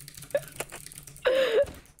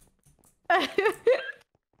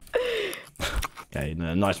 Okay,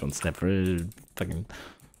 no, nice one, Sniffer. Fucking.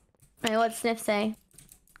 Wait, what does Sniff say?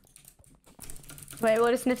 Wait,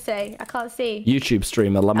 what does Sniff say? I can't see. YouTube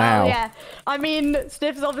streamer, Lamau. Oh, yeah. I mean,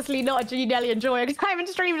 Sniff's obviously not a GeeNelly enjoyer because I haven't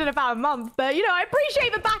streamed in about a month. But, you know, I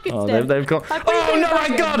appreciate the backing, Sniff. They've got... Oh, no, my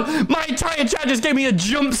God! My entire chat just gave me a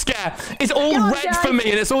jump scare. It's all red for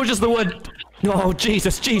me, and it's all just the word... Oh,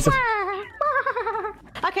 Jesus.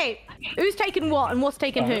 Okay, who's taking what and what's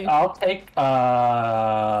taking who? I'll take,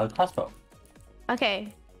 crossbow.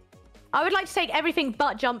 Okay. I would like to take everything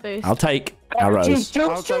but jump boost. I'll take arrows.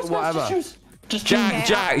 I'll take whatever.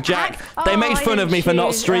 Jack. They made fun of me for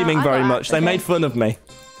not streaming very much. They made fun of me.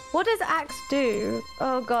 What does axe do?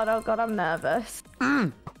 Oh god, I'm nervous.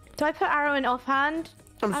 Do I put arrow in offhand?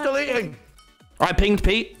 I'm still eating. I pinged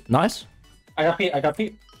Pete. Nice. I got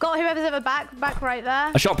Pete. Got whoever's ever back right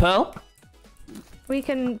there. I shot Pearl. We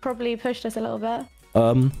can probably push this a little bit.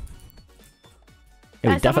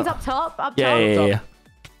 Yeah, someone's up top. Yeah.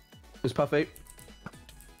 It's Puffy.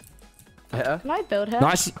 I hit her. Can I build her?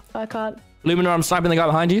 Nice. I can't. Illumina, I'm sniping the guy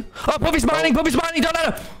behind you. Oh, Puffy's mining! Puffy's mining! Don't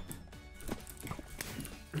let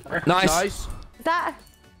her! Nice. Is that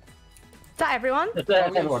everyone?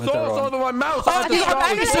 Sauce over my mouse. Oh, you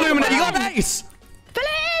got an ace, Illumina! You got an ace! Fill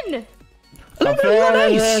it in!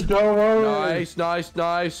 Illumina, you got an ace!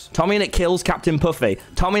 Nice. TommyInnit kills Captain Puffy.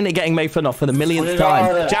 TommyInnit getting made fun of for the millionth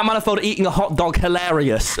time. Jack Manifold eating a hot dog,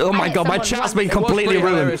 hilarious. Oh my god, my chat's been completely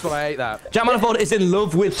ruined. I ate that. Jack Manifold is in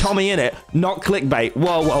love with TommyInnit, not clickbait.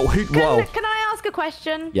 Whoa. Can I ask a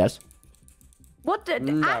question? Yes. What did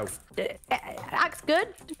axe good?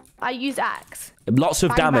 I use axe. Lots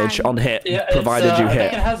of damage on hit, provided you I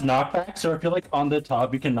hit. think it has knockback, so if you're like on the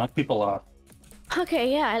top, you can knock people off.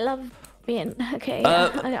 Okay, yeah, I love being okay.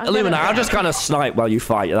 Illumina, I'll just kind of snipe while you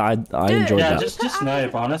fight. I enjoy that. Yeah, just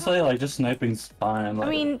snipe. Honestly, like just sniping's fine. Like,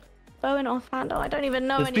 I mean, bow and offhand. I don't even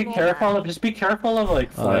know just anymore. Just be careful of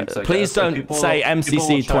like flanks. Please don't say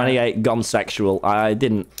MCC28 gone sexual. I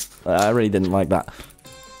really didn't like that.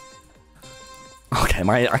 Okay,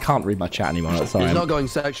 I can't read my chat anymore. He's not going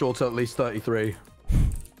sexual till at least 33.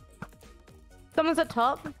 Someone's at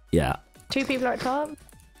top. Yeah. 2 people are at top.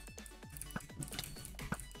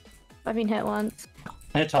 I've been hit once.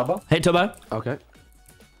 Hey, Turbo. Hey, Turbo. Okay.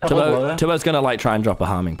 Turbo's gonna like try and drop a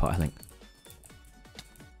harming pot, I think.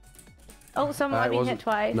 Oh, I've been hit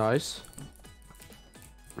twice. Nice.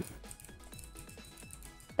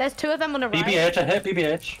 There's 2 of them on the right. BBH, I hit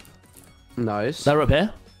BBH. Nice. They're up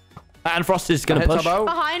here. And Frost is gonna push.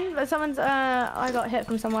 Behind, but someone's I got hit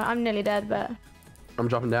from somewhere. I'm nearly dead, but I'm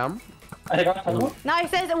dropping down. I got another one. Nice,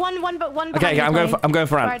 there's one behind. Okay, I'm going for Ant.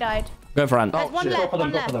 Where I died. Going for Ant. There's one left,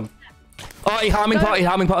 one left. Oh, he harming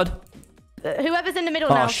potted. Whoever's in the middle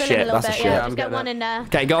now, fill in a little bit. Yeah, just get one in there.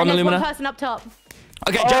 Okay, go on, Illumina. One person up top.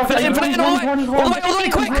 Okay, jump in, all the way,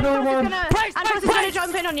 quick! Andros is gonna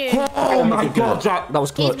jump in on you. Oh my god, Jack, that was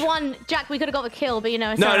clutch. He's won. Jack, we could have got the kill, but you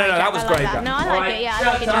know. No, that was great. No, I like it. Yeah, I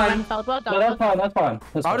like it. Manifold. Well done. That's fine.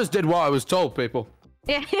 I just did what I was told, people.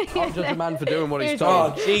 Yeah. I'm just a man for doing what he's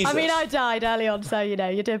told. Oh, Jesus. I mean, I died early on, so you know,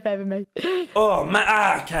 you did better than me. Oh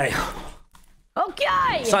man, okay.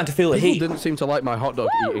 Okay. Starting to feel the heat. People didn't seem to like my hot dog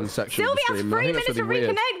eating section. Sylvie has 3 minutes to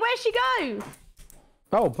reconnect. Where'd she go?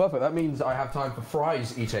 Oh, perfect. That means I have time for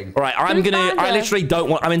fries eating. All right, I literally don't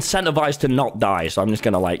want. I'm incentivized to not die, so I'm just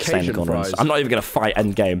gonna like stay in the corner. I'm not even gonna fight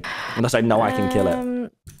end game unless I know I can kill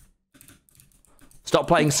it. Stop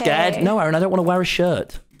playing scared. No, Aaron, I don't want to wear a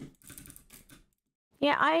shirt.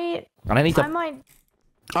 Yeah, I need to.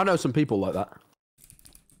 I know some people like that.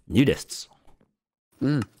 Nudists.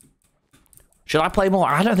 Should I play more?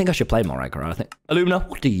 I don't think I should play more, Edgar. I think. Illumina,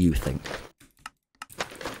 what do you think?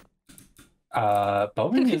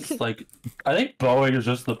 Bowing is like, I think bowing is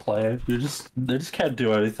just the play. They just can't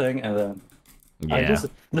do anything, and then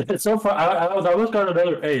it's so far. I almost got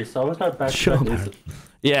another ace. I almost got back to ace.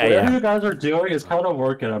 Whatever you guys are doing is kind of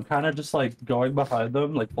working. I'm kind of just like going behind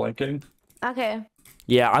them, like flanking. Okay.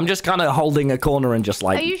 Yeah, I'm just kind of holding a corner and just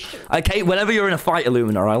like. Are you sure? Okay, whenever you're in a fight,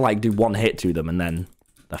 Illumina, I like do one hit to them and then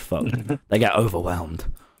they're fucked. They get overwhelmed.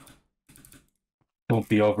 Don't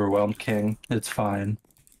be overwhelmed, King. It's fine.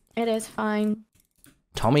 It is fine.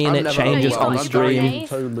 TommyInnit changes on stream.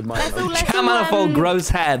 Jack Manifold grows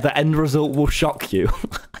hair. The end result will shock you.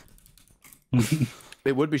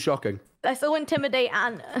 It would be shocking. Let's all intimidate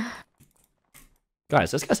Ant.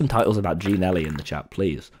 Guys, let's get some titles about GeeNelly in the chat,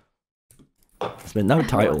 please. There's been no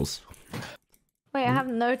titles. Wait, I have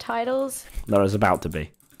no titles? There is about to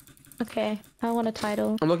be. Okay, I want a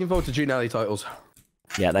title. I'm looking forward to GeeNelly titles.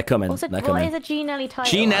 Yeah, they're coming. What is a GeeNelly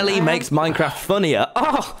title? GeeNelly makes Minecraft funnier.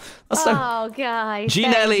 Oh, that's so... Oh, guys.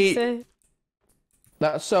 GeeNelly...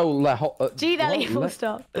 That's so... GeeNelly, full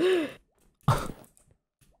stop.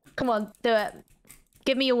 Come on, do it.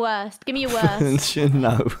 Give me your worst. Give me your worst.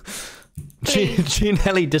 No.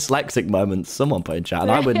 GeeNelly dyslexic moments. Someone put in chat,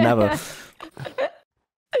 and I would never...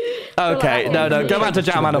 Okay, no, go back to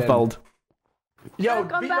Jack Manifold. Yo,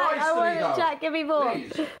 come back. I want it, Jack. Give me more.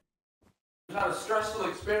 Had a stressful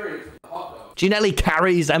experience with the hot dog. GeeNelly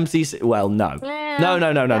carries MCC. Well, no. Yeah,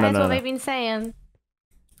 No. That's what they've been saying.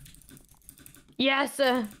 Yes.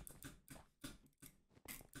 Are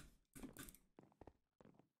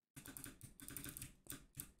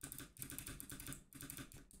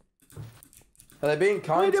they being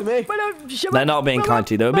kind to me? They're not being kind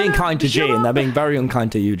to you. They're being kind to G, and they're being very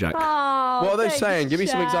unkind to you, Jack. Oh, What are they saying? Give me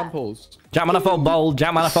some examples. Jack Manifold bowl,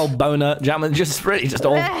 Jack Manifold boner, just really just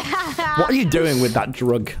all. What are you doing with that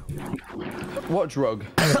drug? What drug?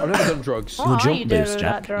 I've never done drugs. Your jump boost,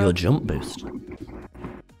 Jack. Your jump boost.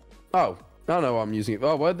 Oh, I don't know why I'm using it.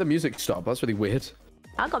 Oh, where'd the music stop? That's really weird.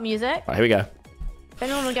 I got music. Right, here we go. If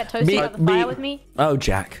anyone want to get toasted at the fire with me? Oh,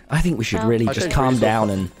 Jack. I think we should really just calm down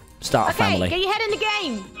and start a family. Okay, get your head in the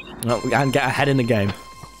game. No, and get our head in the game.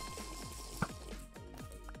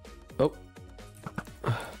 Oh.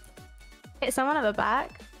 Hit someone at the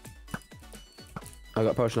back. I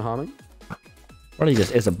got potion of harming. Really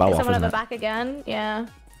just is a bow Hit off, someone at isn't the it? back again. Yeah.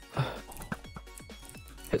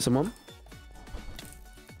 Hit someone.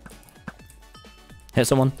 Hit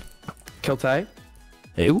someone. Kill Tay.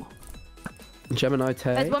 Who? Gemini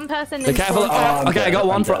Tay. There's one person Be in careful. Okay, I got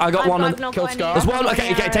one. I got one. Kill Scar. There's one.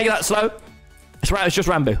 Okay, take that slow. It's right. It's just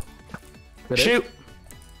Rambo. Shoot.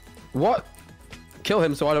 What? Kill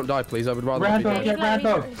him so I don't die, please. I would rather. Rambo, get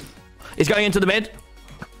Rambo. He's going into the mid.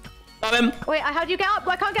 Got him. Wait, how do you get up?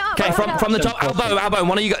 I can't get up. Okay, from the top. Elbow.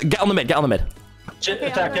 One of you get on the mid. Get on the mid. Jack,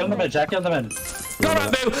 get on the mid. Jack, get on the mid. Go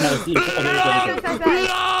Rambo.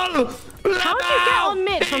 How do you get on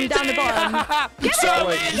mid from down the bottom?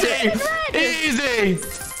 So easy.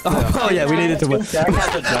 Oh yeah, we needed to win. Jack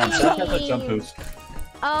has a jump. Jack has a jump boost.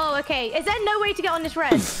 Oh, okay. Is there no way to get on this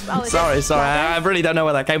red? Oh, sorry. I really don't know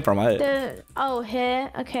where that came from. Oh,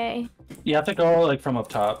 here. Okay. You have to go like from up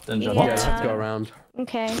top and jump. Yeah, you have to go around.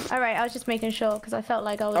 Okay. All right. I was just making sure because I felt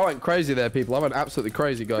like I was. I went crazy there, people. I went absolutely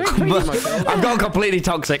crazy, guys. I've gone completely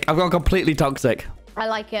toxic. I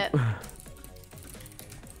like it.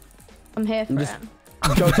 I'm here for it.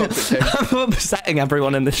 I'm upsetting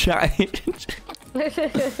everyone in the chat.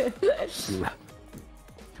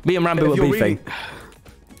 Me and Rambo were beefing.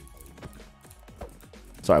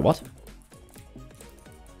 Sorry, what?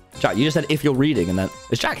 Jack, you just said if you're reading and then...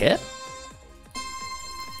 Is Jack here?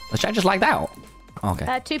 Is Jack just lagged out? Oh,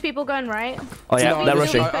 okay. 2 people going right. Oh yeah, no, they're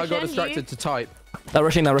rushing. I got distracted to type. They're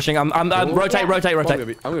rushing. Rotate. I'm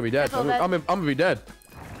gonna be dead. I'm gonna be dead.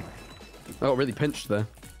 I got really pinched there.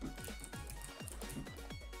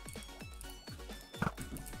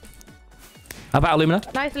 How about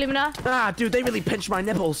Illumina? Nice, Illumina. Ah, dude, they really pinched my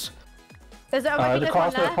nipples. There's they're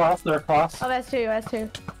across. Oh, there's 2.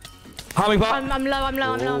 Harming bot. I'm low.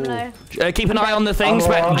 Keep an eye on the things.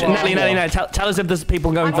 Nelly. Tell us if there's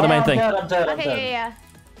people going for the main thing. I'm dead. Okay,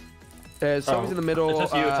 yeah. Someone's in the middle. It's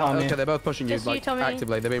just you, Tommy. Okay, they're both pushing you, like,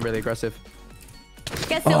 actively. They're being really aggressive.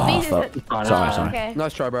 Get Sylvie. Sorry. Okay.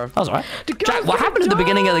 Nice try, bro. That was alright. Jack, what happened at the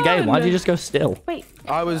beginning of the game? Why did you just go still? Wait.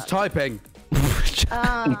 I was typing. You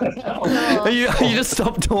just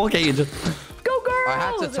stopped talking. You just... Go, girls! I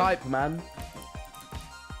had to type, man.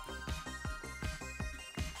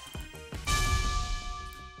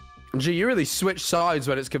 Gee, you really switch sides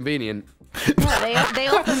when it's convenient. Yeah, they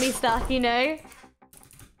offer me stuff, you know.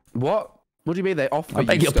 What? What do you mean they offer you I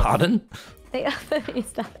beg your pardon? They offer me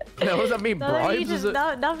stuff. No, what does that mean? Bribes?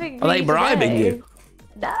 Nothing. Are they bribing you?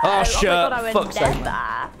 No. Oh shit! Fuck's sake.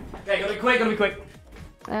 Okay, gotta be quick.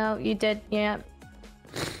 Oh, you did, yeah.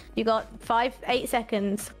 You got 8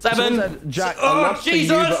 seconds. 7. Said, Jack, a loss for you,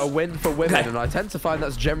 but a win for women, and I tend to find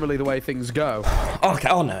that's generally the way things go. Okay.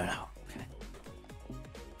 Oh no. Okay.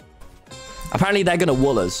 Apparently they're gonna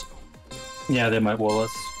wool us. Yeah, they might wool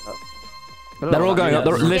us. They're all going up.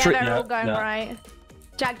 They're literally. Yeah, they're all going right.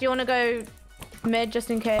 Jack, do you want to go mid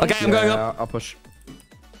just in case? Okay, I'm going up. I'll push.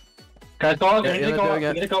 Guys, go. You need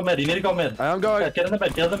to go mid. You need to go mid. I'm going. Okay, get in the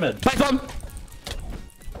mid. Get in the mid. Back one.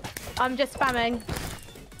 I'm just spamming.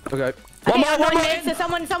 Okay. One more. So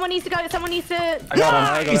someone needs to go. Someone needs to. I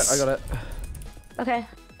got it. Okay.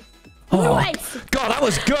 Oh, nice. God, that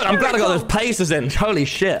was good. I'm glad I got those paces in. Holy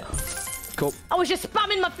shit. Cool. I was just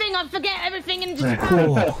spamming my thing. I forget everything and just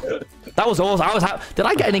spam. That was awesome. Did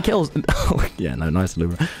I get any kills? Oh, yeah, no, nice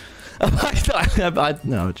Luma. No,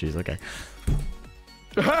 jeez, okay.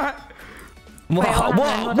 What?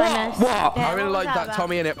 I really like that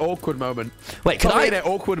TommyInnit awkward moment. Wait, can TommyInnit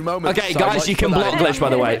awkward moment. Okay, guys, you can block glitch, by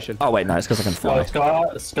the way. Oh, wait, no, it's because I can fly.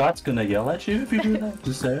 Scott's gonna yell at you if you do that.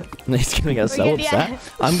 Just say it. He's gonna get so upset.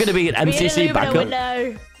 I'm gonna be an MCC backup.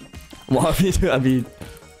 What have you?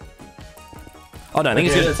 Oh, no, I think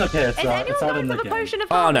it's okay. It's not in the game.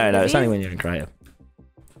 Oh, no, it's only when you're in creative.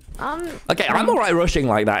 Okay, I'm alright rushing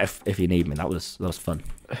like that if you need me. That was fun.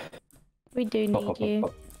 We do need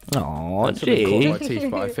you. Oh, gee. My teeth,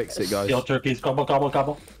 but I fixed it, guys. Yo, turkeys,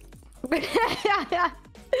 gobble.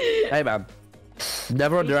 Hey, man.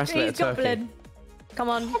 Never underestimate a turkey. Come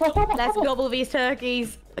on, let's gobble these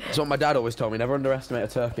turkeys. That's what my dad always told me. Never underestimate a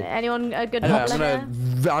turkey. Anyone a good gobbler? I'm gonna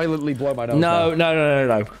violently blow my nose.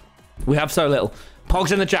 No. We have so little.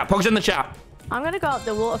 Pog's in the chat. Pog's in the chat. I'm gonna go up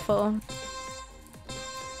the waterfall.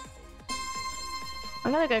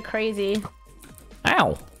 I'm gonna go crazy.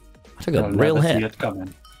 Ow. I took a real hit.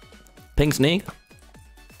 Pink sneak.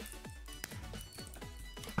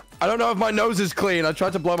 I don't know if my nose is clean. I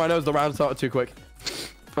tried to blow my nose. The round started too quick.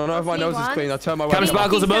 I don't know if my nose is clean. I turned my Cam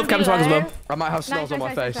sparkles above. Cam sparkles above. I might have snows on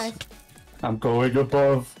my face. I'm going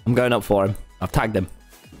above. I'm going up for him. I've tagged him.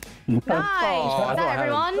 Nice. Is that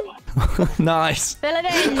everyone? Nice. Fill it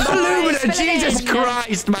in. Illumina, Jesus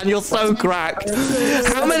Christ, man, you're so cracked.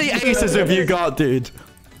 How many aces have you got, dude?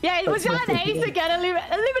 Yeah, was that an ace again?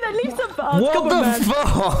 Illumina, leave some bars. What the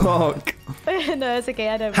fuck? No, it's okay.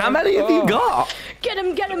 I don't. How many have you got? Get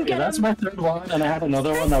him, get him, get him. That's my third one, and I had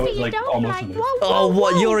another one that was like almost. Oh,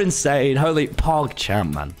 what? You're insane. Holy Pog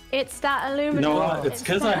champ, man. It's that Illumina. You know what? It's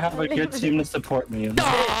because I have a good team to support me.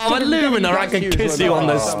 Oh, Illumina, I can kiss you on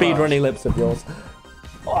those speedrunny lips of yours.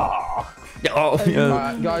 Oh,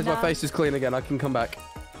 yeah. Guys, my face is clean again. I can come back.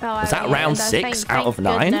 Oh, is that round 6 out of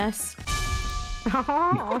 9?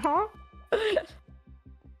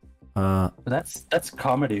 That's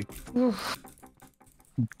comedy.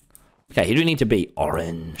 Okay, who do we need to beat?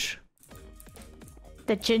 Orange.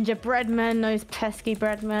 The gingerbread men, those pesky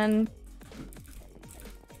bread men.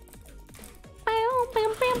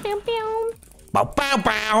 Bow, bow,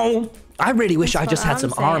 bow. I really wish I just had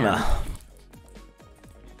some armor.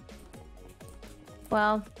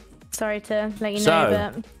 Well, sorry to let you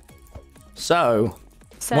know, but... So,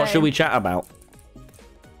 what should we chat about?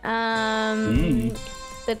 The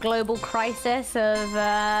global crisis of...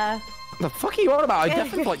 The fuck are you on about? I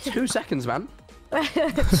definitely for like 2 seconds, man.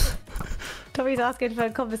 Tommy's asking for a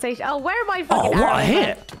conversation. Oh, where am I fucking what a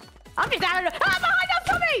hit! I'm just out of... Ah, behind us,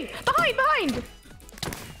 Tommy! Behind!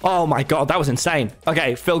 Oh my god, that was insane.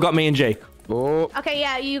 Okay, Phil got me and G. Oh. Okay,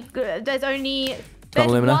 yeah, there's only... There's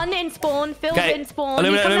one in spawn. Phil's in spawn.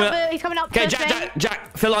 Illumina, he's coming up. Okay,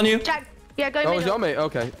 Jack, Phil on you. Jack, yeah, go middle. Oh, he's on me.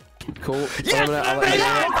 Okay. Cool. Yes!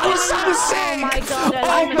 That was so sick! Oh my god.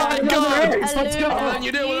 Oh my god! Let's go. I'm letting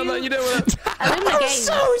you deal with it. That was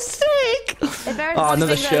so sick! Oh,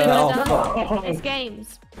 another shirt. It's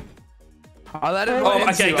games. I let him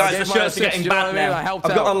okay, guys, the shirts are getting bad now. I've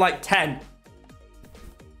got on like 10.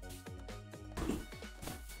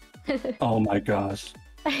 Oh my gosh.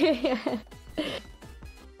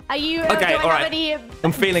 Are you okay? All right.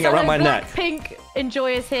 I'm feeling it around my neck. Pink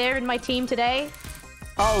enjoyers here in my team today.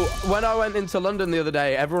 Oh, when I went into London the other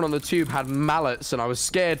day, everyone on the tube had mallets, and I was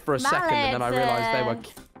scared for a second, and then I realized they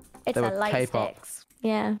were K-pop.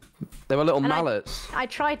 Yeah. They were little mallets. I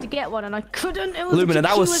tried to get one, and I couldn't. Illumina,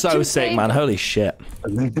 that was so sick, man. Holy shit.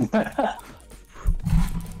 That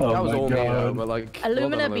was all me, though, but like...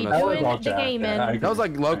 Illumina be doing the gaming. That was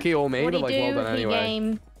like low-key all me, but like well done anyway.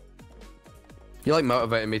 Game. You like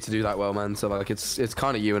motivating me to do that well, man, so like it's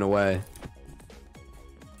kind of you in a way.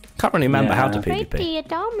 Can't really remember how to PvP. You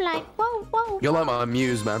don't like, whoa. You're like my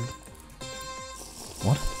muse, man.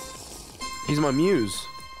 What? He's my muse.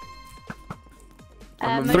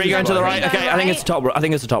 3 going to the right. Okay, I think it's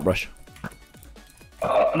the top brush.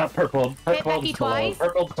 Not purple. Hit Becky twice.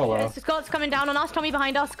 Purple below. Scott's coming down on us. Tommy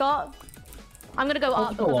behind us, Scott. I'm gonna go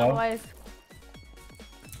up, otherwise.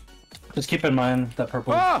 Just keep in mind that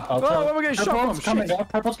purple. Oh, where we getting shot from? Coming up.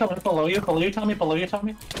 Purple's coming below you, Tommy.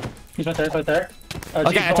 He's right there.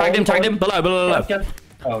 Okay, I tagged him. Below.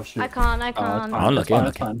 Oh shoot. I can't. I'm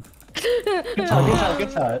looking.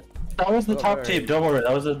 Good shot. That was the top team. Don't worry.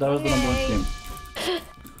 That was the number 1 team.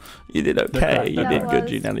 You did okay. You did good,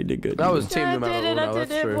 GeeNelly did good. That was team number 1. I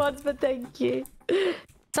did it once, but thank you.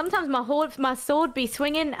 Sometimes my sword be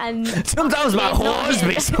swinging and... Sometimes my horse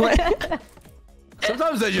be swinging.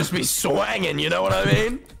 Sometimes they just be swanging, you know what I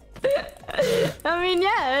mean? I mean,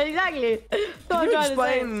 yeah, exactly. Can you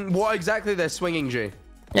explain what exactly they're swinging, G?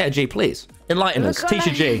 Yeah, G, please. Enlighten us. Teach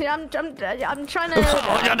you, G. I'm trying to...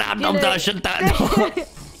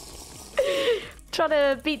 Trying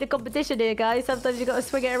to beat the competition here, guys. Sometimes you gotta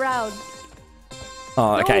swing it around.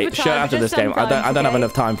 Oh, okay. Shirt after this game. I don't have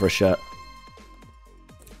enough time for a shirt.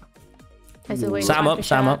 Sam up.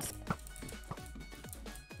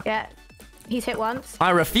 Yeah. He's hit once. I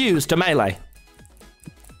refuse to melee.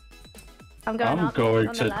 I'm going up. I'm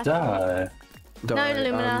going to die. No,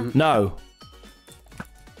 Illumina. No.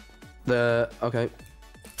 Okay.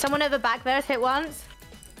 Someone over back there has hit once.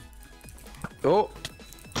 Oh.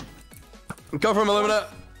 Go for him, Illumina.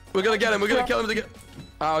 We're gonna get him. We're gonna kill him.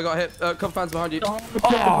 Oh, I got hit. Couple fans behind you. Oh.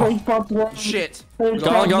 Shit. Go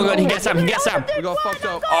on. He gets Sam. We got fucked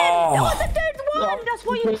up. Oh. That was the dead one. That's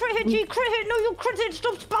why you crit hit. No, you crit hit.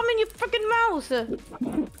 Stop spamming your freaking mouse.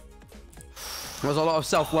 There was a lot of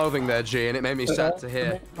self-loathing there, G, and it made me sad to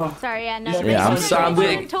hear. Sorry, yeah, no. Yeah, I'm sorry. If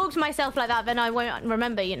I don't talk to myself like that, then I won't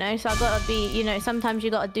remember, you know. So I've got to be, you know, sometimes you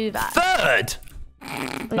got to do that. Third.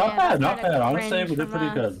 Not bad, not bad. Honestly, we did pretty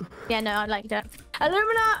good. Yeah, no, I liked it.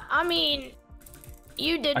 Illumina, I mean,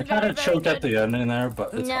 you did. I kind of choked at the end in there,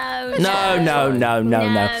 but it's no.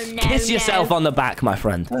 Kiss yourself on the back, my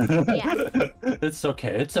friend. Yeah. It's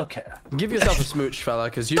okay. It's okay. Give yourself a smooch, fella,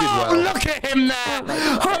 because you did well. Oh, look at him there!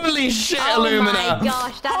 Holy shit, Illumina! Oh my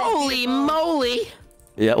gosh, that Holy moly!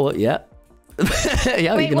 Yeah, well, yeah.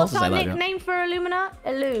 Yeah, wait, you can what's also our say that. nickname for Illumina?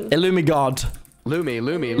 Illumigod.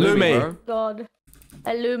 Lumi. Bro. God.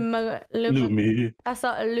 Illumi. That's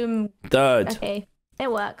not Illum. Third. Okay,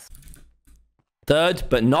 it works. Third,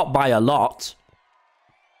 but not by a lot.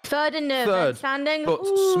 Third in the standing. But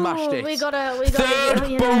smashed it. We gotta. Third,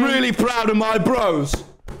 you but know, really proud of my bros.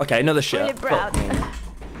 Okay, another shit. Really proud.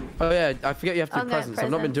 Oh yeah, I forget you have to do presents. I've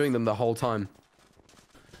not been doing them the whole time.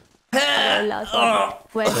 Where's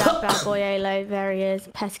that bad boy, Alo? There he is.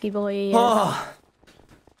 Pesky boy. He is.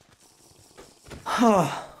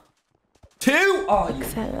 Two.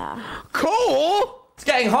 Cool. It's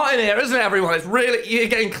getting hot in here, isn't it, everyone? It's really, you're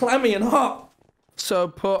getting clammy and hot. So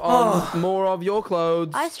put on more of your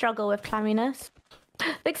clothes. I struggle with clamminess.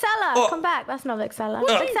 Vixella, come back. That's not Vixella.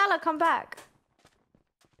 Vixella, come back.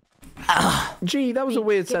 Gee, that was a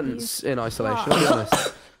weird sentence in isolation, I'll be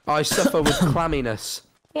honest. I suffer with clamminess.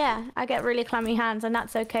 Yeah, I get really clammy hands, and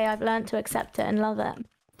that's okay. I've learned to accept it and love it.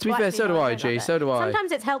 To be fair, so do I, G. So do I.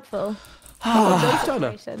 Sometimes it's helpful. Oh,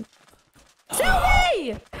 Donna.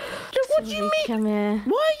 Sylvie! What do you mean? Come here.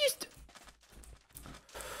 Why are you?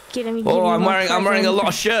 Oh, I'm wearing a lot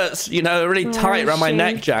of shirts. You know, really tight around my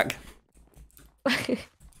neck, Jack.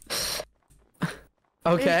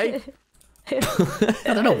 Okay.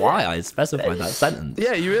 I don't know why I specified that sentence.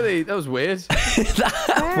 Yeah, that was weird.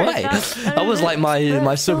 Why? That was like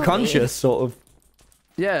my subconscious sort of.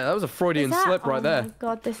 Yeah, that was a Freudian slip right there. Oh my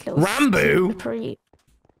god, this little Rambo.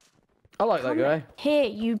 I like that guy. Here,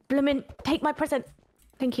 you bloomin', take my present.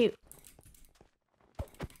 Thank you.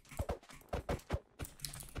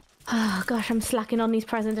 Oh gosh, I'm slacking on these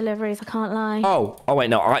present deliveries. I can't lie. Oh wait,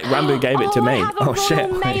 no, Rambo gave it to me. I have a oh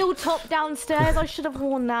shit! mail top downstairs. I should have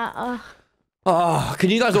worn that. Oh,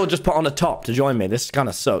 can you guys all just put on a top to join me? This kind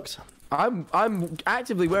of sucks. I'm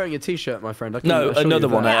actively wearing a t-shirt, my friend. No, another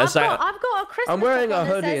one. Yeah, I've got a Christmas. I'm wearing a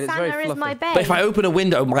hoodie and it's Santa very is my fluffy. But if I open a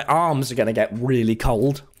window, my arms are gonna get really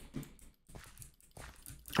cold.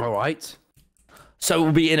 All right. So it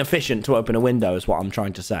will be inefficient to open a window, is what I'm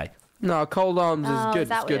trying to say. No, cold arms is good. Is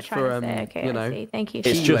that it's good for okay, you know. Thank you.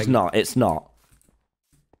 It's just not. It's not.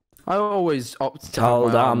 I always opt to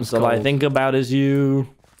cold arms. All I think about is you.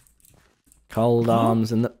 Cold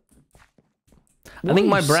arms and the. I think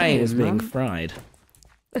my brain is being fried.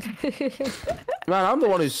 Man, I'm the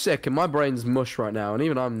one who's sick, and my brain's mush right now, and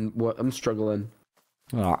even I'm struggling.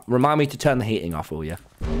 All right, remind me to turn the heating off, will you?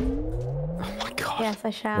 Oh my god. Yes, I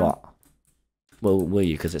shall. What? Well, will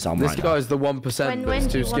you? Because it's on right now. This guy's the 1% that's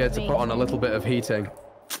too scared to put on a little bit of heating.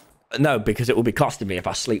 No, because it will be costing me if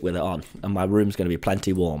I sleep with it on, and my room's going to be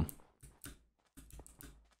plenty warm.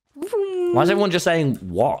 Why is everyone just saying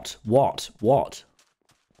what?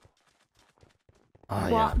 Oh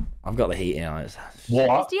yeah, I've got the heating on.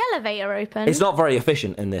 What? Is the elevator open? It's not very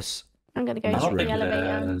efficient in this. I'm gonna go to the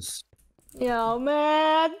elevator. Yo,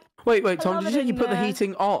 man. Wait, Tom, did you say you put the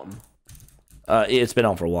heating on? It's been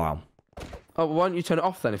on for a while. Oh, why don't you turn it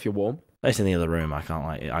off then if you're warm? It's in the other room. I can't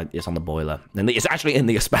like it. It's on the boiler. And it's actually in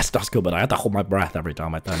the asbestos cupboard. I had to hold my breath every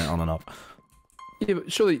time I turn it on and off. Yeah,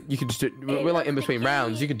 but surely you could just do it. We're like in between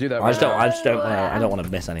rounds. You could do that. I don't want to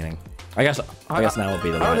miss anything. I guess now would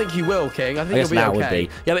be the way. I don't think you will, King. I think you'll be now okay. Would be.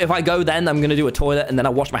 Yeah, but if I go then, I'm gonna do a toilet and then I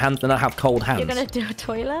wash my hands and then I have cold hands. You're gonna do a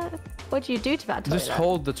toilet? What do you do to that toilet? Just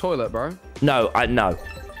hold the toilet, bro. No. I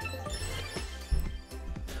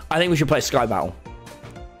think we should play Sky Battle.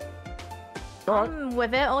 I'm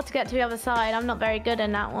with it, or to get to the other side. I'm not very good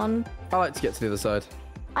in that one. I like to get to the other side.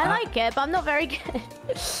 I like it, but I'm not very good.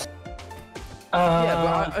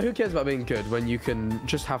 Yeah, but who cares about being good when you can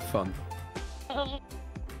just have fun?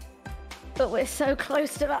 But we're so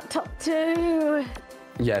close to that top 2.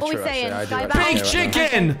 Yeah, what true. Are we saying? Big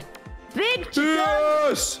chicken! Big chicken!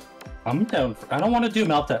 Yes! I'm down. I don't want to do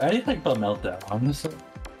Meltdown. Anything but Meltdown, honestly.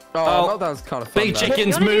 Oh, Meltdown's kind of fun. Big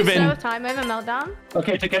chicken's moving. Do time over Meltdown?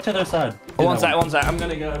 Okay, to get to their side. One sec. I'm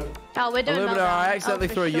gonna go. Oh, we're doing Illumina, Meltdown. I accidentally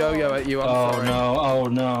threw a yo-yo at you. I'm sorry. Oh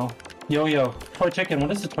no. Yo-yo. Toy chicken. What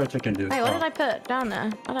does the toy chicken do? Wait, what did I put down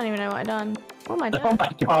there? I don't even know what I done. What am I doing? Oh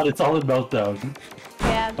my god, it's all in Meltdown.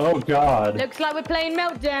 Yeah. Oh god. Looks like we're playing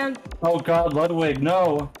Meltdown. Oh god, Ludwig,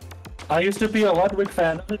 no. I used to be a Ludwig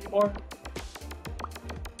fan. Not anymore.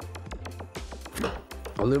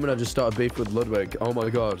 Illumina just started beef with Ludwig. Oh my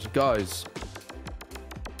god. Guys.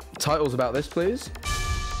 Titles about this, please.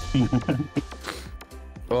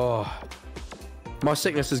 Oh. My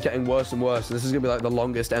sickness is getting worse and worse. This is going to be like the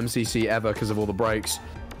longest MCC ever because of all the breaks.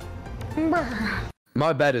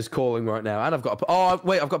 My bed is calling right now. And I've got to put... Oh,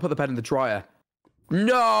 wait. I've got to put the bed in the dryer.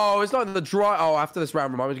 No, it's not in the dryer. Oh, after this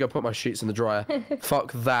round, remind me to go put my sheets in the dryer.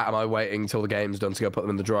 Fuck that. Am I waiting until the game's done to go put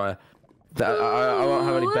them in the dryer? I won't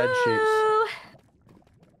have any bed sheets.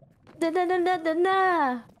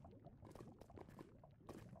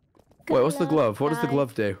 Wait, what's the glove? What does the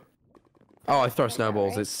glove do? Oh, I throw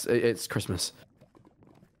snowballs. It's Christmas.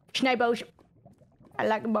 Snowballs. I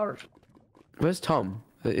like balls. Where's Tom?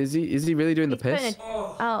 Is he really doing the piss?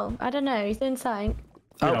 Oh, I don't know. He's doing something.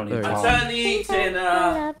 Oh, there he is.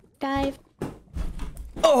 Dive.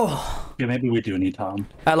 Oh. Yeah, maybe we do need Tom.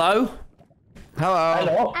 Hello?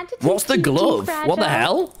 Hello. What's the glove? What the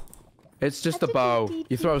hell? It's just a bow.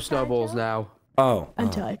 You throw snowballs now. Oh.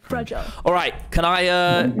 Anti-fragile. All right. Can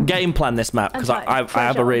I game plan this map? Because I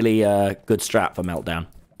have a really good strat for Meltdown.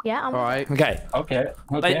 Yeah, I'm... All right.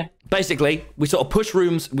 Okay. Basically, we sort of push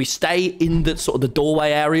rooms. We stay in the sort of the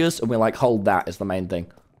doorway areas, and we like hold that as the main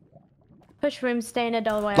thing. Push rooms, stay in a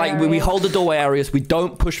doorway Like, we hold the doorway areas. We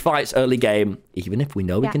don't push fights early game, even if we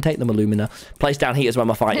know we can take them. Illumina. Place down heaters when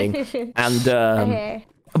we're fighting. And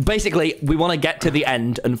basically, we want to get to the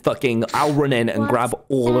end and fucking... I'll run in and grab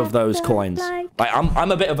all of those coins. Like,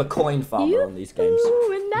 I'm a bit of a coin farmer on these games.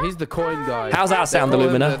 He's the coin guy. How's that sound,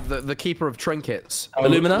 Illumina? The keeper of trinkets.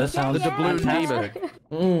 Illumina? The doubloon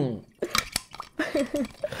demon.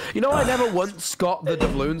 You know, I never once got the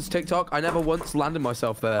doubloons TikTok. I never once landed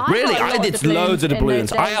myself there. Really? I did loads of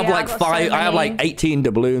doubloons. I have like I have like 18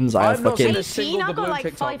 doubloons. I have fucking... 18? I got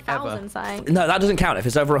like 5,000 something. No, that doesn't count. If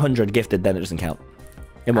it's over 100 gifted, then it doesn't count.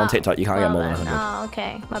 In one TikTok, you can't get more than 100. Oh,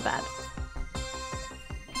 okay. My bad.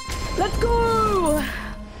 Let's go!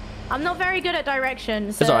 I'm not very good at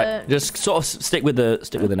directions. So... It's alright. Just sort of stick with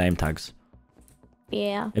the name tags.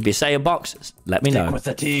 Yeah. If you say a box, let me know. Stick with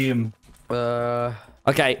the team.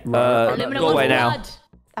 Okay. Doorway now.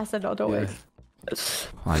 I said not doorway. Yeah.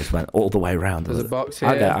 I just went all the way around. There's a box here.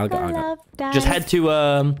 I'll go. Just head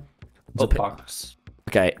to box.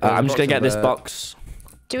 Okay. I'm just gonna get this box.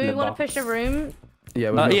 Do we want to push a room?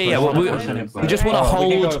 Yeah. We just want to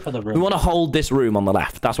hold. We want to hold this room on the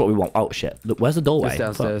left. That's what we want. Oh shit! Look, where's the doorway? It's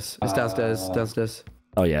downstairs. It's downstairs. Downstairs.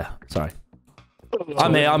 Oh yeah. Sorry.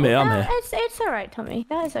 I'm here. It's alright, Tommy.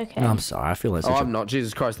 That is okay. No, I'm sorry. I feel like I'm not.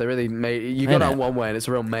 Jesus Christ! They really made you go down one way, and it's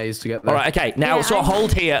a real maze to get there. All right. Okay. Now sort of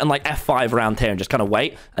hold here and like F5 around here, and just kind of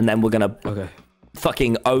wait, and then we're gonna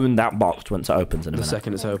fucking own that box once it opens in a minute. The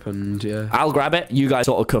second it's opened, yeah. I'll grab it. You guys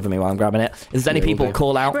sort of cover me while I'm grabbing it. If there's any people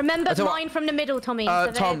call out. Remember, mine from the middle, Tommy.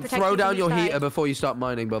 Tom, throw down your heater before you start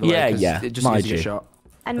mining. By the way, it just needs a shot.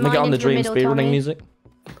 And get on the dream speedrunning music.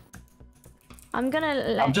 I'm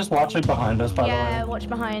just watching behind us, by the way. Yeah, watch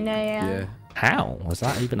behind. Yeah. How has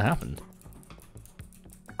that even happened?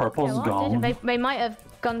 Purple's gone. They might have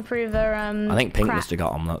gone through the I think pink must have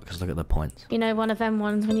got on. Look, because look at the points. You know, one of them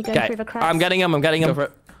ones when you go through the cracks. I'm getting him. Go for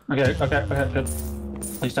it. Okay, good.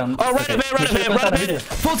 Please don't. Oh, right up here.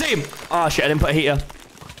 Full team. Oh shit! I didn't put a heater.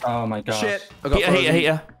 Oh my god. Shit.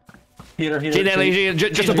 Heater. GeeNelly,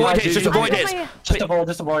 just avoid it. Just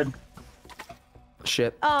avoid.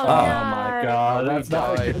 Shit. Oh, my god. That's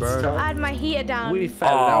not a good start. I had my heater down. We fell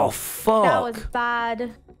out. Oh fuck. That was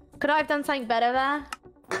bad. Could I have done something better there?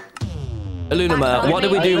 Illumina, what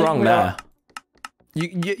did we do wrong there? You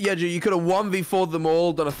could have 1v4'd them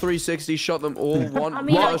all, done a 360, shot them all one. I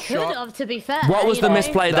mean, I could have, to be fair. What was the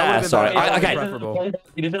misplay there? Sorry.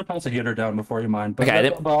 You didn't pass a heater down before you mined.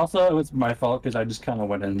 But also, it was my fault because I just kind of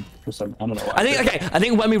went in for some. I don't know why. I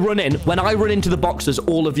think when I run into the boxes,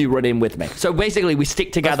 all of you run in with me. So basically, we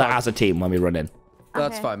stick together as a team when we run in.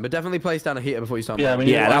 That's fine, but definitely place down a heater before you start. Yeah,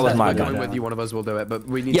 that was my guy. With you, one of us will do it, but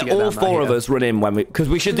we need to get all four of us run in when we, because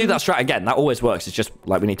we should do that strat again. That always works. It's just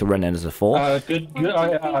like we need to run in as a four. Good. Sorry,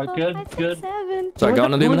 go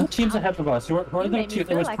on, Illumina. Who were the teams ahead of us? Who were the two?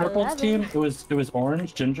 It was Purple's team. It was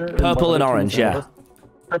Orange, Ginger. Purple and Orange, yeah.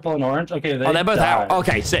 Purple and Orange. Okay, they're both out.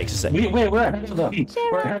 Okay, 6. Wait, we're ahead of them.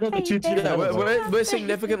 We're ahead of the two teams. Yeah, we're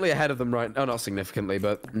significantly ahead of them, right? Oh, not significantly,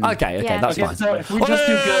 but okay, that's fine. So if we just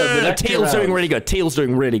do good, Teal's doing really good. Teal's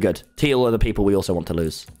doing really good. Teal are the people we also want to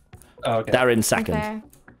lose. Okay. They're in second. Okay.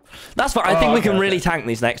 That's fine. I think we can really tank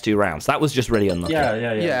these next 2 rounds. That was just really unlucky.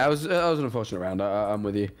 Yeah, I was an unfortunate round. I'm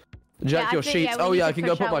with you. Jack, your sheets. Oh yeah, I can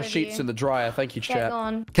go put my sheets in the dryer. Thank you, chat.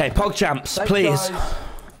 Okay, Pog champs, please.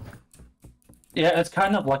 Yeah, it's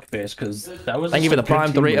kind of luck based because that was. Thank you for the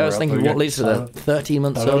prime Doritos. Thank you for what leads to the so... 13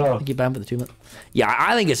 months old. Thank you, Ben, for the 2 months. Yeah,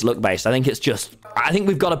 I think it's luck based. I think it's just. I think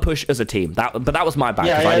we've got to push as a team. But that was my bad.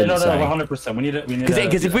 Yeah, I no, didn't say. 100%. We need it.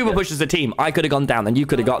 Because if we were pushed as a team, I could have gone down, and you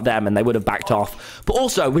could have got them, and they would have backed off. But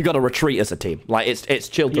also, we got to retreat as a team. Like it's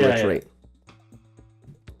chill to retreat.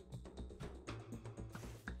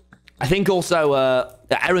 I think also,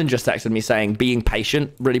 Aaron just texted me saying being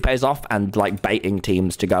patient really pays off, and like baiting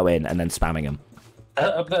teams to go in and then spamming them.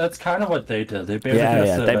 That's kind of what they did. They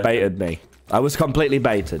baited they baited me. I was completely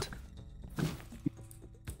baited.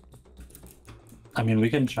 I mean, we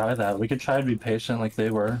can try that. We could try to be patient like they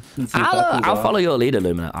were. I'll follow your lead,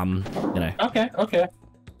 Illumina. You know. Okay.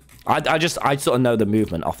 I sort of know the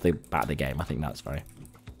movement off the bat of the game. I think that's very.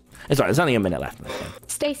 It's right. There's only a minute left in this game.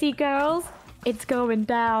 Stacy girls, it's going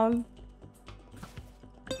down.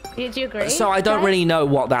 Did you agree? So I don't really know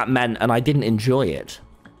what that meant, and I didn't enjoy it.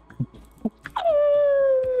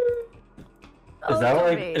 Is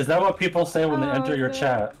that what people say when they enter your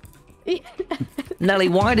chat? Nelly,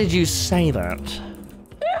 why did you say that?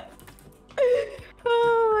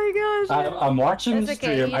 Oh my gosh. I'm watching the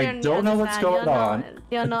stream. I don't know what's going on.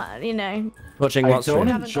 You're not, you know. Watching what stream? I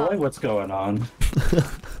don't enjoy what's going on.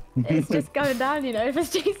 It's just going down, you know, for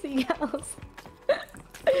Stacy girls.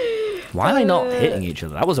 Why are they not hitting each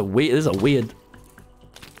other? That was a weird. This is a weird.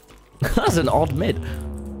 That's an odd mid.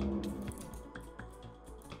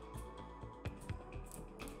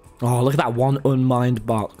 Oh, look at that one unmined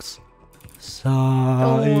box.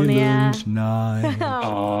 Silent night.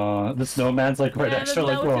 Oh, the snowman's like right next to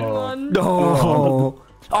like, whoa. No.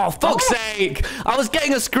 Oh, fuck's sake! I was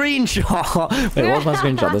getting a screenshot. Wait, what's my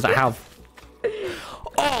screenshot? Does it have?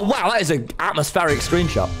 Oh wow, that is an atmospheric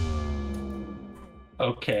screenshot.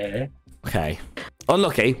 Okay. Okay.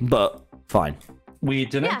 Unlucky, but fine. We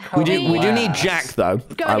didn't. We do need Jack though.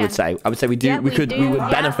 I would say we do. We would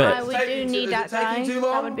benefit. We do need that guy.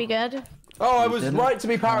 That would be good. Oh, I was right to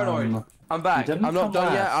be paranoid. I'm back. I'm not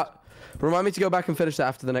done yet. Remind me to go back and finish that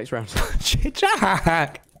after the next round.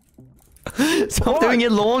 Jack! Stop doing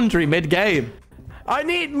your laundry mid-game. I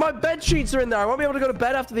need my bed sheets are in there. I won't be able to go to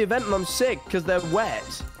bed after the event, and I'm sick because they're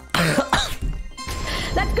wet.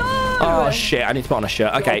 Let's go! Oh shit! I need to put on a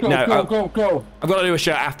shirt. Okay, go. I've got to do a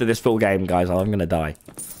shirt after this full game, guys. I'm gonna die.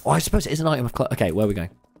 Oh, I suppose it is an item of clothes. Okay, where are we going?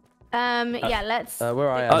 Yeah, let's. Where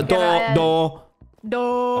I am. Door.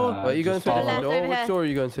 Are you going through the door? Which door are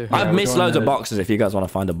you going to? I've missed loads of boxes. If you guys want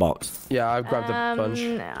to find a box. Yeah, I've grabbed a bunch.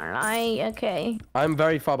 Alright, okay. I'm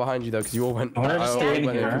very far behind you though, because you all went.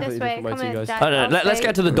 This way, let's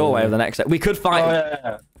get to the doorway of the next set. We could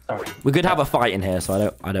fight. Sorry. We could have a fight in here,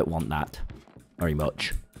 so I don't want that very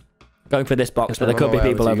much. Going for this box, but there could be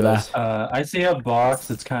people over there. I see a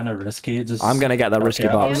box. It's kind of risky. I'm gonna get that risky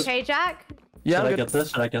box. Okay, Jack. Yeah, Should I get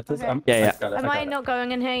this? Should I get this? Okay. Yeah. Am I not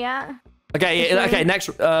going in here yet? Okay, okay. Next,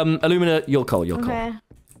 Illumina, you'll call. Okay.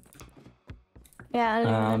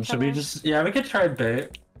 Yeah. Should we just? Yeah, we could try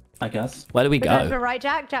bait. I guess. Where do we We're going to go? the right,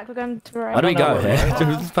 Jack. Jack, we're going to the right. Where do we go here?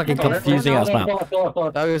 It's fucking confusing ass map. I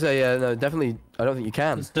was gonna say, yeah, no, definitely. I don't think you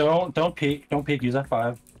can. Just don't peek. Don't peek. Use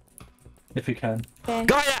F5 if you can. Okay.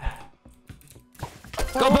 Go here.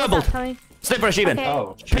 Go purple. Slip for a sheep in. Okay.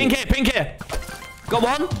 Oh. Pink here. Got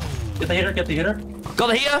one. Get the heater. Get the heater. Got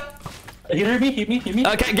the heater. Heater me. Hit me.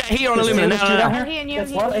 Okay, get here on Illumina now.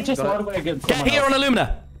 Get here on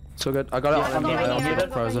Illumina. So good. I got it.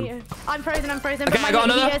 I'm frozen. I'm frozen. Okay, I got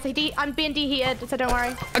another. I'm being deheated, so don't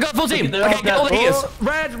worry. I got full team. Okay, get all the heaters.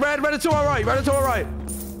 Red to our right.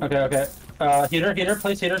 Okay. Heater.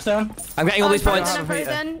 Place heaters down. I'm getting all these points. I'm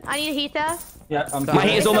frozen. I need a heater. Yeah, my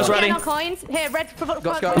heater's almost ready. Coins. Here, red. I'm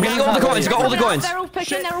getting all the coins. Got all the coins. They're all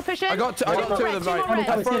pushing. I got two of them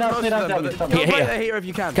right. Here if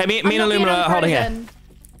you can. Okay, me and Illumina are holding here.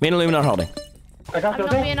 Me and Illumina are holding. I'm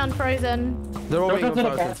not being unfrozen. They're all being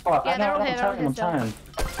unfrozen. Yeah, they're all here. I'm trying.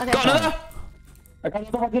 Okay. Got another. I got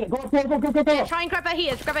another. Go. Yeah, try and grab our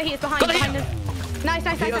heaters. Behind us. Nice.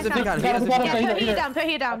 Put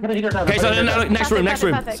here down. Okay, so next room.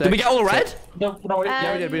 Perfect. Did we get all red? No,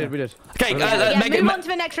 yeah, we did. Okay, move on to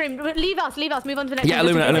the next room. Leave us. Move on to the next room. Yeah,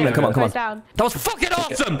 Illumina, come on. That was fucking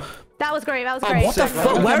awesome. That was great. What the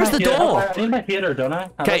fuck? Where is the door? I need my heater, don't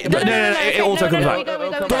I? Okay, no, it also comes back.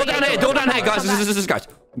 Door down here, guys.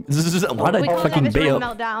 Why did I fucking be up?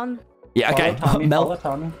 Meltdown. Yeah, okay. Melt.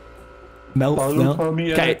 Tommy.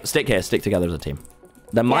 Okay, stick together as a team.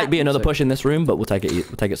 There might be another push in this room, but we'll take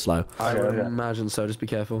it slow. I imagine so. Just be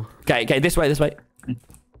careful. Okay, this way.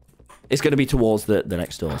 It's going to be towards the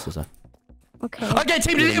next door, so. Okay,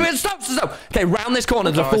 team, stop. Okay, round this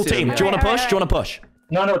corner. There's a full team. Do you want to push?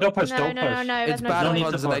 No, don't push. No. It's bad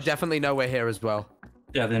ones, and they definitely know we're here as well.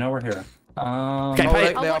 Yeah, they know we're here.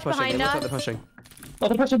 Okay, they are pushing. It looks like they're pushing. Oh,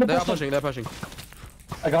 they're pushing. They are pushing. They're pushing.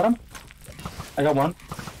 I got him. I got one.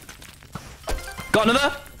 Got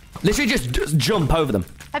another. Literally just jump over them.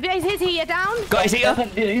 Have you his heater down? Got his heater.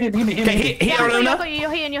 Okay, heater, Luna.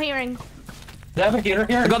 You're hearing, you're hearing. They have a heater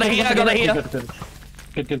here. I got the heater, I got the heater.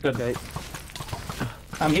 Good. Okay.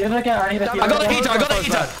 I'm heating again. I got the heater, I got the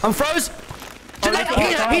heater. I'm froze. Heater. I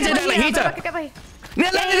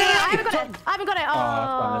haven't got it.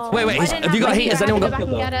 Oh. Wait, have you got heaters? Has anyone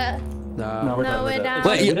got it? No, we're done.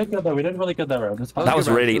 Wait, we did really good that round. That was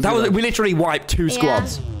really. We literally wiped 2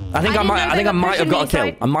 squads. I think I might have got a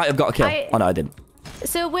kill. I might have got a kill. Oh no, I didn't.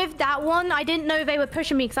 So with that one, I didn't know they were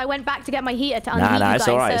pushing me because I went back to get my heater to unheat you guys. It's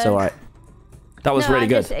alright, it's alright. That was really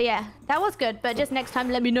good. Yeah, that was good. But just next time,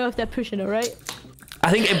 let me know if they're pushing, alright? I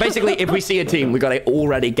think basically, if we see a team, we gotta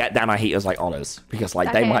already get down our heaters like on us because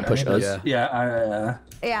like they might push us. Yeah, alright.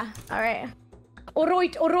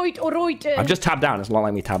 Alright. I've just tabbed down. It's not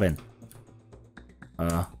letting me tab in.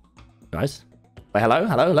 Guys. Wait, hello.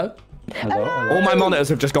 All my monitors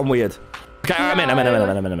have just gone weird. Okay, I'm in. Okay.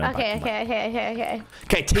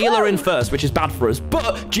 Okay, Teal are in first, which is bad for us,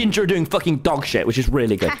 but Ginger are doing fucking dog shit, which is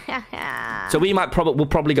really good. So we'll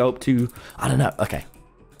probably go up to, I don't know. Okay.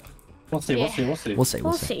 We'll see. We'll see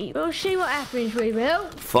what happens, we will.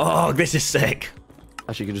 Fuck, this is sick.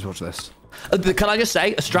 Actually, you can just watch this. Can I just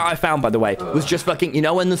say, a strat I found, by the way, was just fucking, you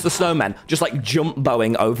know when there's the snowmen, just like jump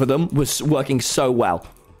bowing over them was working so well.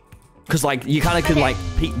 Because like, you kind of can like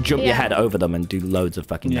jump your head over them and do loads of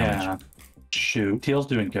fucking damage. Shoot, Teal's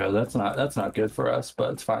doing good. That's not good for us,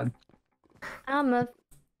 but it's fine. I'm a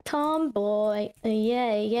tomboy.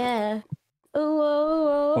 Yeah.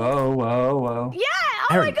 Ooh. Whoa. Yeah!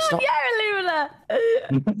 Oh Aaron, my god, stop. yeah, Illumina!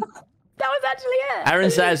 That was actually it.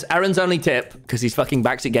 Aaron says, Aaron's only tip, because he's fucking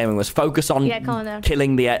backseat gaming, was focus on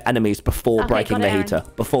killing the enemies before breaking the heater.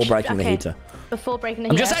 Before breaking the heater. Before breaking the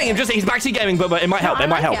heater. I'm just saying, he's backseat gaming, but it might help, it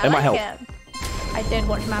might help. I did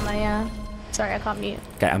watch Mama, yeah. Sorry, I can't mute.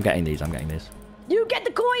 Okay, I'm getting these. You get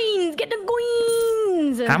the coins! Get the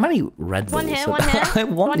coins! How many Red Bulls?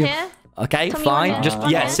 One here. Okay, Tommy, fine. Just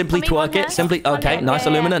simply twerk it. Simply okay. Nice,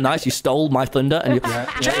 Illumina. Nice. You stole my thunder, and you.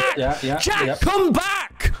 Jack, come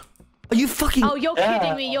back! Are you fucking? Oh, you're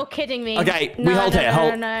kidding me. You're kidding me. Okay, we hold here.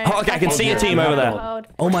 Hold. Okay, I can see a team over there.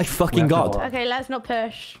 Oh my fucking god. Okay, let's not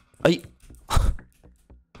push. Are you...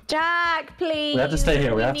 Jack, please. We have to stay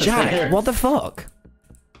here. Jack, what the fuck?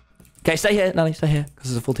 Okay, stay here, Nelly. Stay here, because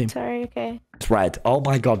there's a full team. Sorry. Okay. It's red. Oh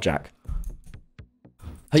my god, Jack.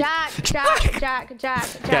 Jack.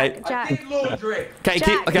 Okay,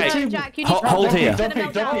 hold here.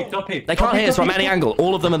 Don't peek. They can't hear us from any angle.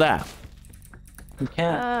 All of them are there. We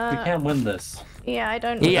can't win this. Yeah, I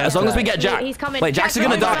don't. Yeah, as long as we get Jack. He's coming. Wait, Jack's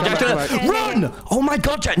gonna die. Jack's gonna run. Oh my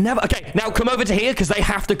god, Jack, never. Okay, now come over to here because they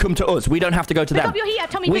have to come to us. We don't have to go to them. Pick up your here,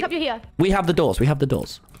 Tommy. Pick up your here. We have the doors.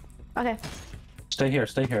 Okay. Stay here.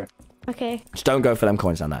 Okay. Just don't go for them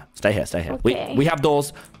coins down there. Stay here. Okay. We have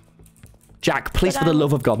doors. Jack, please, for the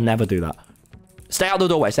love of God, never do that. Stay out the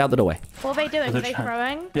doorway. What are they doing? Are they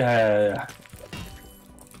throwing? Yeah.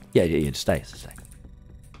 Yeah, just stay. It's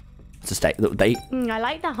a stay. Look, they. I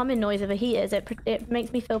like the humming noise of a heater. It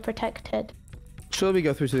makes me feel protected. Shall we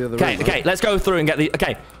go through to the other room? Okay, let's go through and get the.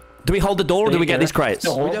 Okay, do we hold the door or do we get these crates?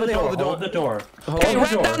 No, hold the door. Okay,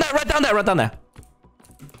 red down there.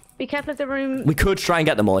 Be careful of the room. We could try and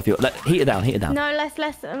get them all if you heat it down. No, less.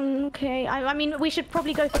 Okay. I mean, we should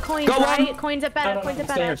probably go for coins, go right? On. Coins are better.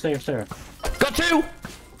 Stay here. Got 2.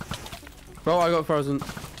 Oh, I got frozen.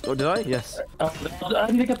 Oh, did I? Yes.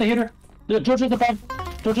 I need to get the heater. Jojo's above.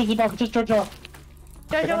 Just Jojo.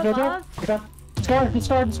 Jojo above?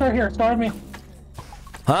 Scar here. Scar me.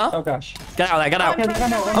 Huh? Oh gosh. Get out there. Get out.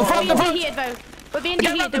 I'm front. We're being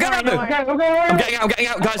defeated. I'm getting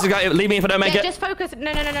out. Guys, leave me if I don't make it. Just focus.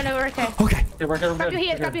 No, we're okay. Okay. Grab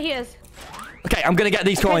your heaters. Okay, I'm gonna get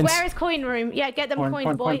these coins. Where is coin room? Yeah, get them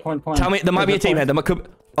coins, boy. Tell me, there might be a team here.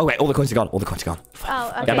 Oh wait, all the coins are gone. Oh, okay.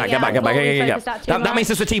 Get back. That means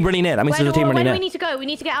there's a team really near. Where do we need to go? We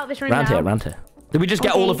need to get out of this room now. Round here. Did we just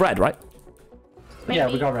get all of red, right? Maybe.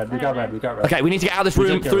 Yeah, we got red. Okay, we need to get out of this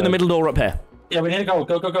room through the middle door up here. Yeah, we need to go.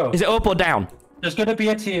 Is it up or down? There's gonna be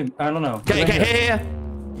a team. I don't know. Okay, here.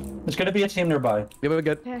 There's gonna be a team nearby. Yeah, we're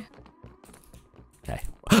good.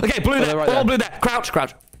 Okay, blue there. All blue there. Crouch.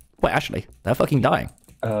 Wait, actually, they're fucking dying.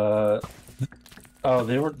 Oh,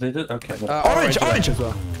 they did. Okay. Orange. As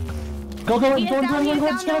well. Go. Go here.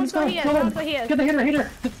 Get the heater.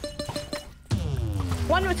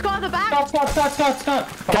 One squad at the back. Scott.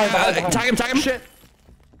 Tag him. Shit.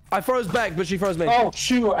 I froze back, but she froze me. Oh,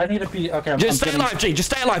 shoot. I need to be... Okay, Just stay alive, G.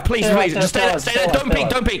 Just stay alive, please. Just stay there. Don't peek.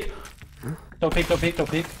 Don't peek.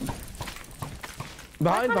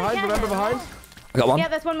 Behind, remember behind? I got one. Yeah,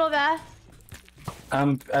 there's one more there.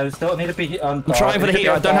 I still need to be on. I'm trying for the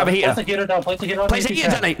heater. I don't have a heater. Place the heater down. Place the heater on. Place the heater,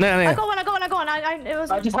 Danny. No. I got one. It was.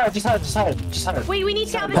 Just had it. We need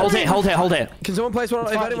to get out of this. Hold it. Can someone place one?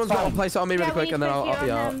 If anyone's got one, place it on me really quick, and then I'll.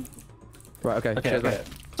 Yeah. Right. Okay. Cheers, mate.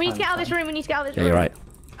 We need to get out of this room. Yeah, you're right.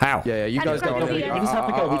 How? Yeah. You guys go. We just have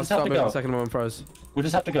to go. We just have to go. The second one froze. We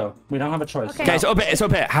just have to go. We don't have a choice. Okay, it's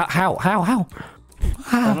up here. How?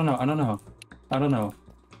 I don't know.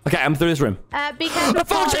 Okay, I'm through this room. Be careful.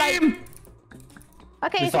 Full team!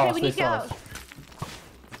 Okay, it's okay. We need to get out.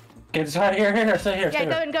 Okay, just here. Stay here. Yeah,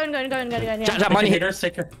 go. Jack, mine heater.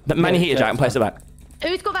 Mine heater, Jack, and place it back.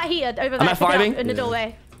 Who's got that heater over there? Am I fiving? In the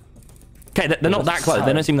doorway. Okay, they're not that close.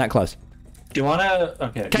 They don't seem that close. Do you wanna?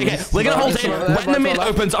 Okay. Okay. We're gonna hold it. When the mid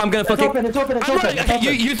opens, I'm gonna fucking. It's open.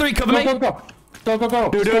 Okay, you three cover me. Go. Okay, I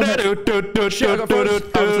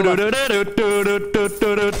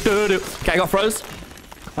got froze.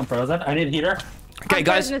 I'm frozen. I need a heater. Okay, I'm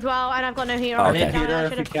guys. frozen as well, and I've got no heater. Oh, I okay.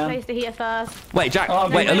 should have placed the heater first. Wait, Jack.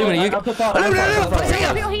 Wait, Illumina, you. Illumina,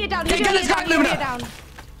 Put your heater down. Get this guy, Illumina.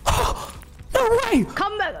 No way!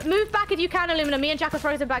 Come, move back if you can, Illumina. Me and Jack are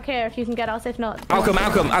frozen back here if you can get us. If not, I'll come.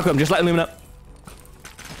 Just let Illumina.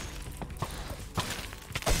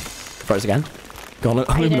 Froze again. Go on,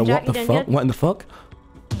 Illumina. What the fuck? What in the fuck?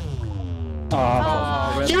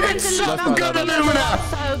 You did so good, Illumina!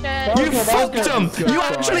 You fucked him! You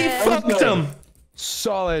actually fucked him!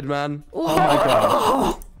 Solid, man. Oh my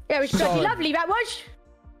god. Yeah, it was pretty lovely, that was.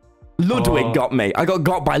 Ludwig got me. I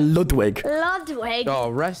got by Ludwig. Ludwig. Oh,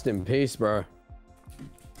 rest in peace, bro.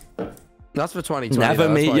 That's for 2020. Never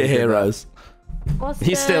meet your heroes.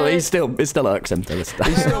 He still irks him to this day.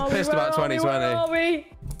 He's still pissed about 2020.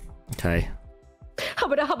 Okay. Oh!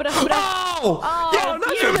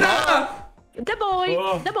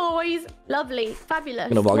 The boys. Lovely.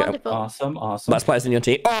 Fabulous. Wonderful. Awesome. Best players in your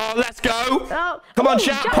team. Oh, let's go. Oh. Come on,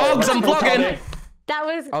 chat. Pogs, I'm vlogging. That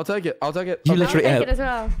was... I'll take it. You literally... I'll take it as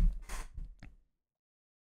well.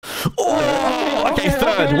 Oh, okay,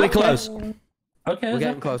 third. We're close. Okay. We're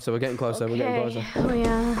getting closer. Oh,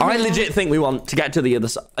 yeah. I legit think we want to get to the other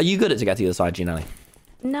side. Are you good at to get to the other side, GeeNelly?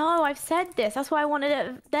 No, I've said this. That's why I wanted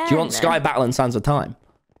it there. Do you want Sky Battle and Sands of Time?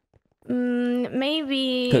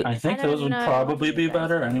 Maybe. I think those would probably be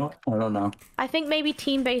better anyway. I don't know. I think maybe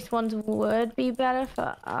team-based ones would be better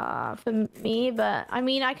for me, but I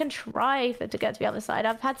mean, I can try to get to the other side.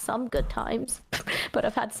 I've had some good times, but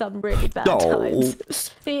I've had some really bad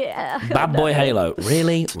times. Yeah. Bad boy Halo.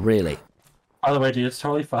 Really? By the way, dude, it's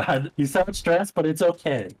totally fine. You sound stressed, but it's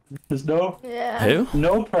okay. There's no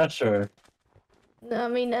no pressure. I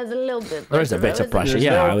mean, there's a little bit. There is a bit of pressure.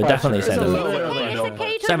 Yeah, I would definitely say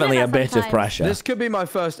there's definitely a bit of pressure. This could be my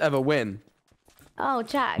first ever win. Oh,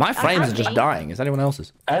 Jack. My frames are just dying. Is anyone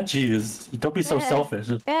else's? And jeez, don't be so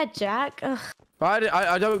selfish. Yeah, Jack. Ugh.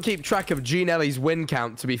 I don't keep track of GeeNelly's win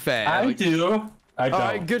count, to be fair. I do. I don't.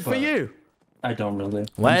 Alright, good for you. I don't really.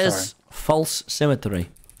 Where's false symmetry?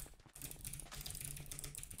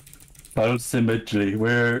 False symmetry.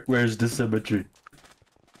 Where's the symmetry?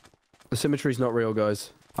 The symmetry's not real,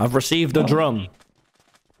 guys. I've received a drum.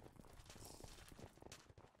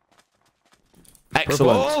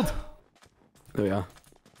 Excellent. There we are.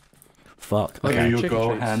 Fuck. Okay. Okay. There you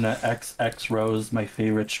go, Hannah XX Rose, my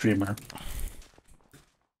favorite streamer.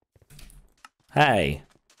 Hey.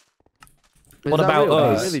 What about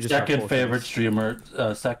us? Really second favorite streamer,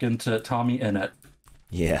 second to TommyInnit.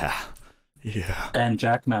 Yeah. And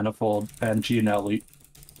Jack Manifold and GeeNelly.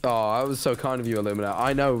 Oh, that was so kind of you, Illumina.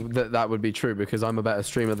 I know that would be true because I'm a better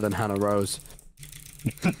streamer than Hannah Rose.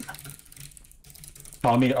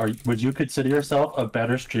 Tommy, would you consider yourself a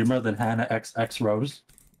better streamer than Hannah XX Rose?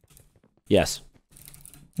 Yes.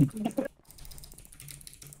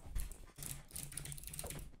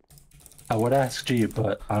 I would ask G,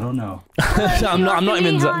 but I don't know. I'm not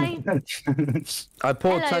even. I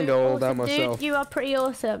poured Tango all down myself. Dude, you are pretty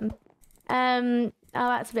awesome. Oh,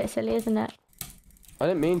 that's a bit silly, isn't it? I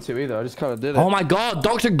didn't mean to either. I just kind of did it. Oh my god,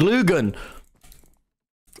 Dr. Gluegun.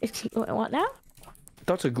 What now?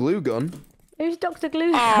 Dr. Gluegun? Who's Dr.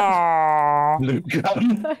 Gluegun?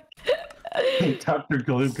 Gluegun. Dr.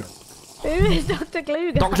 Gluegun. Who is Dr.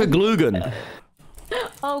 Gluegun? Dr. Gluegun.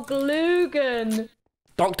 Oh, Gluegun.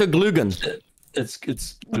 Dr. Gluegun. It's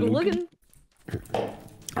Gluegun.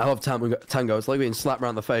 I love Tango. It's like being slapped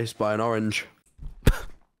around the face by an orange.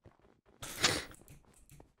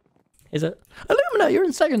 Is it? Illumina, you're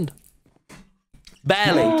in second.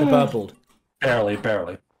 Barely to purpled. Barely.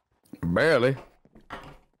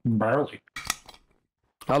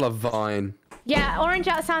 I love Vine. Yeah, Orange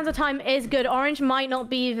at Sands of Time is good. Orange might not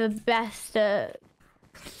be the best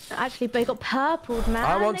Actually, they got purpled, man.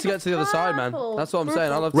 I want to get to the other side, man. That's what I'm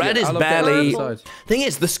saying. I love to Red get, is I love barely. getting to the other side. Thing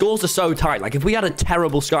is, the scores are so tight. Like, if we had a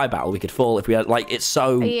terrible sky battle, we could fall. If we had, like, it's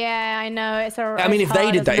so. Yeah, I know. It's a. I mean, if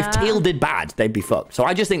they did that, if Teal Teal did bad, they'd be fucked. So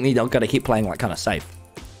I just think they don't gotta keep playing like kind of safe.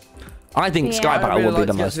 I think sky battle would be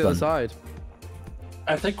the most fun. Side.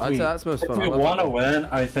 I think that's most fun. If we want to win,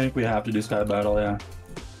 I think we have to do sky battle. Yeah.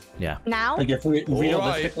 Yeah. Now? Like if we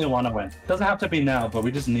realistically want to win, doesn't have to be now, but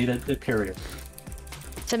we just need it. Period.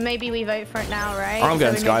 So maybe we vote for it now, right? I'm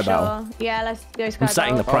going so sky battle. Yeah, let's go sky battle. I'm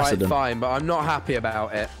setting the precedent. All right, fine, but I'm not happy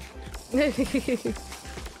about it.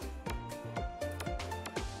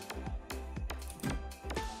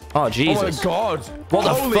 Oh Jesus! Oh my God! What the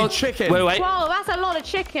Holy fuck? chicken! Wait. Whoa, that's a lot of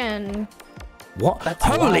chicken. What? That's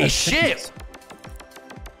Holy shit!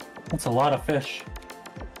 That's a lot of fish.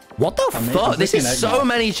 What the fuck? This is so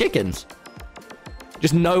many chickens.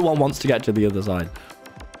 Just no one wants to get to the other side.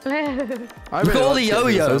 Look at all the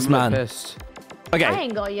yo-yos, man. Okay. I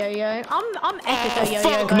ain't got a yo-yo. I'm epic a yo-yo.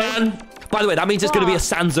 Fuck, man. By the way, that means it's going to be a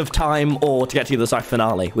Sands of Time or to get to the other side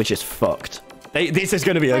finale, which is fucked. This is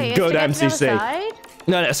going to be a good MCC.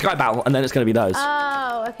 No, Sky Battle, and then it's going to be those.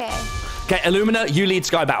 Oh, okay. Okay, Illumina, you lead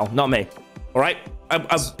Sky Battle, not me. All right?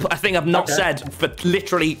 I think I've not said for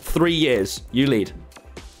literally 3 years. You lead.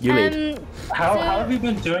 You lead. How have you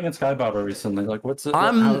been doing in Sky Battle recently? Like, what's it?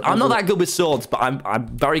 I'm not that good with swords, but I'm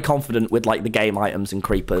very confident with like the game items and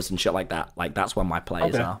creepers and shit like that. Like that's where my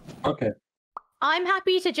plays are. Okay. I'm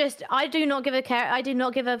happy to just. I do not give a care. I do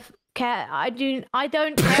not give a care. I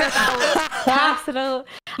don't care about personal.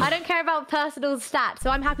 I don't care about personal stats. So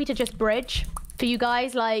I'm happy to just bridge for you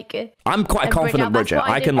guys. Like I'm quite a confident bridger.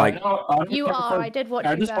 I can like. You are. I did watch.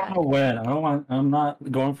 I just want to win. I don't want. I'm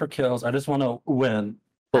not going for kills. I just want to win.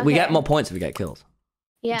 But we get more points if we get kills.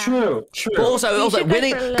 Yeah. True. But also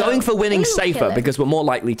going for winning safer because we're more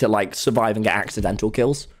likely to like survive and get accidental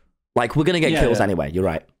kills. Like we're gonna get kills anyway. You're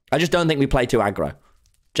right. I just don't think we play too aggro.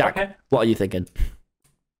 Jack, what are you thinking?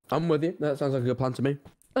 I'm with you. That sounds like a good plan to me.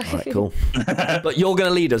 All right, cool. But you're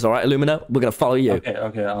gonna lead us, all right, Illumina? We're gonna follow you.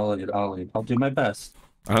 Okay. I'll lead. I'll do my best.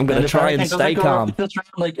 I'm gonna try and stay calm. This round,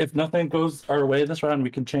 like if nothing goes our way this round, we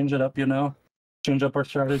can change it up. You know, change up our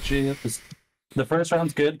strategy. The first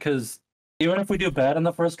round's good because even if we do bad in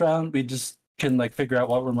the first round, we just can like figure out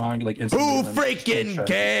what we're wrong. Like instantly. Who freaking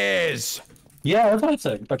cares? Yeah, that's what I'm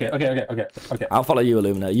saying. Okay. I'll follow you,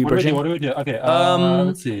 Illumina. You bridging? What do we do? Okay.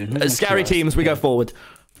 Let's see. Scary teams, we go forward.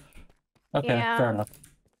 Okay, fair enough.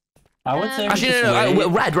 I would say. Actually, no.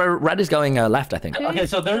 Red is going left, I think. Okay,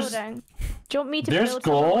 so there's. Do you want me to There's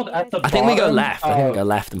gold at the bottom. I think we go left. I think we go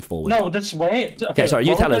left and forward. No, just wait. Okay, sorry.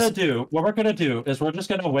 You tell us. What we're gonna do is we're just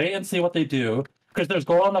gonna wait and see what they do because there's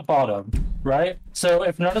gold on the bottom, right? So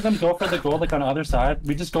if none of them go for the gold, like on the other side,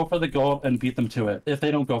 we just go for the gold and beat them to it. If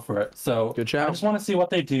they don't go for it, so good job. I just want to see what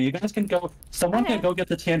they do. You guys can go. Someone can go get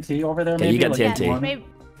the TNT over there. Okay, maybe you get like TNT. Maybe,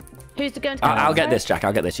 who's going to? I'll get this, Jack.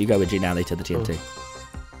 I'll get this. You go with GeeNelly to the TNT.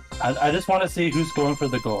 I just want to see who's going for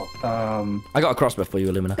the gold. I got a crossbow for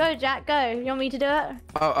you, Illumina. Go, Jack. Go. You want me to do it?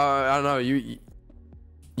 I don't know.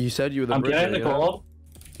 You said you were the. I'm getting the gold.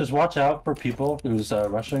 Just watch out for people who's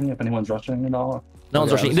rushing. If anyone's rushing and all. No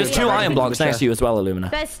one's rushing. There's 2 iron blocks next to you as well,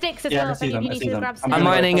 Illumina. There's sticks as well. You need to grab some. I'm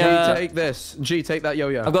mining. Take this. G, take that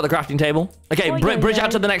yo-yo. I've got the crafting table. Okay, bridge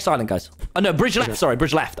out to the next island, guys. Oh no, bridge left. Sorry,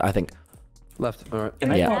 bridge left. I think. Left. All right.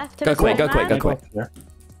 Yeah. Go quick. Go quick.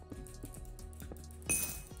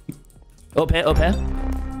 Up here.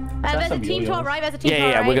 There's a team to our right. There's a team to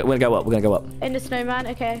our right. We're gonna go up. We're gonna go up. In the snowman.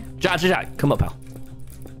 Okay. Jack, come up, pal.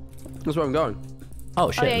 That's where I'm going. Oh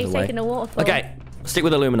shit. Oh yeah, he's taking a waterfall. Okay, stick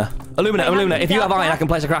with Illumina. Illumina. If you have iron, I can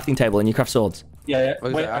place a crafting table and you craft swords. Yeah.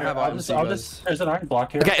 Wait, I have iron. There's an iron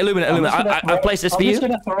block here. Okay, Illumina. I've placed this for you. I'm just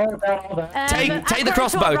gonna throw down all that. Take the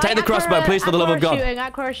crossbow. Take the crossbow, please, for the love of God.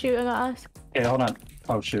 Aqua are shooting at us. Okay, hold on.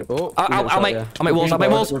 Oh shoot. I'll make walls. I'll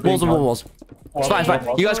make walls. It's fine.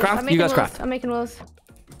 You guys craft. I'm making walls.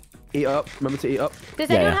 Eat up. Remember to eat up. Does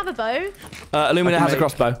anyone have a bow? Illumina has a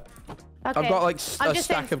crossbow. Okay. I've got like a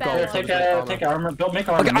stack of gold. Take armor. Don't make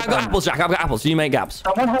armor. Okay, I've got apples, Jack. I've got apples. So you make gaps.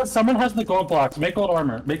 Someone has the gold blocks. Make gold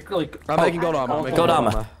armor. Make like. I'm making gold armor. Gold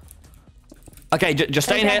armor. Okay, just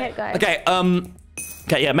stay in here. Okay.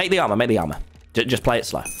 Okay. Yeah. Make the armor. Just play it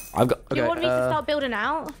slow. I've got. Do you want me to start building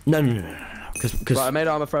out? No. Right, I made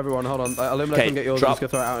armor for everyone. Hold on. Illumina can get yours. Drop.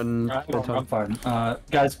 I'm just gonna throw it out and. I'm fine.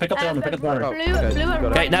 Guys, pick up the armor.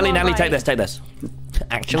 Okay, Nelly, take this.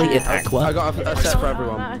 Actually, it's Aqua. I got a set for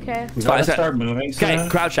everyone. Okay. Start moving. Okay,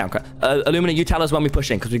 crouch down. Illumina, you tell us when we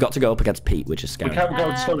push in because we got to go up against Pete, which is scary.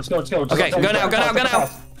 Let's go. Okay, go now.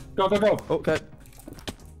 Go. Okay.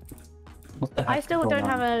 I still don't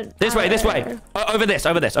have a... This way, this way. Over this,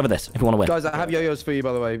 over this, over this, if you want to win. Guys, I have yo-yos for you,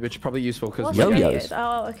 by the way, which is probably useful because... Yo-yos?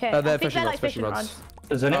 Oh, okay. They're I think they're like fishing rods.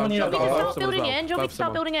 Does anyone need a Do you want me to bow? start building in? Do you want me to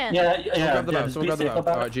start building in? Yeah. Grab the bow. Someone grab the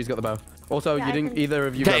bow. Alright, G's got the bow. Also, you didn't... Either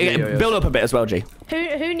of you grab the yo-yos. Build up a bit as well, G.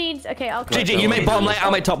 Who needs... Okay, I'll... G, you make bottom layer,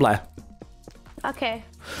 I'll make top layer. Okay.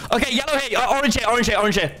 Okay, yellow here, orange here, orange here,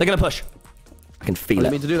 orange here. They're gonna push. I can feel it. I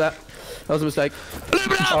didn't mean to do that. That was a mistake.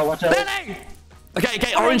 Oh, watch out.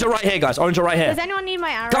 Okay, orange are right here, guys. Orange are right here. Does anyone need my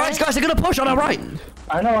arrows? Guys, they're gonna push on our right.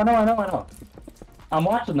 I know. I'm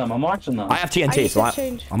watching them. I have TNT, so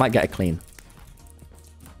I might get it clean.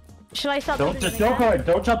 Should I start building? Just don't go in.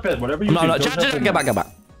 Don't jump in. Whatever you do. No, just get back.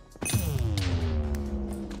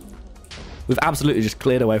 We've absolutely just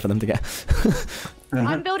cleared away for them to get.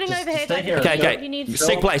 I'm building over here. Stay here. Okay.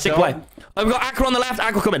 Sick play. Oh, we've got Aqua on the left.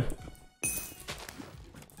 Aqua coming.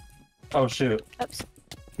 Oh shoot. Oops.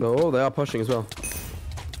 No, they are pushing as well.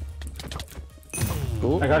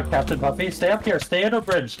 Ooh. I got Captain Buffy. Stay up here. Stay at our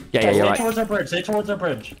bridge. Yeah, you're right. Stay towards our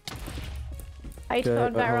bridge. I need to put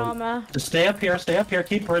on better armor. Just stay up here.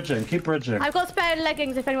 Keep bridging. I've got spare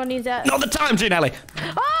leggings if anyone needs it. Not the time, GeeNelly.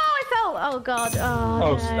 Oh, I fell. Oh god.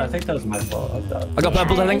 Oh, no. I think that was my fault. I got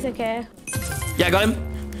purples, I think. It's okay. Yeah, got him.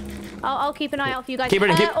 I'll keep an eye out for you guys. Keep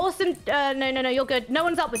it. Awesome. No, you're good. No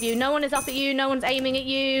one's up with you. No one is up at you. No one's aiming at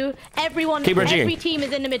you. Every team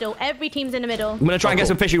is in the middle. Every team's in the middle. I'm gonna try and get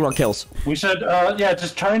some fishing rod kills. We should,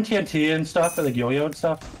 just try and TNT and stuff, like yo-yo and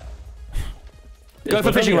stuff. Go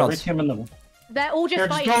for fishing rods. They're all just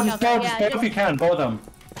fighting each other. Just if you can, both of them.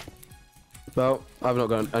 Well, I've not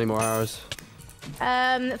got any more arrows.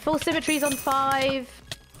 Full symmetry's on 5.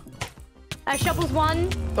 Shovels 1.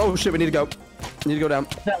 Oh shit, we need to go. Need to go down.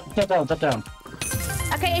 Step down.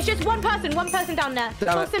 Okay, it's just one person down there.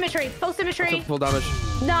 Full symmetry. Full damage.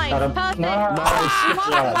 Nice. Perfect. Nice.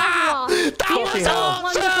 Beautiful,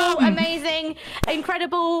 wonderful, amazing,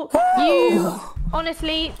 incredible. You,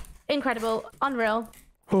 honestly, incredible, unreal.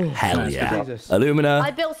 Hell yeah. Illumina. I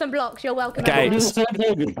built some blocks. You're welcome. Okay.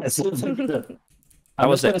 I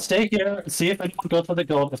was gonna stay here, see if anyone goes for the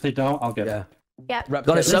gold. If they don't, I'll get it. Yep.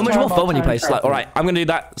 God, it's so much more fun when you play slow. All right, I'm gonna do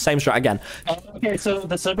that same strat again. Okay, so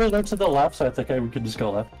the server lives to the left, so I think we can just go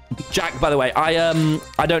left. Jack, by the way,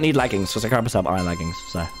 I don't need leggings because I can't myself iron leggings.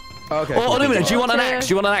 So. Okay. Oh, Illumina, do you want an axe?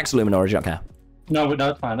 Do you want an axe, Illumina, or do you not care? No,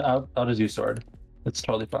 it's fine. I'll just use sword. It's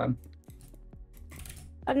totally fine.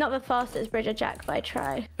 I'm not the fastest bridger, Jack, but I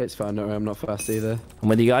try. It's fine. No, I'm not fast either. I'm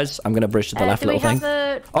with you guys. I'm gonna bridge to the left little thing.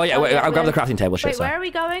 Oh yeah, wait, I'll grab the crafting table. Wait, where are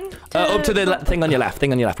we going? Up to the thing on your left.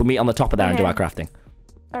 We'll meet on the top of there and do our crafting.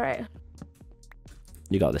 All right.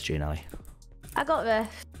 You got this, GeeNelly. I got this.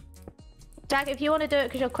 Jack, if you want to do it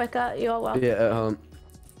because you're quicker, you are welcome. Yeah, hold on.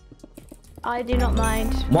 I do not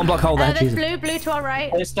mind. One block hole there. There's blue to our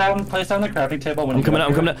right. Place down the crafting table. When I'm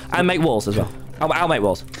coming up. And make walls as well. I'll make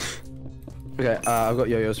walls. Okay, I've got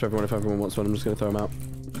yo-yos for everyone if everyone wants one. I'm just gonna throw them out.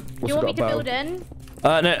 Do you want me to build in?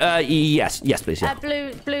 Yes, please. Yeah.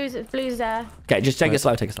 Blue's there. Okay, just take it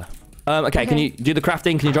slow. Okay, can you do the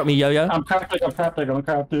crafting? Can you drop me yo-yo? I'm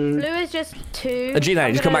crafting. Blue is just 2.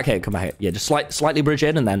 GeeNelly, just come back here. Yeah, just slightly bridge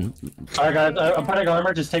in and then. Alright, guys, I'm putting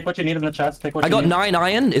armor. Just take what you need in the chest. I got 9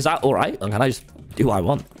 iron. Is that all right? Or can I just do what I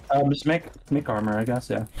want? Just make armor, I guess.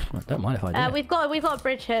 Yeah. I don't mind if I do. We've got a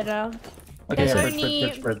bridge here now.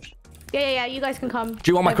 Okay, bridge. Yeah. You guys can come.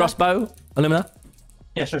 Do you want my crossbow, Illumina?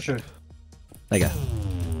 Yeah, sure. There you go.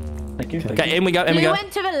 Thank you. Okay, in we go. We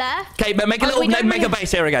went to the left. Okay, but make a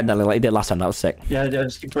base here again, like you did last time. That was sick. Yeah,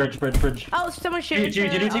 just keep bridge. Oh, someone's shooting.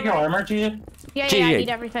 Did you take your armor, G? Yeah, I need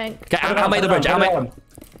everything. Okay, I'll make the bridge.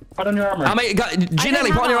 Put on your armor.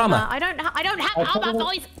 GeeNelly, put on your armor. I don't have armor,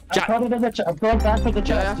 boys. I'm going back to the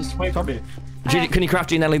chest. Just wait for me. Can you craft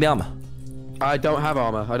GeeNelly the armor? I don't have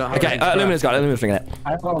armor. Okay, Illumina's got it. Illumina's bringing it.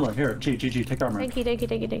 I have armor. Here, G, take armor. Thank you.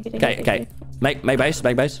 Okay. Make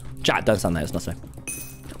base. Chat, don't stand there. It's nothing.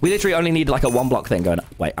 We literally only need like a 1 block thing going.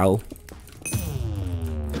 Wait, I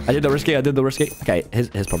did the risky. Okay, his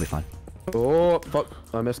probably fine. Oh, fuck.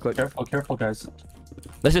 I misclicked. Careful, guys.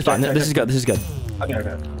 This is fine. This is good.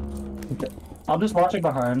 Okay. I'm just watching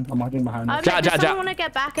behind. Does someone want to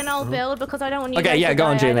get back and I'll build because I don't want you Okay, yeah, go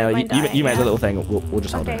on, GeeNelly. You make the little thing. We'll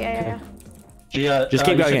just hold it. Yeah. Just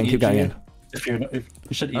keep going in. If you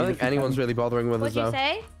should eat. I don't think anyone's really bothering with us though.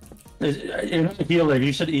 What'd you say? You're not healing.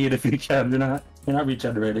 You should eat if you can. You're not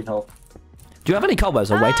regenerating health. Do you have any cobwebs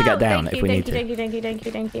or way to get down if we need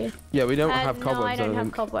to? Thank you. Yeah, we don't have cobwebs. No, I don't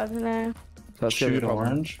have cobwebs, no. That's shoot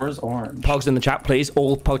orange. Where's orange? Pogs in the chat, please.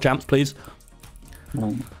 All Pog champs, please.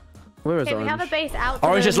 Where is orange? We have a base out.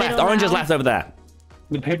 Orange is left. Orange is left over there.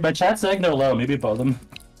 My chat's saying they're low. Maybe above them.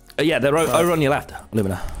 Yeah, they're over on your left,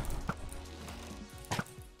 Illumina.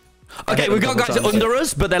 Okay, we've got guys under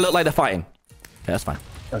us, but they look like they're fighting. Okay, that's fine.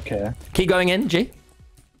 Okay. Keep going in, G.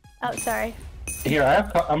 Oh, sorry. Here,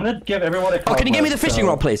 I'm gonna give everyone a cobweb. Oh, can you give me the fishing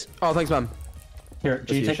rod, please? Oh, thanks, man. Here,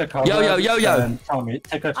 G, take a cobweb. Yo. Tommy,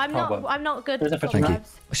 take a cobweb. I'm not good There's a with fishing rod.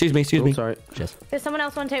 cobwebs. Excuse me. Sorry. Cheers. Does someone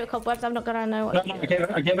else want to take the cobwebs? I'm not gonna know what. No,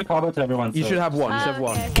 I gave a cobweb to everyone. You should have one.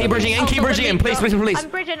 Okay. Keep bridging in, please. I'm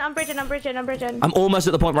bridging. I'm almost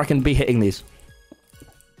at the point where I can be hitting these.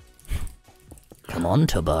 Come on,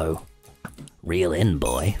 Turbo. Reel in,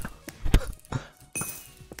 boy.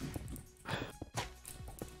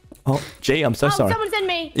 Oh, G, I'm so sorry. Someone's in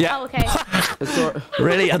me. Yeah. Oh, okay.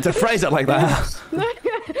 Really? I had to phrase it like that.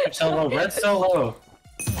 So low, red so low.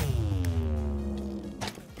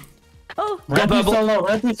 Oh. Red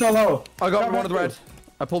so low. I got one of the red.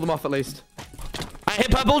 I pulled them off at least. I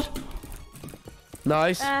hit purpled.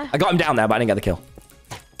 Nice. I got him down there, but I didn't get the kill.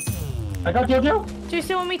 I got Jojo. Do you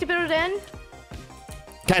still want me to build it in?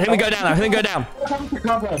 Okay, I think we go down.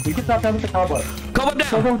 You can drop down with the cobweb. Cobweb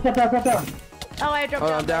down. Down. Oh, I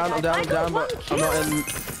dropped down. I'm down, but I'm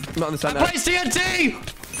not in the center. Play TNT!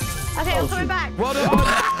 Okay, I'm coming back. Well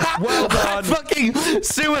done. Well done. Fucking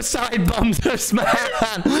suicide bombs us, man.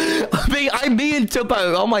 Me and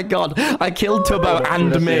Turbo. Oh my god. I killed Turbo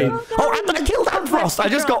and me. Oh, and I killed Frost. I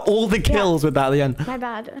just got all the kills with that at the end. My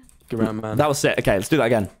bad. Good round, man. That was sick. Okay, let's do that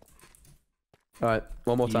again. Alright,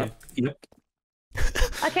 one more time. Yep.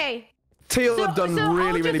 Okay. Teal have done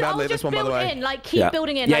really badly at this one, by the way. Keep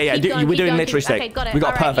building in. Yeah, we're doing literally sick. Okay, got it. We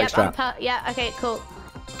got a perfect strat. Yeah, okay, cool.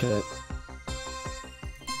 Okay.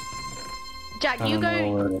 Jack, you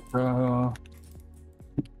go.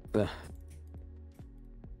 There.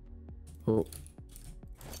 Oh.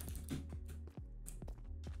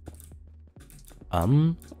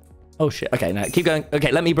 Oh shit. Okay, now keep going.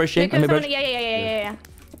 Okay, let me bridge you. Yeah.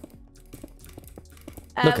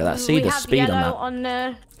 Look at that. See the speed on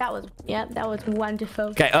that. That was wonderful.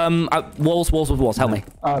 Okay, walls. Help me.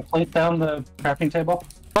 Place down the crafting table.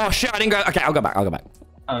 Oh shit, I didn't go. Okay, I'll go back.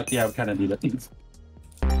 Yeah, we kind of need it.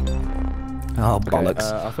 Oh,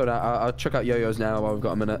 bollocks. I'll check out yo-yos now while we've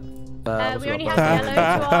got a minute. We only have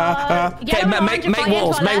yellow. Okay, make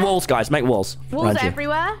walls. Make walls, guys. Make walls. Walls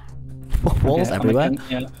everywhere. Walls everywhere.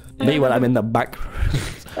 Me when I'm in the back.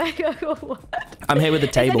 I'm here with the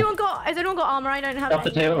table. Has anyone got armor? I don't have. Up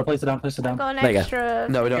the table or place it down. I've got an extra.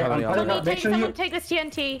 No, we don't have any armor. Take this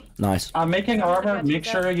TNT. Nice. I'm making armor. Make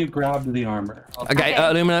sure you grab the armor. Okay,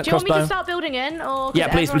 Illumina, crossbow. Do you want me to start building in, or? Yeah,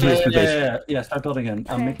 please. Yeah, start building in.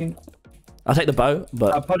 I'm making. I'll take the bow,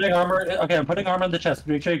 but. I'm putting armor. Okay, I'm putting armor in the chest.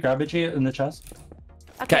 Make sure you grab it in the chest.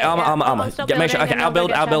 Okay, armor. Make sure. Okay, I'll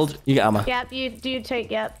build. You get armor. Yep, you take.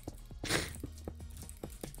 Yep.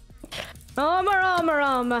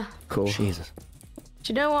 Armor. Cool. Jesus.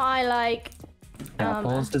 Do you know what I like?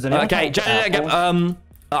 Apples. Does anyone okay,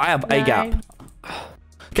 I have a gap.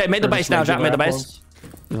 Okay, make the base now, Jack. Make the base.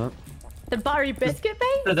 The buttery biscuit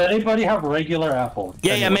base? Does anybody have regular apples?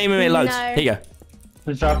 Yeah, make loads. No. Here you go.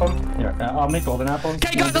 Just drop them. Here, I'll make golden apples.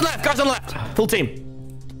 Okay, guys on the left. Full team.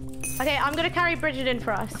 Okay, I'm gonna carry Bridget in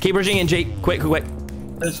for us. Keep bridging in, G. Quick.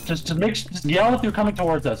 Just yell if you're coming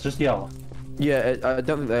towards us. Just yell. Yeah, I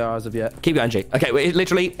don't think they are as of yet. Keep going, G. Okay, wait,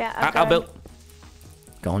 literally. Yeah, I'll build.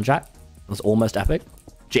 Go on, Jack. That was almost epic.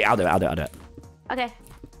 G, I'll do it. Okay.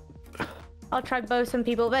 I'll try bow some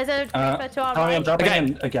people. There's a creeper to our Tommy, right. I'm dropping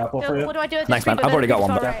in a gapple for you. What do I do with this Thanks, man. creeper? I've already got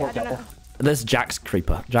one. Right, There's Jack's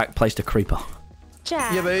creeper. Jack placed a creeper.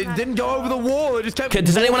 Jack. Yeah, but it didn't go over the wall. It just kept.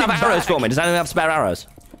 Does anyone have arrows for me? Does anyone have spare arrows?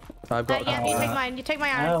 I've got. Yeah, you take mine. You take my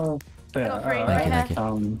arrows. Yeah. Got three right here.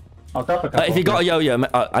 I'll drop a couple. If you got a yo-yo,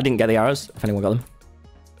 I didn't get the arrows. If anyone got them.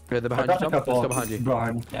 Yeah, they're behind you, Tom. Let's go behind you.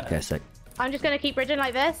 Okay, sick. I'm just gonna keep bridging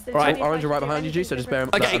like this. Right, orange are right behind you, G, so just bear in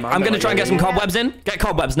mind. Okay, I'm gonna try and get some cobwebs in. Get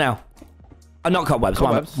cobwebs now. Not cobwebs.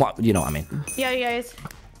 What? You know what I mean. Yo-yos.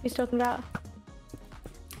 He's talking about.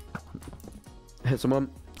 Hit someone.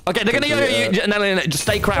 Okay, they're gonna yo-yo you. No, just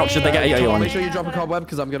stay crouched if they get a yo-yo on. Make sure you drop a cobweb,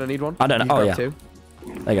 because I'm gonna need one. I don't know. Oh, yeah. There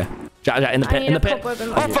you go. Jack, in the pit. In the pit.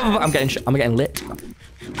 I'm getting lit.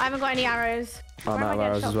 I haven't got any arrows. I'm out of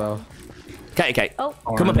arrows as well. Okay. Oh.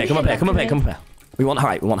 Come up here. We want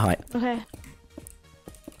height. Okay.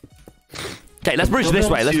 Okay, let's bridge this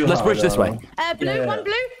way. Let's bridge this way. Blue, one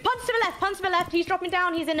blue. Punch to the left. He's dropping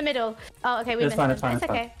down. He's in the middle. Oh, okay, we missed him. It's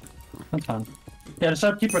okay. That's fine. Yeah,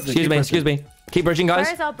 just keep bridging. Excuse me. Keep bridging, guys.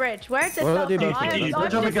 Where's our bridge? Where's this? Bridge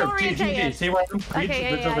over here. See where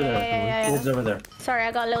bridge over there. Bridge over there. Sorry,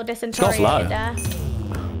 I got a little disoriented there.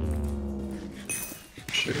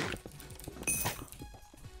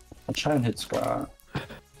 I'll try and hit square.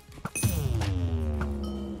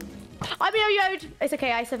 I'm yo-yoed. It's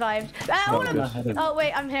okay, I survived. Oh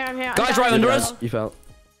wait, I'm here. Guys, right under us. You fell.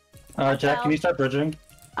 Jack, can you start bridging?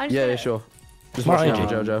 Yeah, sure. Just watch out,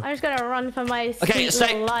 Jojo. I'm just gonna run for my sweet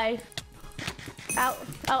little life. Ow.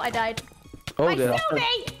 Oh, I died. Oh, my dear.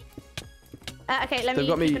 Sylvie! Okay, let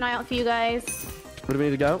me keep an eye out for you guys. Where do we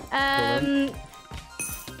need to go?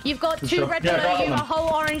 You've got 2 red below you, a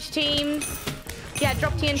whole orange team. Yeah,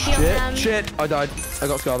 drop TNT on them. Shit, I died. I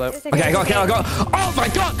got Scar though. Okay, I got a kill, Oh my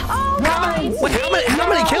god! Oh how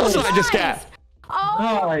many kills did I just get?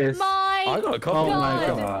 Oh my I got a couple. god.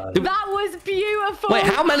 Oh my god. That was beautiful. Wait,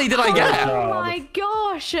 how many did I get? Oh my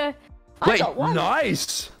gosh. Wait,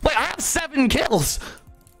 nice. Wait, I have 7 kills.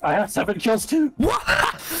 I have 7 kills too. What?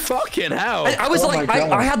 Fucking hell. I was like,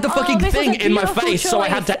 I had the fucking thing in my face, so I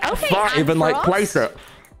had to F5 and like place it.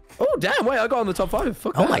 Oh, damn. Wait, I got on the top 5.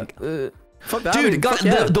 Fuck oh that. my fuck that. Dude,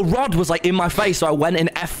 the rod was like in my face, so I went in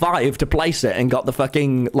F5 to place it and got the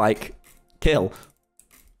fucking like kill.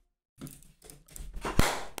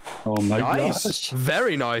 Oh my nice. gosh.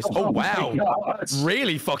 Very nice. Oh, wow.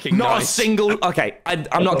 Really fucking not nice. A single. Okay,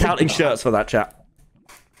 I'm not counting shirts for that, chat.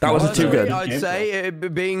 That wasn't too good. I'd say,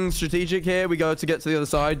 being strategic here, we go to get to the other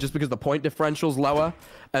side just because the point differential's lower.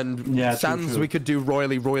 And sans we could do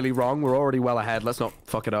royally wrong. We're already well ahead. Let's not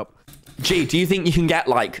fuck it up. G, do you think you can get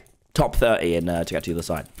like top 30 in to get to the other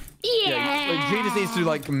side? Yeah. G just needs to do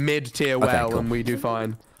like mid-tier well, and we do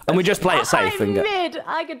fine. And we just play it safe and get... mid.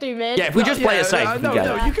 I could do mid. Yeah, if we just play it safe, no,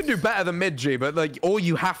 you can do better than mid, G, but like all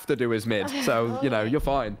you have to do is mid. So, you know, you're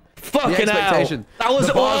fine. Fucking hell. That was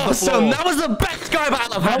awesome. That was the best Sky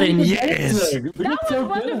battle I've had in years. That was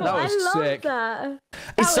wonderful. That was I sick. That.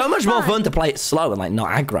 It's so much more fun to play it slow and like not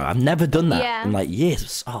aggro. I've never done that in like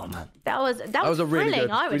years. Oh man. That was a really good.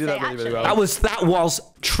 I would say actually. That was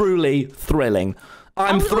truly thrilling.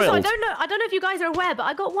 I'm thrilled. Also, I don't know if you guys are aware, but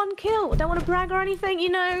I got 1 kill. Don't want to brag or anything, you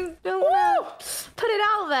know. Don't want to put it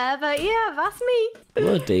out there, but yeah, that's me.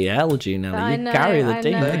 Bloody hell, GeeNelly. You carry the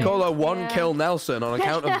team. They call her one kill Nelson on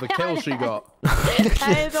account of the kill she got.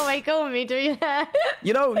 That is what they call me, do you?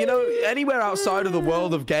 You know, anywhere outside of the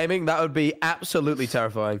world of gaming, that would be absolutely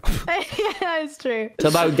terrifying. Yeah, it's true. So,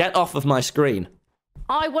 Bo, get off of my screen.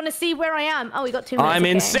 I want to see where I am. Oh, we got 2 minutes. I'm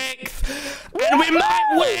in 6th, and we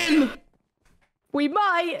might win. We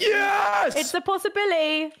might. Yes! It's a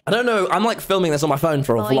possibility. I don't know. I'm like filming this on my phone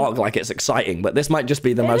for a vlog, like it's exciting, but this might just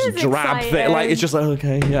be the most drab thing. Like it's just like,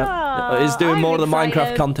 okay, yeah, it's doing more of the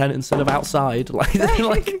Minecraft content instead of outside. Like,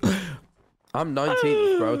 I'm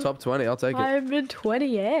 19th, bro. Top 20. I'll take it. I'm in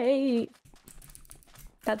 28.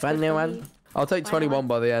 That's 21. I'll take 21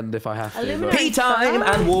 by the end if I have to. Pee time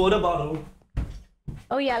and water bottle.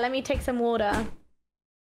 Oh yeah, let me take some water.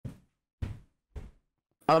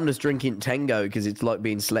 I'm just drinking Tango because it's like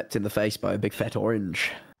being slapped in the face by a big fat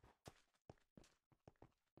orange.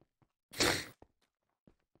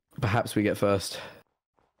 Perhaps we get first.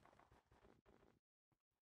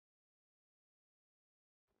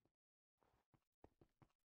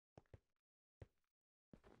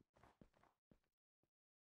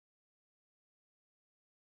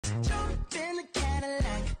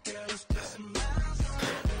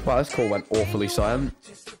 Wow, this call went awfully silent.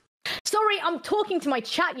 Sorry, I'm talking to my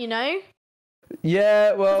chat, you know?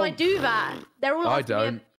 Yeah, well... I do that. They're all I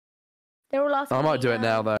don't. They're all asking I might do it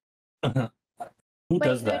now, though. Who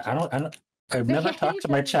does that? I don't... I've never talked to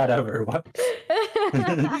my chat ever. What?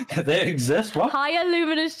 They exist? What? Hi,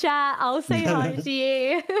 Illumina's chat. I'll say hi to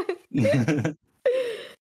you.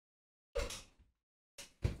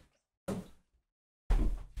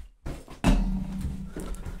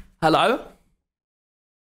 Hello?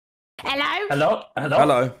 Hello? Hello? Hello?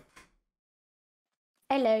 Hello?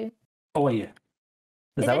 Hello. Oh, yeah.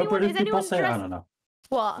 Is that what British people say? I don't know.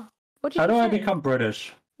 What? How do I become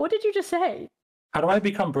British? What did you just say? How do I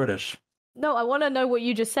become British? No, I want to know what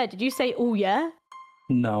you just said. Did you say, oh, yeah?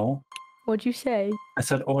 No. What'd you say? I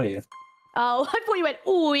said, oh, yeah. Oh, I thought you went,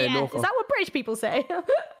 oh, yeah. Is that what British people say?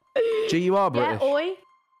 G, you are British. Yeah, oi.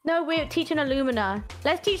 No, we're teaching Illumina.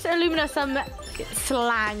 Let's teach Illumina some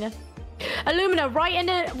slang. Illumina, write in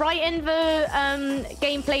the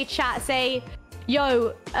gameplay chat, say,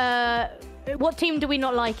 yo, what team do we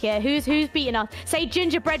not like here? Who's beating us? Say,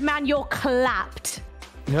 Gingerbread Man, you're clapped.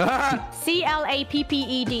 CLAPPED.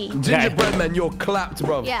 Gingerbread Man, you're clapped,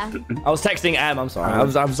 bro. Yeah. I was texting M. I'm sorry.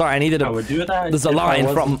 I'm sorry. I needed. I would do that. There's a line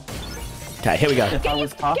from. Okay, here we go. Get your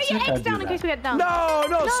X down in case we get down. No,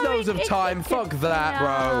 not Snows of Time. Fuck that, bro.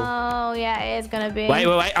 Oh, yeah, it is gonna be. Wait.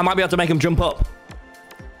 I might be able to make him jump up.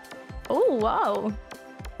 Oh, whoa.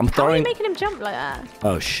 I'm throwing. How are you making him jump like that?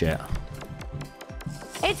 Oh shit.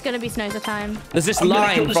 It's gonna be Snows of Time. There's this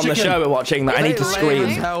line from the show we're watching that I need to scream.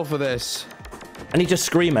 Hell for this. I need to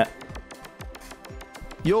scream it.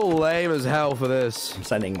 You're lame as hell for this. I'm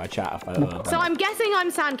sending my chat. So I'm guessing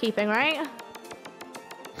I'm sand keeping, right?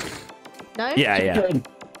 No? Yeah. Okay.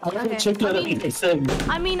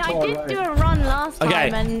 I mean, I did do a run last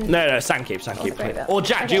time and... No, sand keep. Or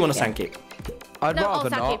Jack, do you want a sand keep? I'd rather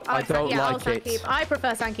not. I don't like it. I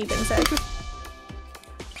prefer sand keeping, so...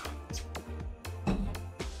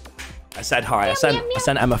 I said hi. I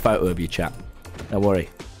sent Emma a photo of you, chat. Don't worry.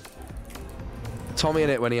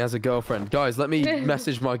 TommyInnit when he has a girlfriend. Guys, let me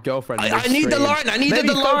message my girlfriend. I need the line. I needed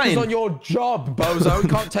the line. Focus on your job, bozo. You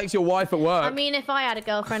can't text your wife at work. I mean, if I had a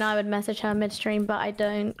girlfriend, I would message her midstream, but I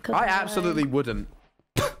don't. I absolutely wouldn't.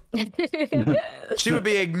 She would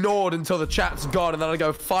be ignored until the chat's gone, and then I'd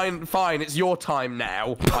go, fine, it's your time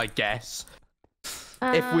now, I guess.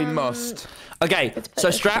 If we must. Okay, so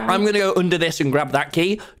Strat, I'm gonna go under this and grab that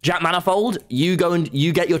key. Jack Manifold, you go and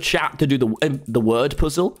you get your chat to do the word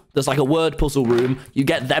puzzle. There's like a word puzzle room. You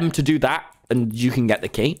get them to do that, and you can get the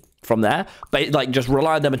key from there. But like, just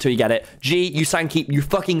rely on them until you get it. G, you sand keep. You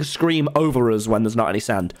fucking scream over us when there's not any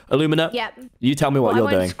sand. Illumina, yep. You tell me what you're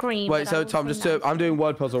doing. Scream, wait, so Tom, I'm doing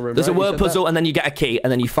word puzzle room. There's a word puzzle, and then you get a key,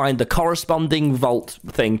 and then you find the corresponding vault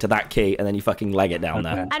thing to that key, and then you fucking leg it down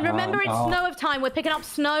there. And remember, it's snow of time. We're picking up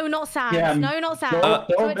snow, not sand. Yeah, snow, not sand. Don't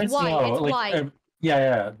so it's white. snow. It's white.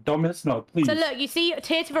 Yeah. Don't miss snow, please. So look, you see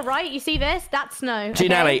here to the right, you see this? That's snow.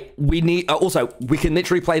 GeeNelly, we need also we can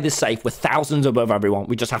literally play this safe with thousands above everyone.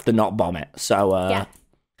 We just have to not bomb it. So yeah.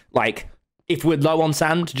 Like if we're low on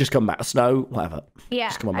sand, just come back. Snow, whatever.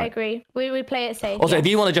 Yeah, I agree. We play it safe. Also, if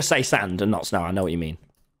you want to just say sand and not snow, I know what you mean.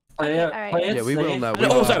 Yeah, we will know.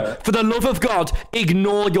 Also, for the love of God,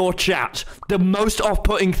 ignore your chat. The most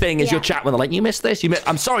off-putting thing is your chat when they're like, "You missed this.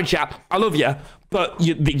 I'm sorry, chat. I love you, but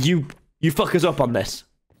you fuck us up on this."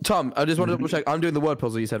 Tom, I just want to double check. I'm doing the word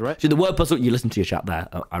puzzle. You said right? So the word puzzle. You listen to your chat there,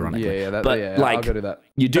 ironically. Yeah. But like, I'll go do that.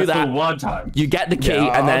 You do that one time. You get the key,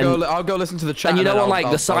 and then I'll go listen to the chat. And you know, on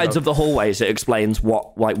like the sides of the hallways, it explains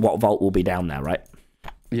what vault will be down there, right?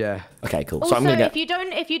 Yeah. Okay, cool. Also, so I'm gonna get...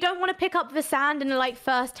 if you don't want to pick up the sand in the like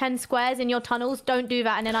first 10 squares in your tunnels, don't do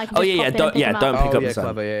that, and then I can. Don't pick up the sand.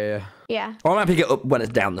 Clever, yeah. Or I might pick it up when it's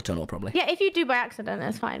down the tunnel, probably. Yeah, if you do by accident,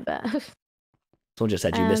 that's fine. But someone just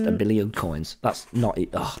said you missed 1 billion coins. That's not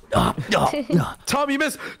it. Tom, you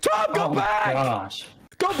missed. Tom, go back. Gosh.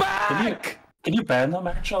 Go back. Can you ban them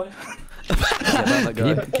actually?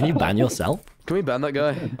 Can you ban yourself? Can we ban that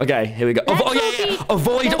guy? Okay, here we go.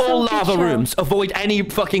 Avoid all lava rooms. Avoid any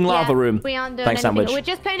fucking lava room. We aren't doing Thanks, anything. Sandwich.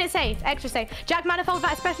 We're just playing it safe, extra safe. Jack Manifold,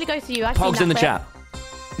 that especially goes to you. Pogs in the chat.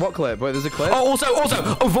 What clip? Wait, there's a clip? Oh,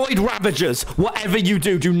 also, avoid Ravagers. Whatever you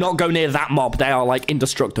do not go near that mob. They are, like,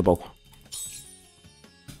 indestructible.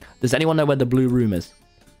 Does anyone know where the blue room is?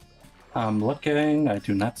 I'm looking. I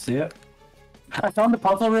do not see it. I found the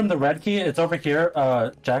puzzle room, the red key. It's over here.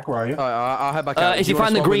 Jack, where are you? I'll head back out. If you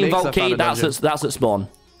find the green vault key, that's at spawn.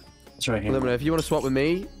 It's right here. Illumina, if you want to swap with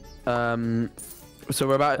me, so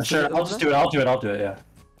we're about. Sure, I'll just do it. I'll do it. Yeah.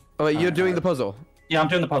 Oh wait, you're doing the puzzle. Yeah, I'm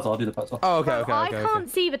doing the puzzle. I'll do the puzzle. Oh, okay. I can't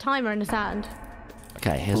see the timer in the sand.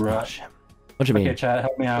 Okay, here's Rush. What do you mean? Okay, chat,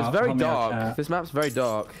 help me out. It's very dark. This map's very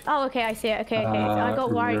dark. Oh, okay, I see it. Okay. I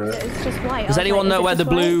got worried. It's just white. Does anyone know where the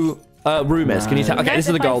blue room is? Can you tell? Okay, this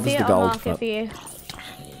is the gold. This is the gold.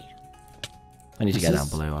 I need to get down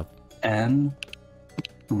below. N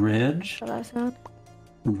Ridge. I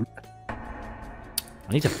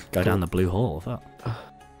need to go down the blue hall.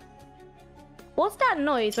 What's that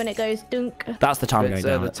noise when it goes dunk? That's the time going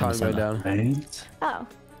down. The time going down. Oh,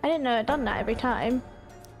 I didn't know it done that every time.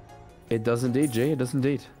 It does indeed, G. It does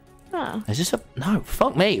indeed. Oh. Is this a... No,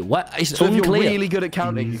 fuck me. What? It's so unclear. If you're really good at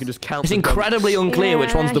counting, you can just count. It's incredibly unclear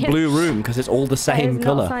which one's the blue room, because it's all the same colour.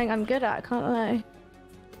 colour. That's something I'm good at, I can't lie.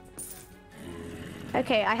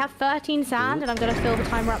 Okay, I have 13 sand, and I'm going to fill the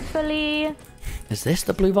timer up fully. Is this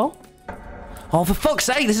the blue vault? Oh, for fuck's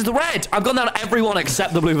sake, this is the red! I've gone down everyone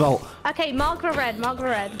except the blue vault. Okay, mark the red, mark the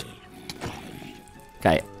red.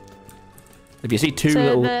 Okay. If you see two so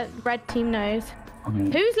little... the red team knows.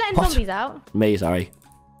 Who's letting zombies out? Me, sorry.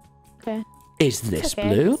 Okay. Is this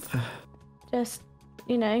blue? Just,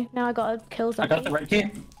 you know, now I gotta kill zombies. I got the red key.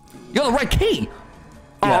 You got the red key?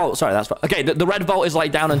 Yeah. Oh, sorry, that's... Okay, the red vault is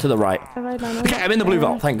like down and to the right. Okay, I'm in the blue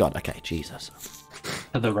vault, thank God. Okay, Jesus.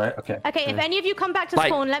 To the right, okay. Okay, if any of you come back to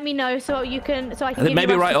spawn, let me know so you can, so I can give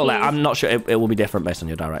maybe you right or left. keys. I'm not sure. It will be different based on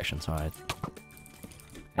your direction, sorry.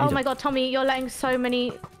 Oh my God, Tommy, you're letting so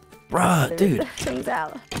many... Bruh, dude. ...things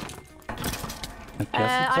out.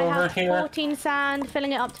 I have 14 sand,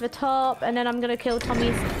 filling it up to the top, and then I'm gonna kill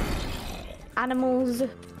Tommy's animals.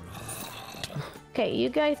 Okay, you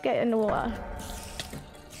guys get in the water.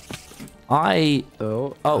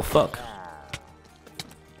 Oh, fuck.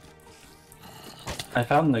 I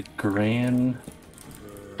found the green.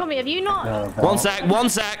 Tommy, have you not? One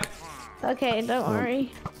sec. Okay, don't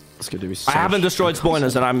worry. Let's go do I haven't destroyed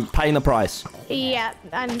spawners and I'm paying the price. Yeah,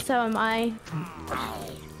 and so am I.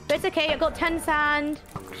 But it's okay, I got 10 sand.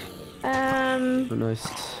 Nice.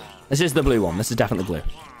 This is the blue one. This is definitely blue.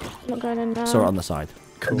 Not going in now. Saw it on the side.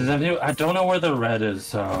 Cool. I don't know where the red is,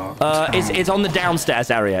 so... It's on the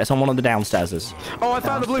downstairs area. It's on one of the downstairs. Oh, I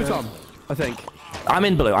found the blue, Tom. I think. I'm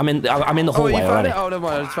in blue. I'm in the hallway already. Oh, never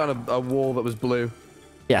mind. I just found a wall that was blue.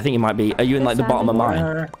 Yeah, I think you might be. Are you in like the bottom of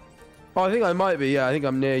mine? Oh, I think I might be. Yeah, I think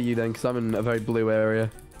I'm near you then, because I'm in a very blue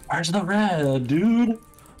area. Where's the red, dude?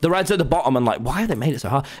 The red's at the bottom, and like, why have they made it so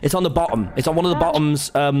hard? It's on the bottom. It's on one of the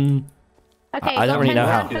bottoms. Okay, I don't really know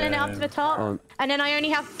how. Filling it up to the top, and then I only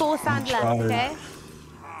have 4 sand left. Okay.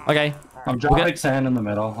 Okay. I'm dropping sand in the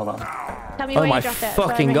middle. Hold on. Tell me where you drop it.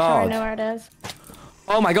 Fucking god! I know where it is.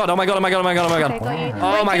 Oh my god! Oh my god! Oh my god! Oh my god! Oh my god! Okay, got you.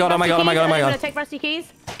 Oh my god! Oh my god! Oh my god! Oh my god! Take rusty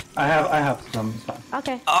keys. I have some.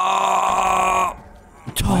 Okay. Oh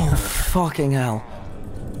fucking hell!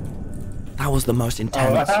 That was the most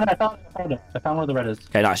intense. I found it. I found where the red is.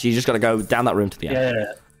 Okay, nice. You just got to go down that room to the end.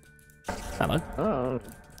 Yeah. Hello. Oh.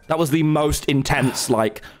 That was the most intense,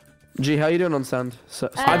 like. G, how you doing on sand?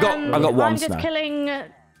 I got one. I'm just killing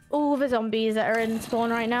all the zombies that are in spawn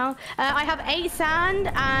right now. I have 8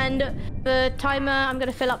 sand, and the timer I'm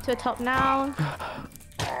gonna fill up to the top now.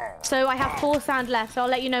 So I have 4 sand left. So I'll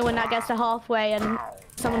let you know when that gets to halfway, and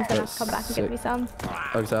someone's gonna have to come back and give me some.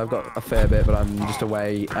 Okay, so I've got a fair bit, but I'm just a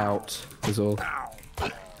way out. Is all.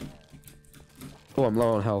 Oh, I'm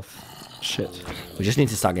low on health. Shit. We just need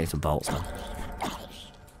to start getting some bolts, man.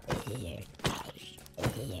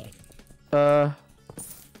 I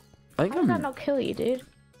think How did that not kill you, dude?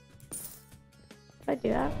 Did I do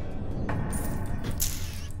that?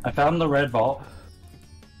 I found the red vault.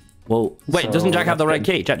 Well, wait, So, doesn't Jack have the red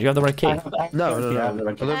key? Jack, do you have the red key? No.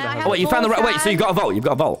 Oh, wait, you found the red. Wait, so you got a vault? You've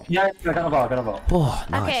got a vault? Yeah, I got a vault. Oh,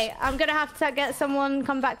 nice. Okay, I'm gonna have to get someone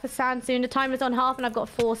come back for sand soon. The timer's on half, and I've got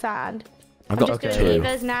 4 sand. I've got just 2. doing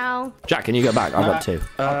levers now. Jack, can you get back? I've got 2.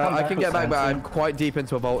 I can get back, but I'm quite deep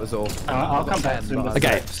into a vault is all. I'll come back soon.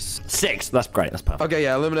 Okay, 6. That's great. That's perfect. Okay,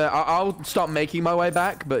 yeah, Illumina. I'll start making my way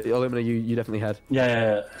back, but Illumina, you definitely head.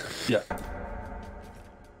 Yeah.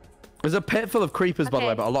 There's a pit full of creepers, by the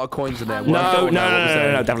way, but a lot of coins in there. No,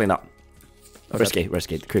 definitely not. Okay.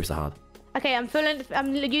 Risky. The creeps are hard. Okay, I'm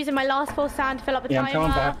using my last 4 sand to fill up the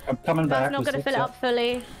timer. I'm coming back. That's not gonna fill it up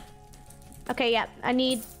fully. Okay, yeah, I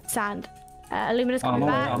need sand. Illumina's coming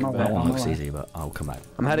back. That one looks easy, but I'll come back.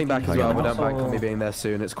 I'm heading back as well, but don't mind me being there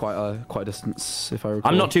soon. It's quite a distance, if I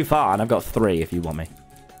recall. I'm not too far, and I've got 3 if you want me.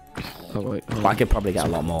 Oh, wait. But I could probably get a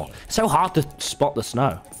lot more. It's so hard to spot the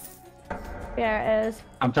snow. Yeah, it is.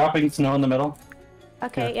 I'm dropping snow in the middle.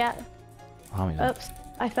 Okay, yeah. Oh, yeah. Oops,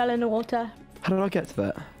 I fell in the water. How did I get to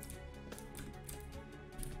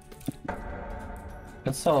that?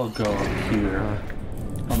 Let's all go here.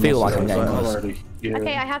 I feel like I'm getting close.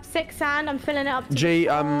 Okay, I have 6 sand. I'm filling it up. G,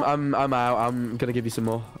 I'm out. I'm gonna give you some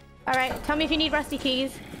more. All right, tell me if you need rusty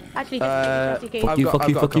keys. Actually, just rusty keys. Fuck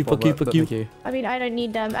you. I mean, I don't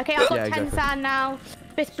need them. Okay, I've got 10 sand now.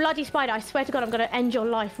 This bloody spider, I swear to God, I'm gonna end your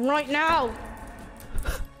life right now.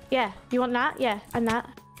 Yeah, you want that? Yeah, and that.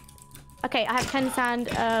 Okay, I have 10 sand,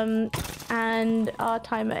 and our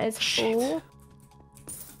timer is full.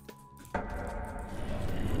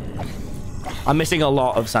 I'm missing a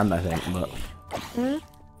lot of sand, I think, but...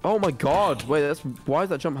 Oh my god, wait, why is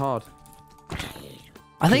that jump hard?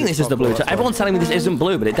 I think this is the blue. Everyone's telling me this isn't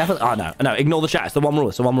blue, but it definitely... Oh, no, ignore the chat. It's the one rule.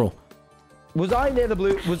 It's the one rule. Was I near the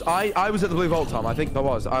blue? I was at the blue vault, Tom. I think I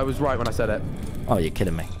was. I was right when I said it. Oh, you're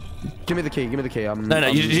kidding me. Give me the key. No,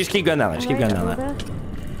 you just keep going down there. Just keep going down there.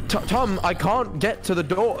 Tom, I can't get to the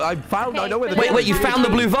door. I know where the door is. Wait, you found the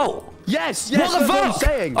blue vault? Yes, what the fuck? What I'm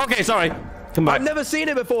saying. Okay, sorry. Come back. I've never seen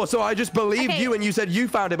it before, so I just believed you, and you said you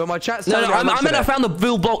found it, but my chat's telling me I meant I found the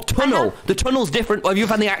blue vault tunnel. The tunnel's different. Have you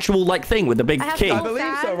found the actual thing with the big key? I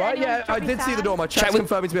believe so, right? Yeah, I did see the door. My chat's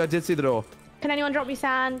confirming to me I did see the door. Can anyone drop me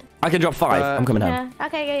sand? I can drop 5. I'm coming home. Yeah.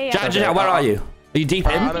 Okay, yeah. Jack, where are you? Are you deep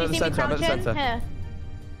in? I'm in the center. Here.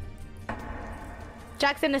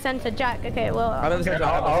 Jack's in the center. Jack. Okay, well. I'm in the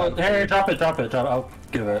center. Hey, drop it. I'll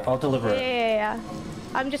give it. I'll deliver it. Yeah.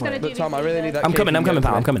 I'm just gonna do. Tom, I really need that. I'm coming,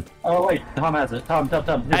 pal. I'm coming. Oh wait, Tom has it. Tom.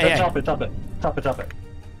 Hey. Drop it.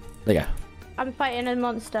 There you go. I'm fighting a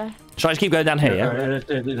monster. Shall I just keep going down here?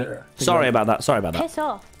 Yeah. Sorry about that. Piss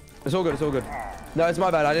off. It's all good. No, it's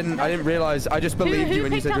my bad. I didn't realize. I just believed you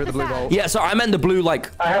when you said you're at the blue vault. Yeah, so I meant the blue hall.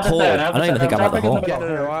 I don't even think I'm at the hall. Yeah,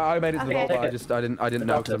 no. I made it to the vault, but I didn't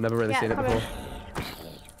know because I've never really seen it before.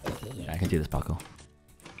 Yeah, I can do this parkour.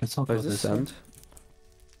 It's all is this sand?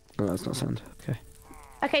 No, that's not sand. Okay.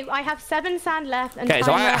 Okay, I have 7 sand left, and Okay,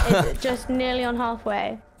 so timer is just nearly on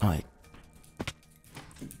halfway. Right.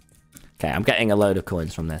 Okay, I'm getting a load of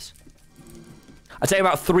coins from this. I'd say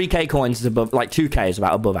about 3k coins is above, like 2k is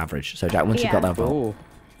about above average. So Jack, once you've got that vault.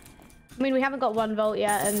 I mean, we haven't got 1 volt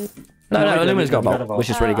yet, and... No, Illumina's got a vault, which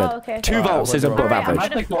is really good. Okay. 2 volts is above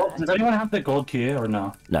average. Does anyone have the gold key or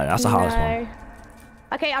no? No, that's the hardest one.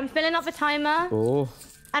 Okay, I'm filling up the timer. Oh.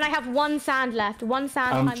 And I have 1 sand left. 1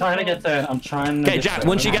 sand. I'm trying to get there. I'm trying to. Okay, Jack.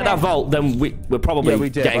 Once you get that vault, then we're probably. Yeah, we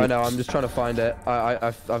did. Getting... I know. I'm just trying to find it.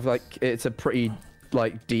 I've like it's a pretty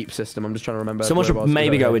like deep system. I'm just trying to remember. Someone should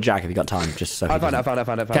maybe go with Jack if you got time, just so. I found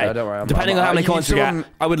it. Okay. Don't worry. Depending on how many coins we get,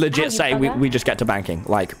 I would legit say we just get to banking.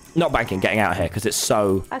 Like not banking, getting out of here because it's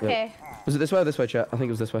so. Okay. Was it this way or this way, chat? I think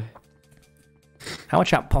it was this way. How are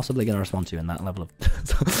chat possibly going to respond to you in that level of?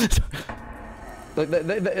 Like,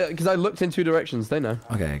 because I looked in 2 directions. They know.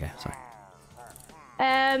 Okay. Sorry.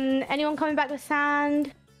 Anyone coming back with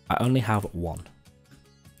sand? I only have 1.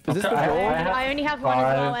 Is this the vault? I only have 1 as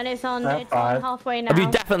well, and it's on halfway now. Have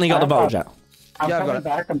you definitely got the vault, Jack?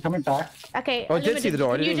 I'm coming back. Okay. Oh, I did see the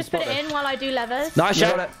door. Can you just put it in while I do levers? Nice,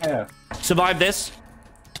 Jack. Survive this.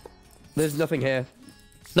 There's nothing here.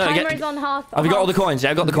 No, Timer's on half. Have you got all the coins?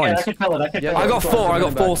 Yeah, I got the coins. I can fill it. I got 4. I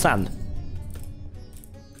got 4 sand.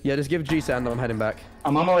 Yeah, just give G sand and I'm heading back.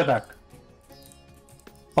 I'm on my way back.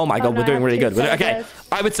 Oh my god, we're doing really good. Okay,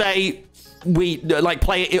 I would say we like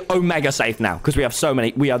play it omega safe now because we have so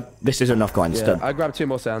many. This is enough coins. Yeah, I grabbed 2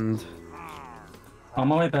 more sand. On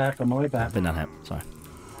my way back. I've been down here. Sorry.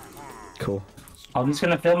 Cool. I'm just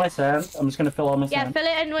gonna fill my sand. I'm just gonna fill all my sand. Yeah, fill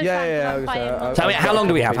it in with sand. Yeah. Tell me, how long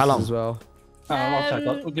do we have? How long? As well. I'll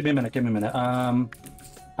check. Give me a minute.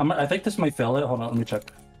 I think this might fill it. Hold on, let me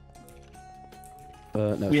check.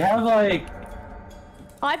 No. We have like.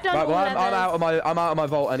 I've done right, well, all I'm out of my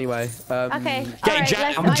vault anyway. Okay.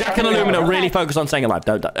 Jack and Illumina really focus on staying alive.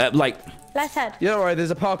 Don't like. Let's head. Yeah, alright.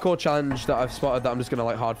 There's a parkour challenge that I've spotted that I'm just gonna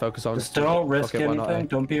like hard focus on. Just don't risk anything.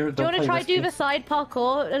 Don't be. Do you want to try do the side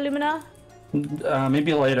parkour, Illumina?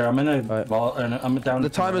 Maybe later. I'm in a vault and I'm down. The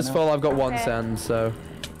timer's full. I've got 1 sand, so.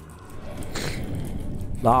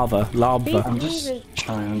 Lava. I'm just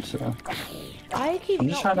trying to. I'm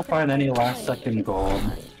just trying to find any last second gold.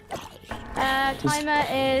 Timer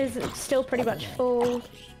is still pretty much full.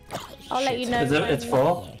 I'll let you know. It's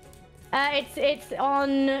full? It's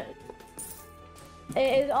on.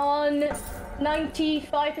 It is on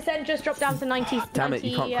 95%. Just dropped down to 90. Damn it!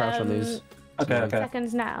 You can't crash on these. Okay.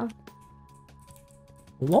 Seconds now.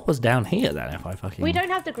 What was down here then? If I fucking. We don't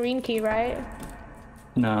have the green key, right?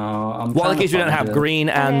 No. Well, in case we don't have green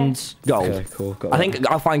and gold. Okay, cool. I think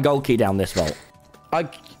I'll find gold key down this vault.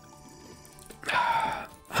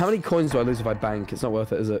 How many coins do I lose if I bank? It's not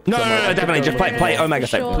worth it, is it? No, definitely. Just play Omega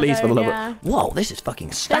safe, please, for the love of. Whoa, this is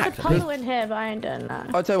fucking stacked. There's a puzzle in here, but I ain't done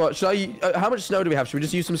that. I'll tell you what. Should how much snow do we have? Should we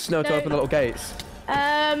just use some snow to open the little gates?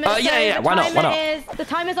 Yeah. Why not? The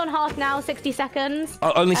timer's on half now. 60 seconds.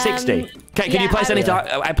 Oh, only 60. Okay, can you place any?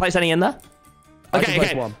 Place any in there?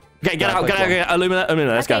 Okay. Okay, get out, Illumina,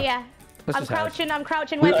 let's go. Yeah. I'm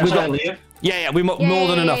crouching. We got. Yeah, we're more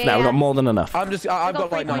than enough now. We've got more than enough. I've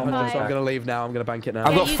got like 900, so I'm gonna leave now. I'm gonna bank it now.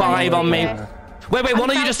 I've got 5 on me. Wait, why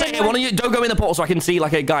don't you just stay here? Why don't you don't go in the portal so I can see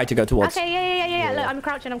like a guy to go towards? Okay, yeah. Look, I'm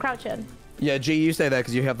crouching. Yeah, G, you stay there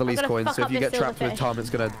because you have the least coins. So if you get trapped with Tom,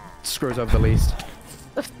 it's gonna screw us over the least.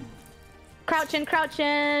 Crouching.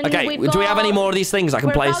 Okay, do we have any more of these things I can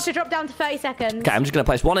place? We're about to drop down to 30 seconds. Okay, I'm just gonna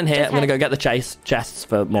place 1 in here. I'm gonna go get the chests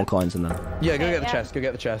for more coins and then. Yeah, go get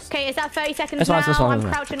the chest. Okay, is that 30 seconds now? I'm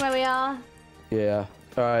crouching where we are. Yeah.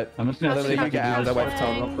 All right. I'm just gonna get out of the way for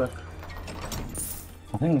Tom real quick.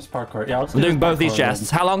 I think it's parkour. Yeah, I'm doing both these chests.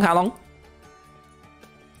 How long?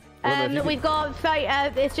 We've got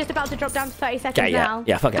 30. It's just about to drop down to 30 seconds now.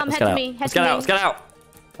 Yeah, fuck it. Come head to me. Let's get out.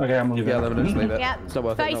 Okay, I'm leaving. Yeah, let me just leave it. Yeah. It's not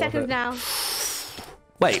worth it. 30 seconds now.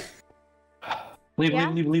 Wait. Leave.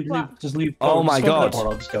 Just leave. Oh my god.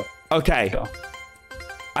 I'll just go. Okay.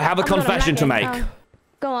 I have a confession to make.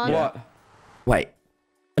 Go on. What? Wait.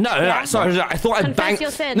 No, sorry. I thought I banked.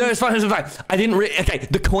 No, it's fine. I didn't really. Okay,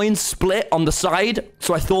 the coins split on the side,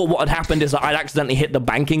 so I thought what had happened is that I'd accidentally hit the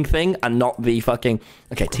banking thing and not the fucking.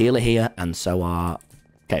 Okay, Teal are here, and so are.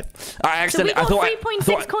 Okay, I accidentally. So we got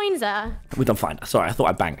 3.6 coins there. We've done fine. Sorry, I thought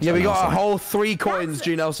I banked. Yeah, we got a whole 3 coins,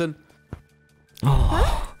 G Nelson.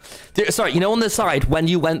 Oh. Dude, sorry, you know on the side when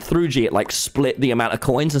you went through G, it like split the amount of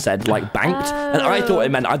coins and said like banked, and I thought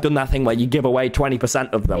it meant I'd done that thing where you give away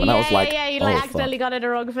 20% of them, and I was like, you like accidentally got it the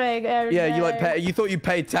wrong thing. Yeah, you like you thought you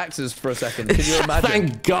paid taxes for a second. Can you imagine?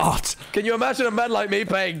 Thank God. Can you imagine a man like me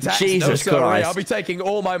paying taxes? Jesus Christ! I'll be taking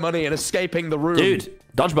all my money and escaping the room. Dude,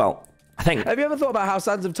 Dodgebolt. I think. Have you ever thought about how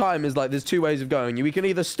Sands of Time is like? There's two ways of going. We can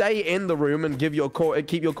either stay in the room and keep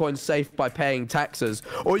your coins safe by paying taxes,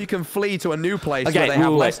 or you can flee to a new place where they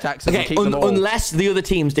have less taxes and keep them all. Unless the other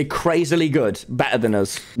teams did crazily good, better than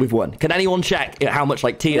us, we've won. Can anyone check how much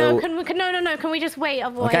like Tio? No, can we just wait?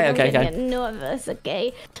 Otherwise, okay. I'm gonna get nervous.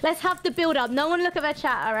 Okay, let's have the build up. No one look at their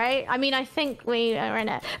chat, all right? I mean, I think we are in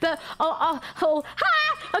it, but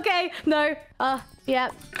okay, no,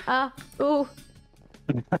 yeah, ooh.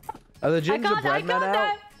 Are the gingerbread men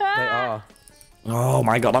out? They are. Oh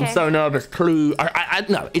my god, I'm so nervous. Clue.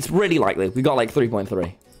 No, it's really likely. We got like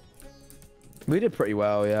 3.3. We did pretty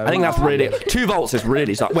well, yeah. I think that's really 2 volts is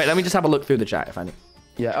really solid. Wait, let me just have a look through the chat if any.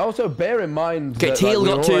 Yeah. Also, bear in mind that Teal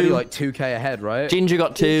got we're already 2, like 2k ahead, right? Ginger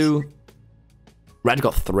got 2, Red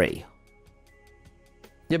got 3.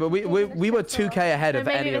 Yeah, but we were 2k ahead of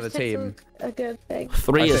any other team. A good thing.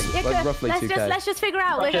 3 is like roughly 2k. Let's just figure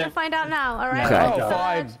out. We're gonna find out now. All right. Okay. Oh,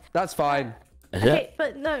 fine. That's fine. Is it? Okay,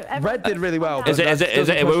 but no. Red did really well. Is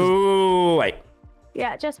it? Wait.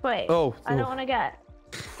 Yeah, just wait. Oh. I don't want to get.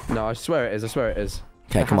 No, I swear it is. I swear it is.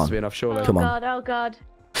 Okay, come on. Has to be enough, surely. Come on. Oh god.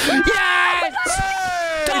 Yes!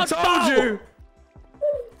 I told you.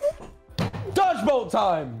 Dodgebolt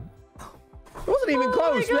time. It wasn't even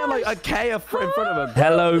close. We had like a K in front of him.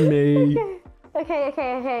 Hello, me.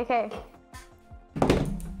 Okay.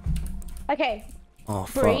 Okay. Oh,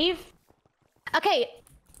 fuck. Breathe. Okay.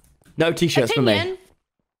 No t-shirts for me.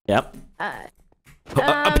 Yep.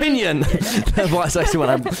 Opinion. That's what I say when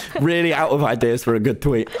I'm really out of ideas for a good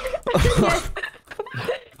tweet.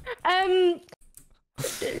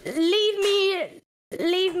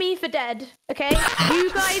 Leave me for dead, okay? You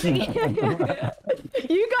guys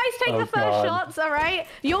take the first shots, all right?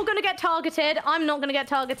 You're gonna get targeted. I'm not gonna get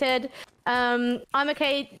targeted. I'm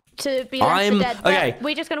okay to be left for dead. Okay.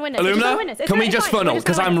 We're just gonna win this. Illumina, can we just funnel?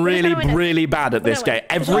 Because I'm really bad at this game.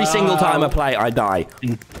 Every single time I play, I die.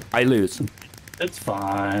 I lose. It's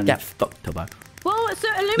fine. Get fucked, Tubbo. Well, so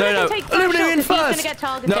Illumina can take first shot, he's gonna get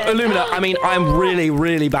targeted. No, Illumina, I mean, I'm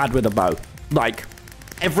really bad with a bow. Like,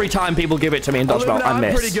 every time people give it to me in Dodgebolt, I miss.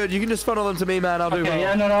 I'm pretty good. You can just funnel them to me, man. I'll do well.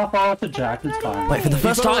 Yeah, no, I'll follow up to Jack. It's fine. Wait, for the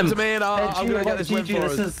first time. To me and I'm gonna get this win for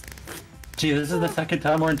us. This is the second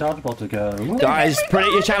time we're in Dodgebolt to go. Guys, put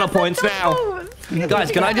your channel points now.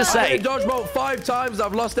 Guys, can I just say? In Dodgebolt 5 times,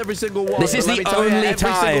 I've lost every single one. This is the only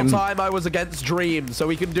time. Every single time I was against Dream, so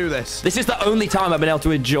we can do this. This is the only time I've been able to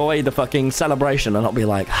enjoy the fucking celebration and not be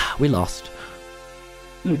like, we lost.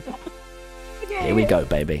 Here we go,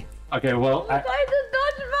 baby. Okay, well.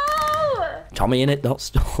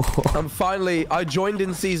 TommyInnit.store. I joined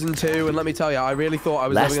in season 2, and let me tell you, I really thought I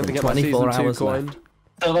was never going to get my season 2 coin.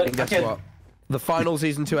 So, and guess what? The final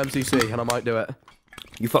season 2 MCC, and I might do it.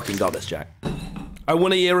 You fucking got this, Jack. I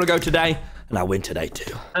won a year ago today, and I win today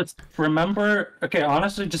too. Remember, okay,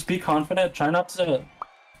 honestly, just be confident. Try not to.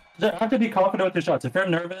 You have to be confident with your shots. If you're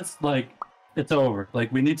nervous, like, it's over. Like,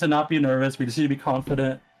 we need to not be nervous. We just need to be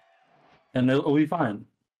confident, and it'll be fine.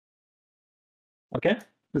 Okay?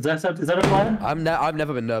 Is that a plan? I've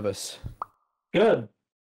never been nervous. Good.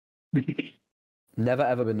 Never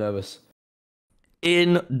ever been nervous.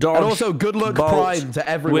 In Dodge. And also, good luck prime to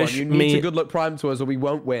everyone. You need me to good luck prime to us, or we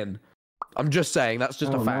won't win. I'm just saying, that's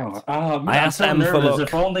just a fact. No. I asked them for luck.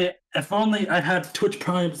 If only I had Twitch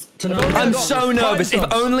primes tonight. I'm so nervous. If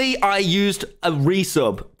only I used a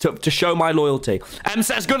resub to show my loyalty. M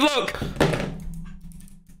says good luck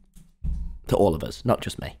to all of us, not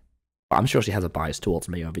just me. But I'm sure she has a bias towards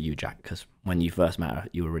me over you, Jack, because when you first met her,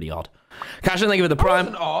 you were really odd. Cash, thank you for the prime. I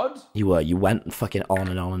wasn't odd. You were. You went fucking on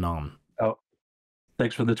and on and on. Oh,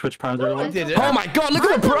 thanks for the Twitch primes, everyone. Oh my god, look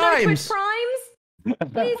at the primes! Twitch primes?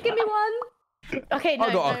 Please give me one. Okay, no,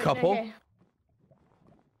 I got a couple.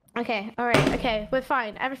 Okay, alright, okay, we're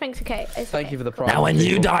fine. Everything's okay. Thank you for the prime. Now, when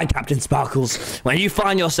you die, Captain Sparkles, when you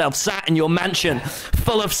find yourself sat in your mansion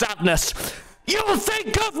full of sadness, you'll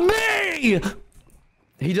think of me!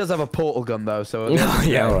 He does have a portal gun, though, so...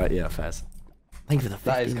 yeah, alright, yeah, fair. Thank you for the 50.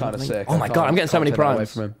 That is kind of sick. Oh my god, I'm getting so many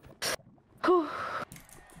primes. From him.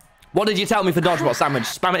 What did you tell me for Dodgebot Sandwich?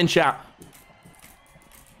 Spam it in chat.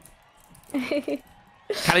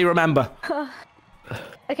 Can you remember?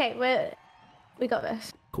 Okay, we got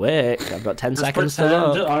this. Quick, I've got 10 seconds to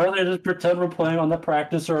look. Just pretend we're playing on the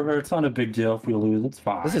practice server. It's not a big deal if we lose. It's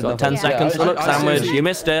fine. This is got 10 seconds to look, Sandwich. You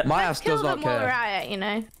missed it. My ass does not care. We're at it, you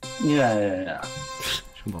know. Yeah.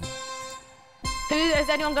 Come on. Is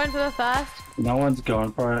anyone going for the first? No one's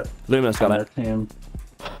going for it. Lumina's got it. Team.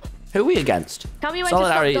 Who are we against? Tell me when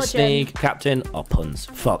Solidarity, to stop dodging. Sneak, Captain, or Puns.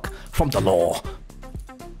 Fuck. From the law.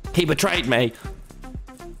 He betrayed me.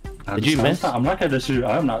 Did you miss? I'm not going to shoot.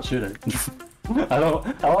 I'm not shooting. I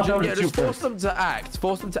want to Yeah, just force them to act.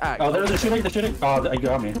 Force them to act. Oh, they're shooting. They're shooting. Oh, they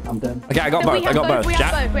got me. I'm dead. Okay, I got both. I got both. We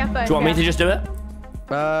Jack, have both. do you want me to just do it?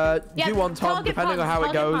 Do one, Tom, depending on how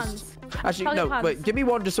it goes. Puns. Actually, Target no, puns. wait, give me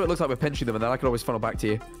one just so it looks like we're pinching them, and then I can always funnel back to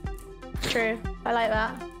you. True. I like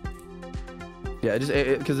that. Yeah,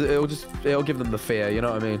 because it'll give them the fear, you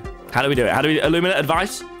know what I mean? How do we do it? How do we Illumina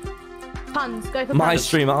advice? Puns. Go for My puns.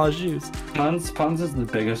 stream, our shoes. Puns is the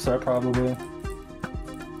biggest threat probably.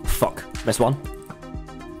 Fuck. Missed one.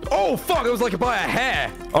 Oh, fuck, it was like by a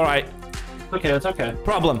hair. All right. Okay, it's okay.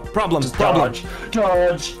 Problem. Just dodge.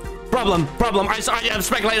 Problem. I have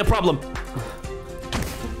speculator problem.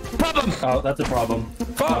 Problem. Oh, that's a problem.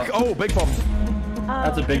 Fuck. Oh, big problem.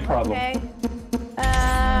 That's a big problem.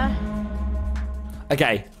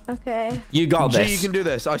 Okay. Okay. You got this. G, you can do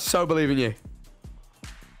this. I so believe in you.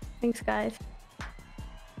 Thanks, guys.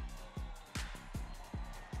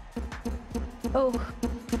 Oh.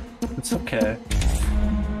 It's okay.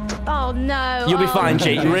 Oh no. You'll be fine,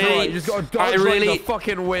 G. Really? Really? You just got to dodge like the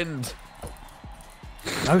fucking wind.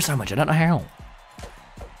 I know so much. I don't know how.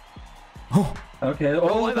 Oh. Okay.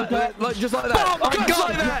 Oh, like that. Just like that. Oh my god.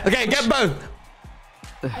 Like that. Okay, get both.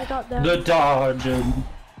 I got them. The dodge and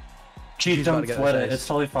G, don't sweat it. Ace. It's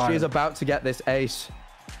totally fine. She's about to get this ace.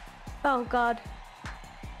 Oh god.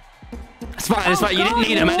 It's fine. It's fine. You didn't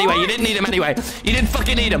need him anyway. You didn't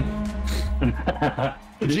fucking need him.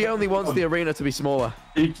 G only wants the arena to be smaller.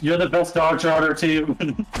 You're the best dodger on our team.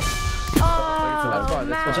 That's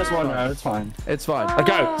fine. It's just one round. It's fine. It's fine.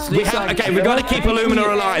 Okay. We've got to keep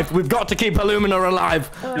Illumina alive. We've got to keep Illumina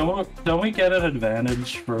alive. Don't we get an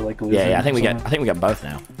advantage for like losing? Yeah. I think we get both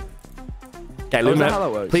now. Okay,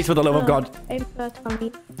 Illumina. Please, for the love of God. Aim for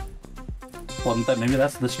Tommy. Well, maybe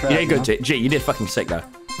that's the strat. You did good, G. You did fucking sick though.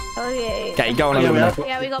 Oh yeah. Okay, go on, Illumina.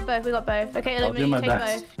 Yeah, we got both. Okay, Illumina, you take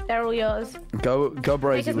both. They're all yours. Go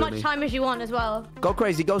brazy, Take as much time as you want as well. Go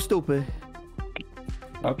crazy. Go stupid.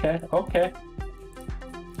 Okay.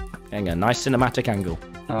 Hang on, nice cinematic angle.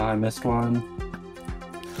 Oh, I missed one.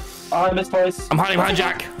 Oh, I missed twice. I'm hiding behind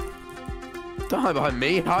Jack. Don't hide behind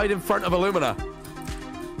me. Hide in front of Illumina.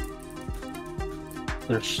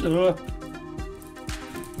 There's.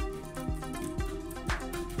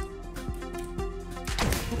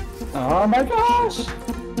 Oh my gosh!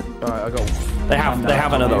 Alright, I got one. They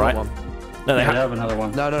have another, right? One. No, they have another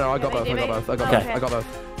one. No, I got both. I got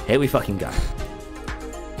both. Here we fucking go.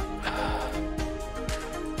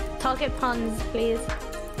 Target puns, please.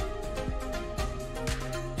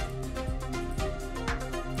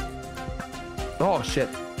 Oh shit.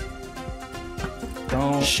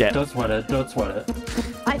 Don't sweat it. Don't sweat it.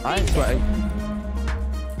 I ain't sweating.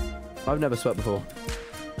 I've never sweat before.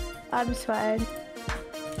 I'm sweating.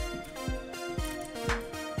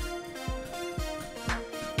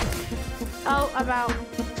 Oh, I'm out.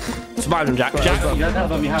 Survive him, Jack. Jack, you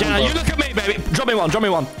look at me, baby. Drop me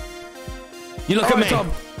one. You look at me.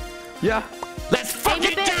 Tom. Yeah. Let's fucking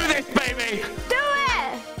do this, baby. Do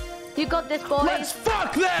it. You got this, boys. Let's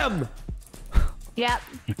fuck them. Yep.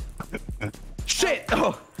 Shit.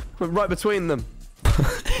 Oh, we're right between them.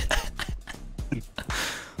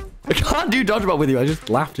 I can't do dodgeball with you. I just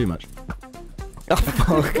laugh too much. Oh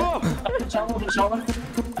fuck.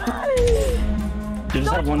 You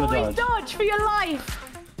just have one to dodge. Dodge for your life.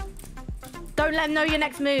 Don't let them know your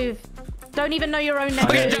next move. Don't even know your own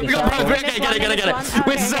next move. Okay, get it.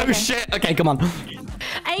 We're so shit. Okay, come on.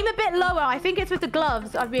 Aim a bit lower. I think it's with the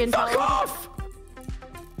gloves. I've been told. Fuck off.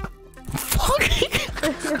 Fuck.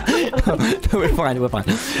 We're fine.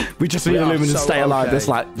 We just need Illumina to stay alive this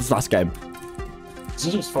last game. This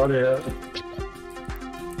is just funny.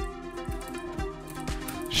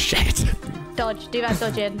 Shit. Dodge. Do that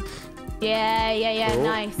dodging. Yeah,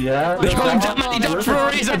 nice. Yeah. They call him dodge for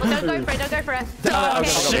a reason. Don't go for it. Oh,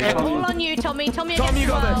 shit. All on you, Tommy. Tommy, you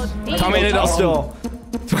got this. TommyInnit store.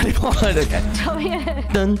 21. Okay.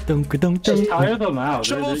 TommyInnit. Dun. Just tire them out.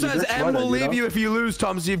 Shovel says M will leave you if you lose,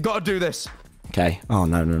 Tom, so you've got to do this. Okay. Oh,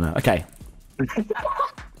 no. Okay.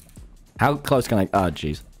 How close can I... Oh,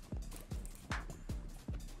 jeez.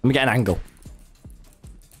 Let me get an angle.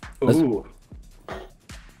 Ooh. I'm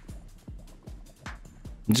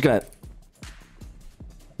just gonna...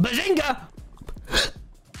 Bazinga!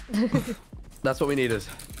 That's what we needed.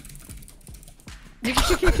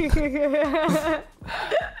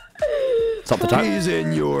 Stop the time. He's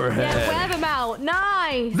in your head. Yeah, wear them out.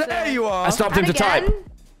 Nice. There you are. I stopped him to type.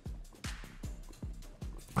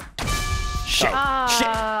 Shit.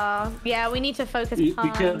 Yeah, we need to focus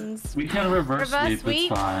puns. We can reverse sweep.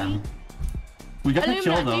 It's fine. We got to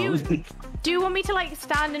kill those. Do you want me to like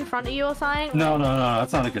stand in front of you or something? No,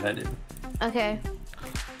 that's not a good idea. Okay.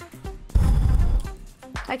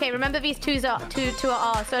 Okay, remember these two are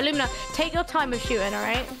R. So Illumina, take your time with shooting, all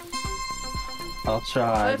right? I'll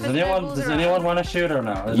try. Does anyone want to shoot or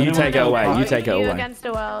no? You take it away. You take it away. Against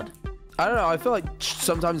the world. I don't know. I feel like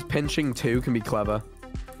sometimes pinching two can be clever.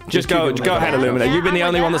 Just go ahead, Illumina. Yeah, You've been the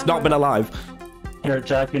only one that's not been alive. Here,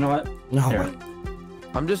 Jack. You know what? No. Here.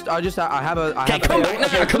 I have a. Okay, come back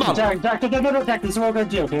now. Come on. Jack, no, Jack. This is what we're gonna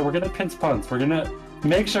do. Okay, we're gonna pinch puns. We're gonna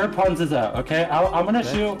make sure puns is out. Okay, I'm gonna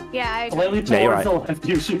shoot. Yeah. Slightly towards the left.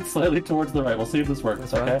 You shoot slightly towards the right. We'll see if this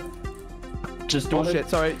works. Okay. Just don't. Oh shit!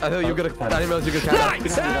 Sorry, I thought you were gonna. I didn't realize you were gonna count.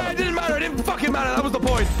 It didn't matter. It didn't fucking matter. That was the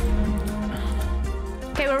point.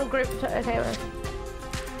 Okay, we're all grouped. Okay,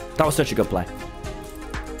 That was such a good play.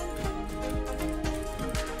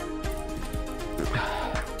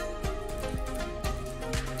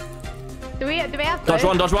 Do we have Dodge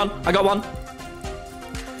one, dodge one. I got one.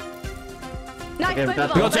 Nice, We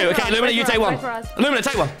got two. Okay, Illumina, you take one. Illumina,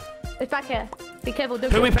 take one. It's back here. Be careful.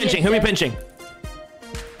 Who are we pinching? Who are we pinching?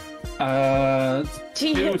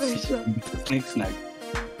 Snake.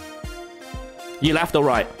 You left or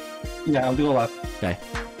right? Yeah, I'll do a left. Okay.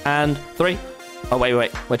 And 3. Oh,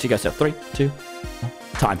 wait. Where'd you go, sir? 3, 2, 1.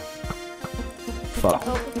 Time. Fuck.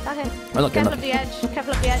 Okay. Look, Careful of the edge.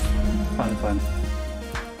 Careful of the edge. Fine.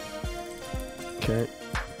 Okay.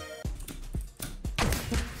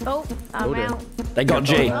 Oh, I'm out. They got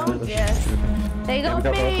G. Oh, yeah. They got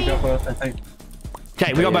me. We got both, I think.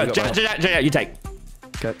 Okay, we got both. Jack, you take.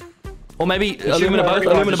 Okay. Or maybe Illumina both.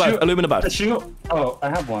 Illumina both. Shoot. Oh, I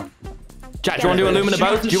have one. Jack, do you want to do Illumina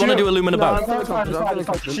both? Do you want to do Illumina both? No, it's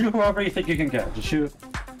fine. Shoot whoever you think you can get. Just shoot.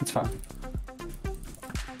 It's fine.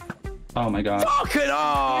 Oh my god. Fuck it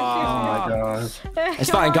off! Oh my god. It's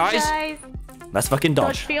fine, guys. Let's fucking Dodge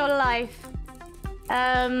dodge. for your life.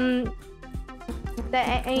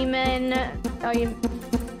 They're aiming. Oh, you.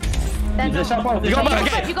 You got both.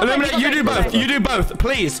 Okay, Illumina, you do both. You do both,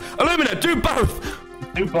 please. Illumina, do both.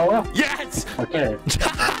 Do both? Yes. Okay.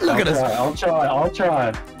 Look at us. I'll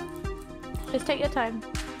try. Just take your time.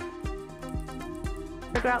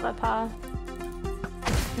 Figure out that path.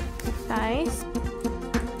 Nice.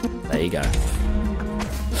 There you go.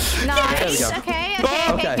 Nice. Go. Okay.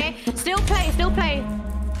 Okay. Still play.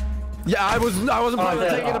 Yeah, I wasn't planning on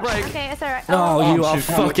taking a break. Okay, it's alright. Oh, you are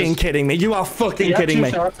fucking kidding me. You are fucking kidding me.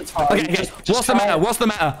 Okay. What's the matter? What's the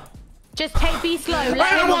matter? Just be slow.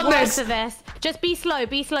 I don't want this. Just be slow.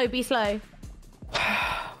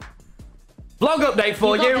 Vlog update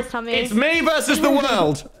for you. It's me versus the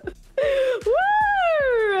world. Woo!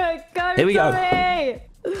 Go, Here we go. Tommy.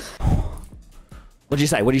 What'd you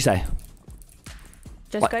say?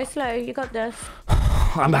 Just go slow. You got this.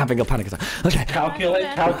 I'm having a panic attack. Okay.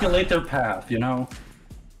 Calculate their path, you know?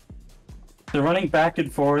 They're running back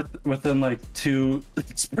and forth within like 2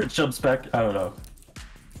 sprint jumps back. I don't know.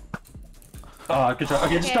 Good try.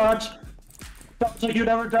 Okay, just dodge. Dodge like you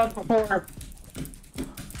never dodged before.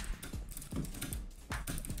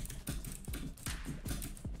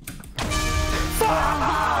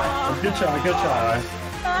 Good try. Good try,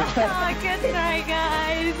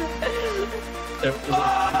 guys.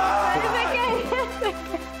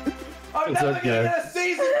 I'm never gonna get a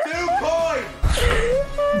season 2 coin!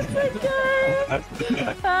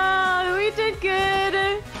 Oh, we did good.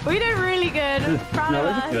 We did really good. Proud of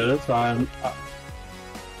us. Good, it's fine.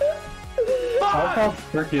 How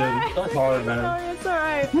freaking that's hard, man. Oh, it's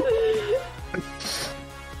alright.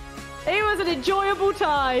 It was an enjoyable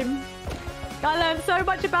time. I learned so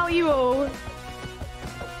much about you all.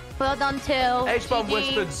 Well done, Till. H-Bomb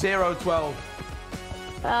whispered 0-12.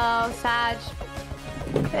 Oh, Sag.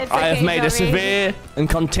 I have made a severe and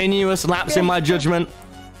continuous lapse in my judgment,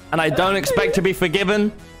 and I don't expect to be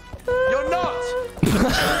forgiven. You're not!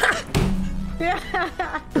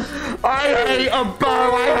 I hate a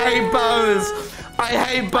bow. I hate bows. I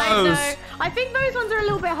hate bows. I think those ones are a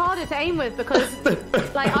little bit harder to aim with because,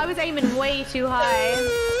 like, I was aiming way too high.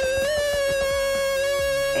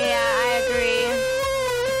 Yeah, I agree.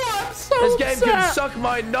 This game can suck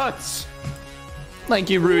my nuts. Thank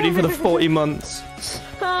you, Rudy, for the 40 months.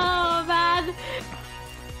 Oh, man.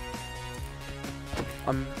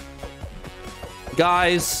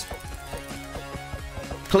 Guys,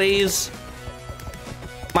 please.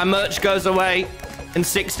 My merch goes away in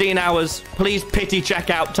 16 hours. Please pity check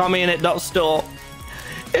out TommyInnit.store.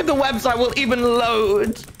 If the website will even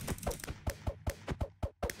load.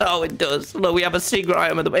 Oh, it does. Look, we have a secret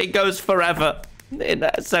item at the way. It goes forever in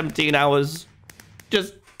 17 hours.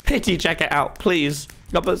 Just pity check it out, please.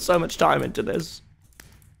 I put so much time into this.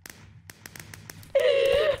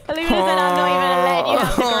 Illumina said I'm not even letting you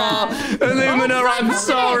have the ground. Illumina, I'm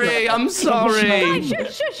sorry. I'm sorry.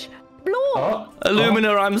 Shush. Blow.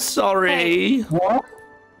 Illumina, I'm sorry. What?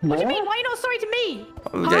 What do you mean? Why are you not sorry to me?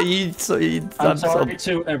 I'm sorry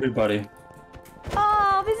to everybody.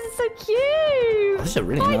 Oh, this is so cute. This is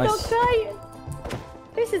really nice.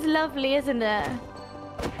 This is lovely, isn't it?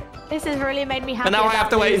 This has really made me happy. And now I have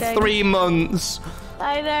to wait losing. 3 months.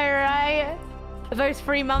 I know, right? Those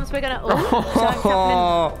 3 months we're gonna.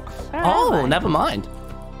 Oh, never mind.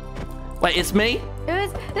 Wait, it's me?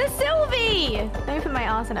 There's Sylvie. Let me put my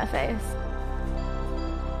ass in her face.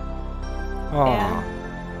 Oh. Yeah.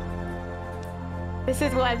 This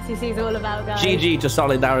is what MCC is all about, guys. GG to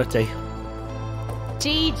solidarity.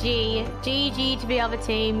 GG to the other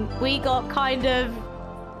team. We got kind of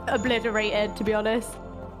obliterated, to be honest.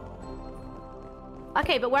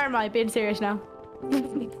 Okay, but where am I? Being serious now.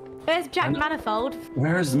 There's Jack Manifold.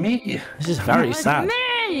 Where's me? This is very sad.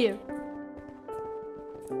 Me!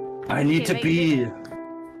 I need to be.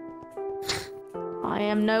 I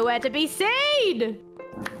am nowhere to be seen.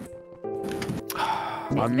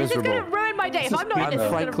 I'm This is miserable. gonna ruin my day. If I'm not in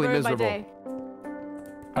this, it's gonna ruin my day.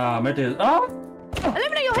 My day is. Oh!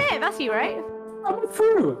 Illumina, you're here. That's you, right? I'm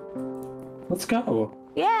through. Let's go.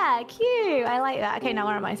 Yeah, cute. I like that. Okay, now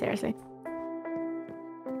where am I? Seriously.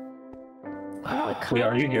 Wait,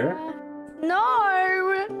 are you here?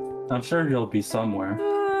 No. I'm sure you'll be somewhere.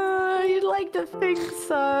 You'd like to think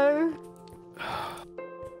so.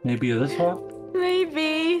 Maybe this one?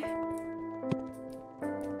 Maybe.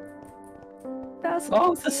 That's.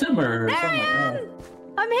 Oh, it's a simmer. There I am.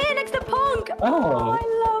 I'm here next to Ponk. Oh. I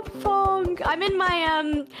love Ponk. I'm in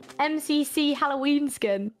my MCC Halloween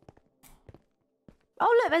skin.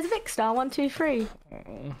 Oh look, there's Vicstar 123.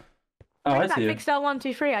 Oh, I see you. Vicstar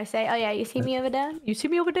 123. I say. Oh yeah, you see me over there? You see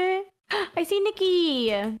me over there? I see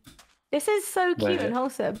Nikki. This is so cute and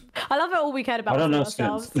wholesome. I love it. All we cared about. I don't know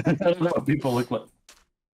ourselves. skins. I don't know what people look like.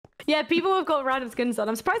 Yeah, people have got random skins on.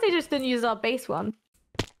 I'm surprised they just didn't use our base one.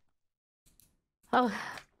 Oh,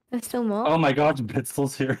 there's still more. Oh my god,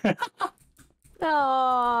 Bitzel's here.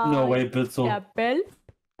 Oh. No way, Bitzel. Yeah, Bill.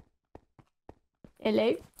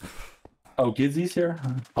 Hello. Oh, Gizzy's here?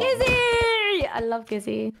 Gizzy! I love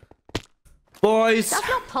Gizzy. Boys. That's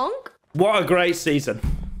not Punk? What a great season.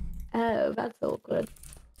 Oh, that's awkward.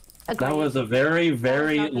 That was a very,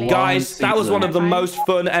 very long Guys, season. that was one of the most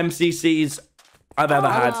fun MCCs I've ever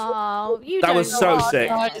had. Oh, you that was so sick.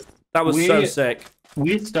 That was so sick.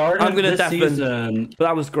 We started I'm gonna this season. But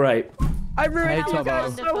that was great. I ruined you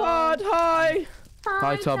guys so hard. Hi.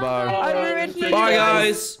 Hi, Tubbo. I ruined you. Bye,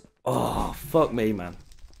 guys. Oh, fuck me, man.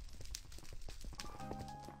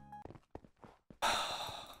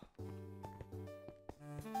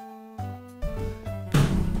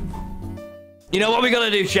 You know what we gotta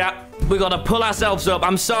do, chat? We gotta pull ourselves up.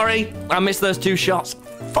 I'm sorry, I missed those 2 shots.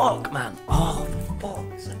 Fuck, man. Oh, fuck.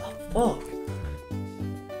 Fuck.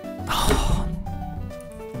 Oh.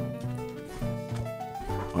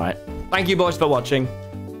 Right. Thank you, boys, for watching.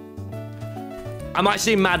 I might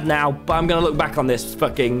seem mad now, but I'm gonna look back on this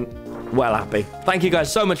fucking well happy. Thank you guys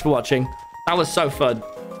so much for watching. That was so fun.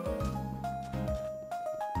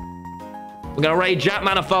 We're gonna raid Jack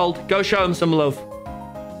Manifold. Go show him some love.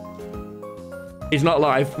 He's not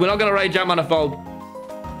live. We're not gonna raid Jack Manifold.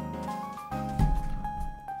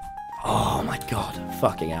 Oh my god.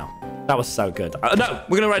 Fucking hell. That was so good. No,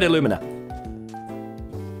 we're gonna raid Illumina.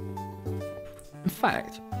 In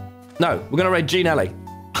fact, no, we're gonna raid GeeNelly.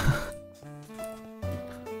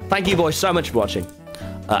 Thank you boys so much for watching.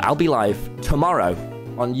 I'll be live tomorrow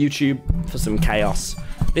on YouTube for some chaos.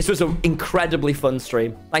 This was an incredibly fun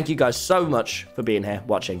stream. Thank you guys so much for being here,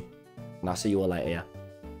 watching. And I'll see you all later, yeah.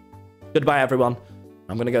 Goodbye, everyone.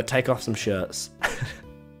 I'm gonna go take off some shirts.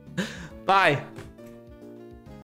 Bye.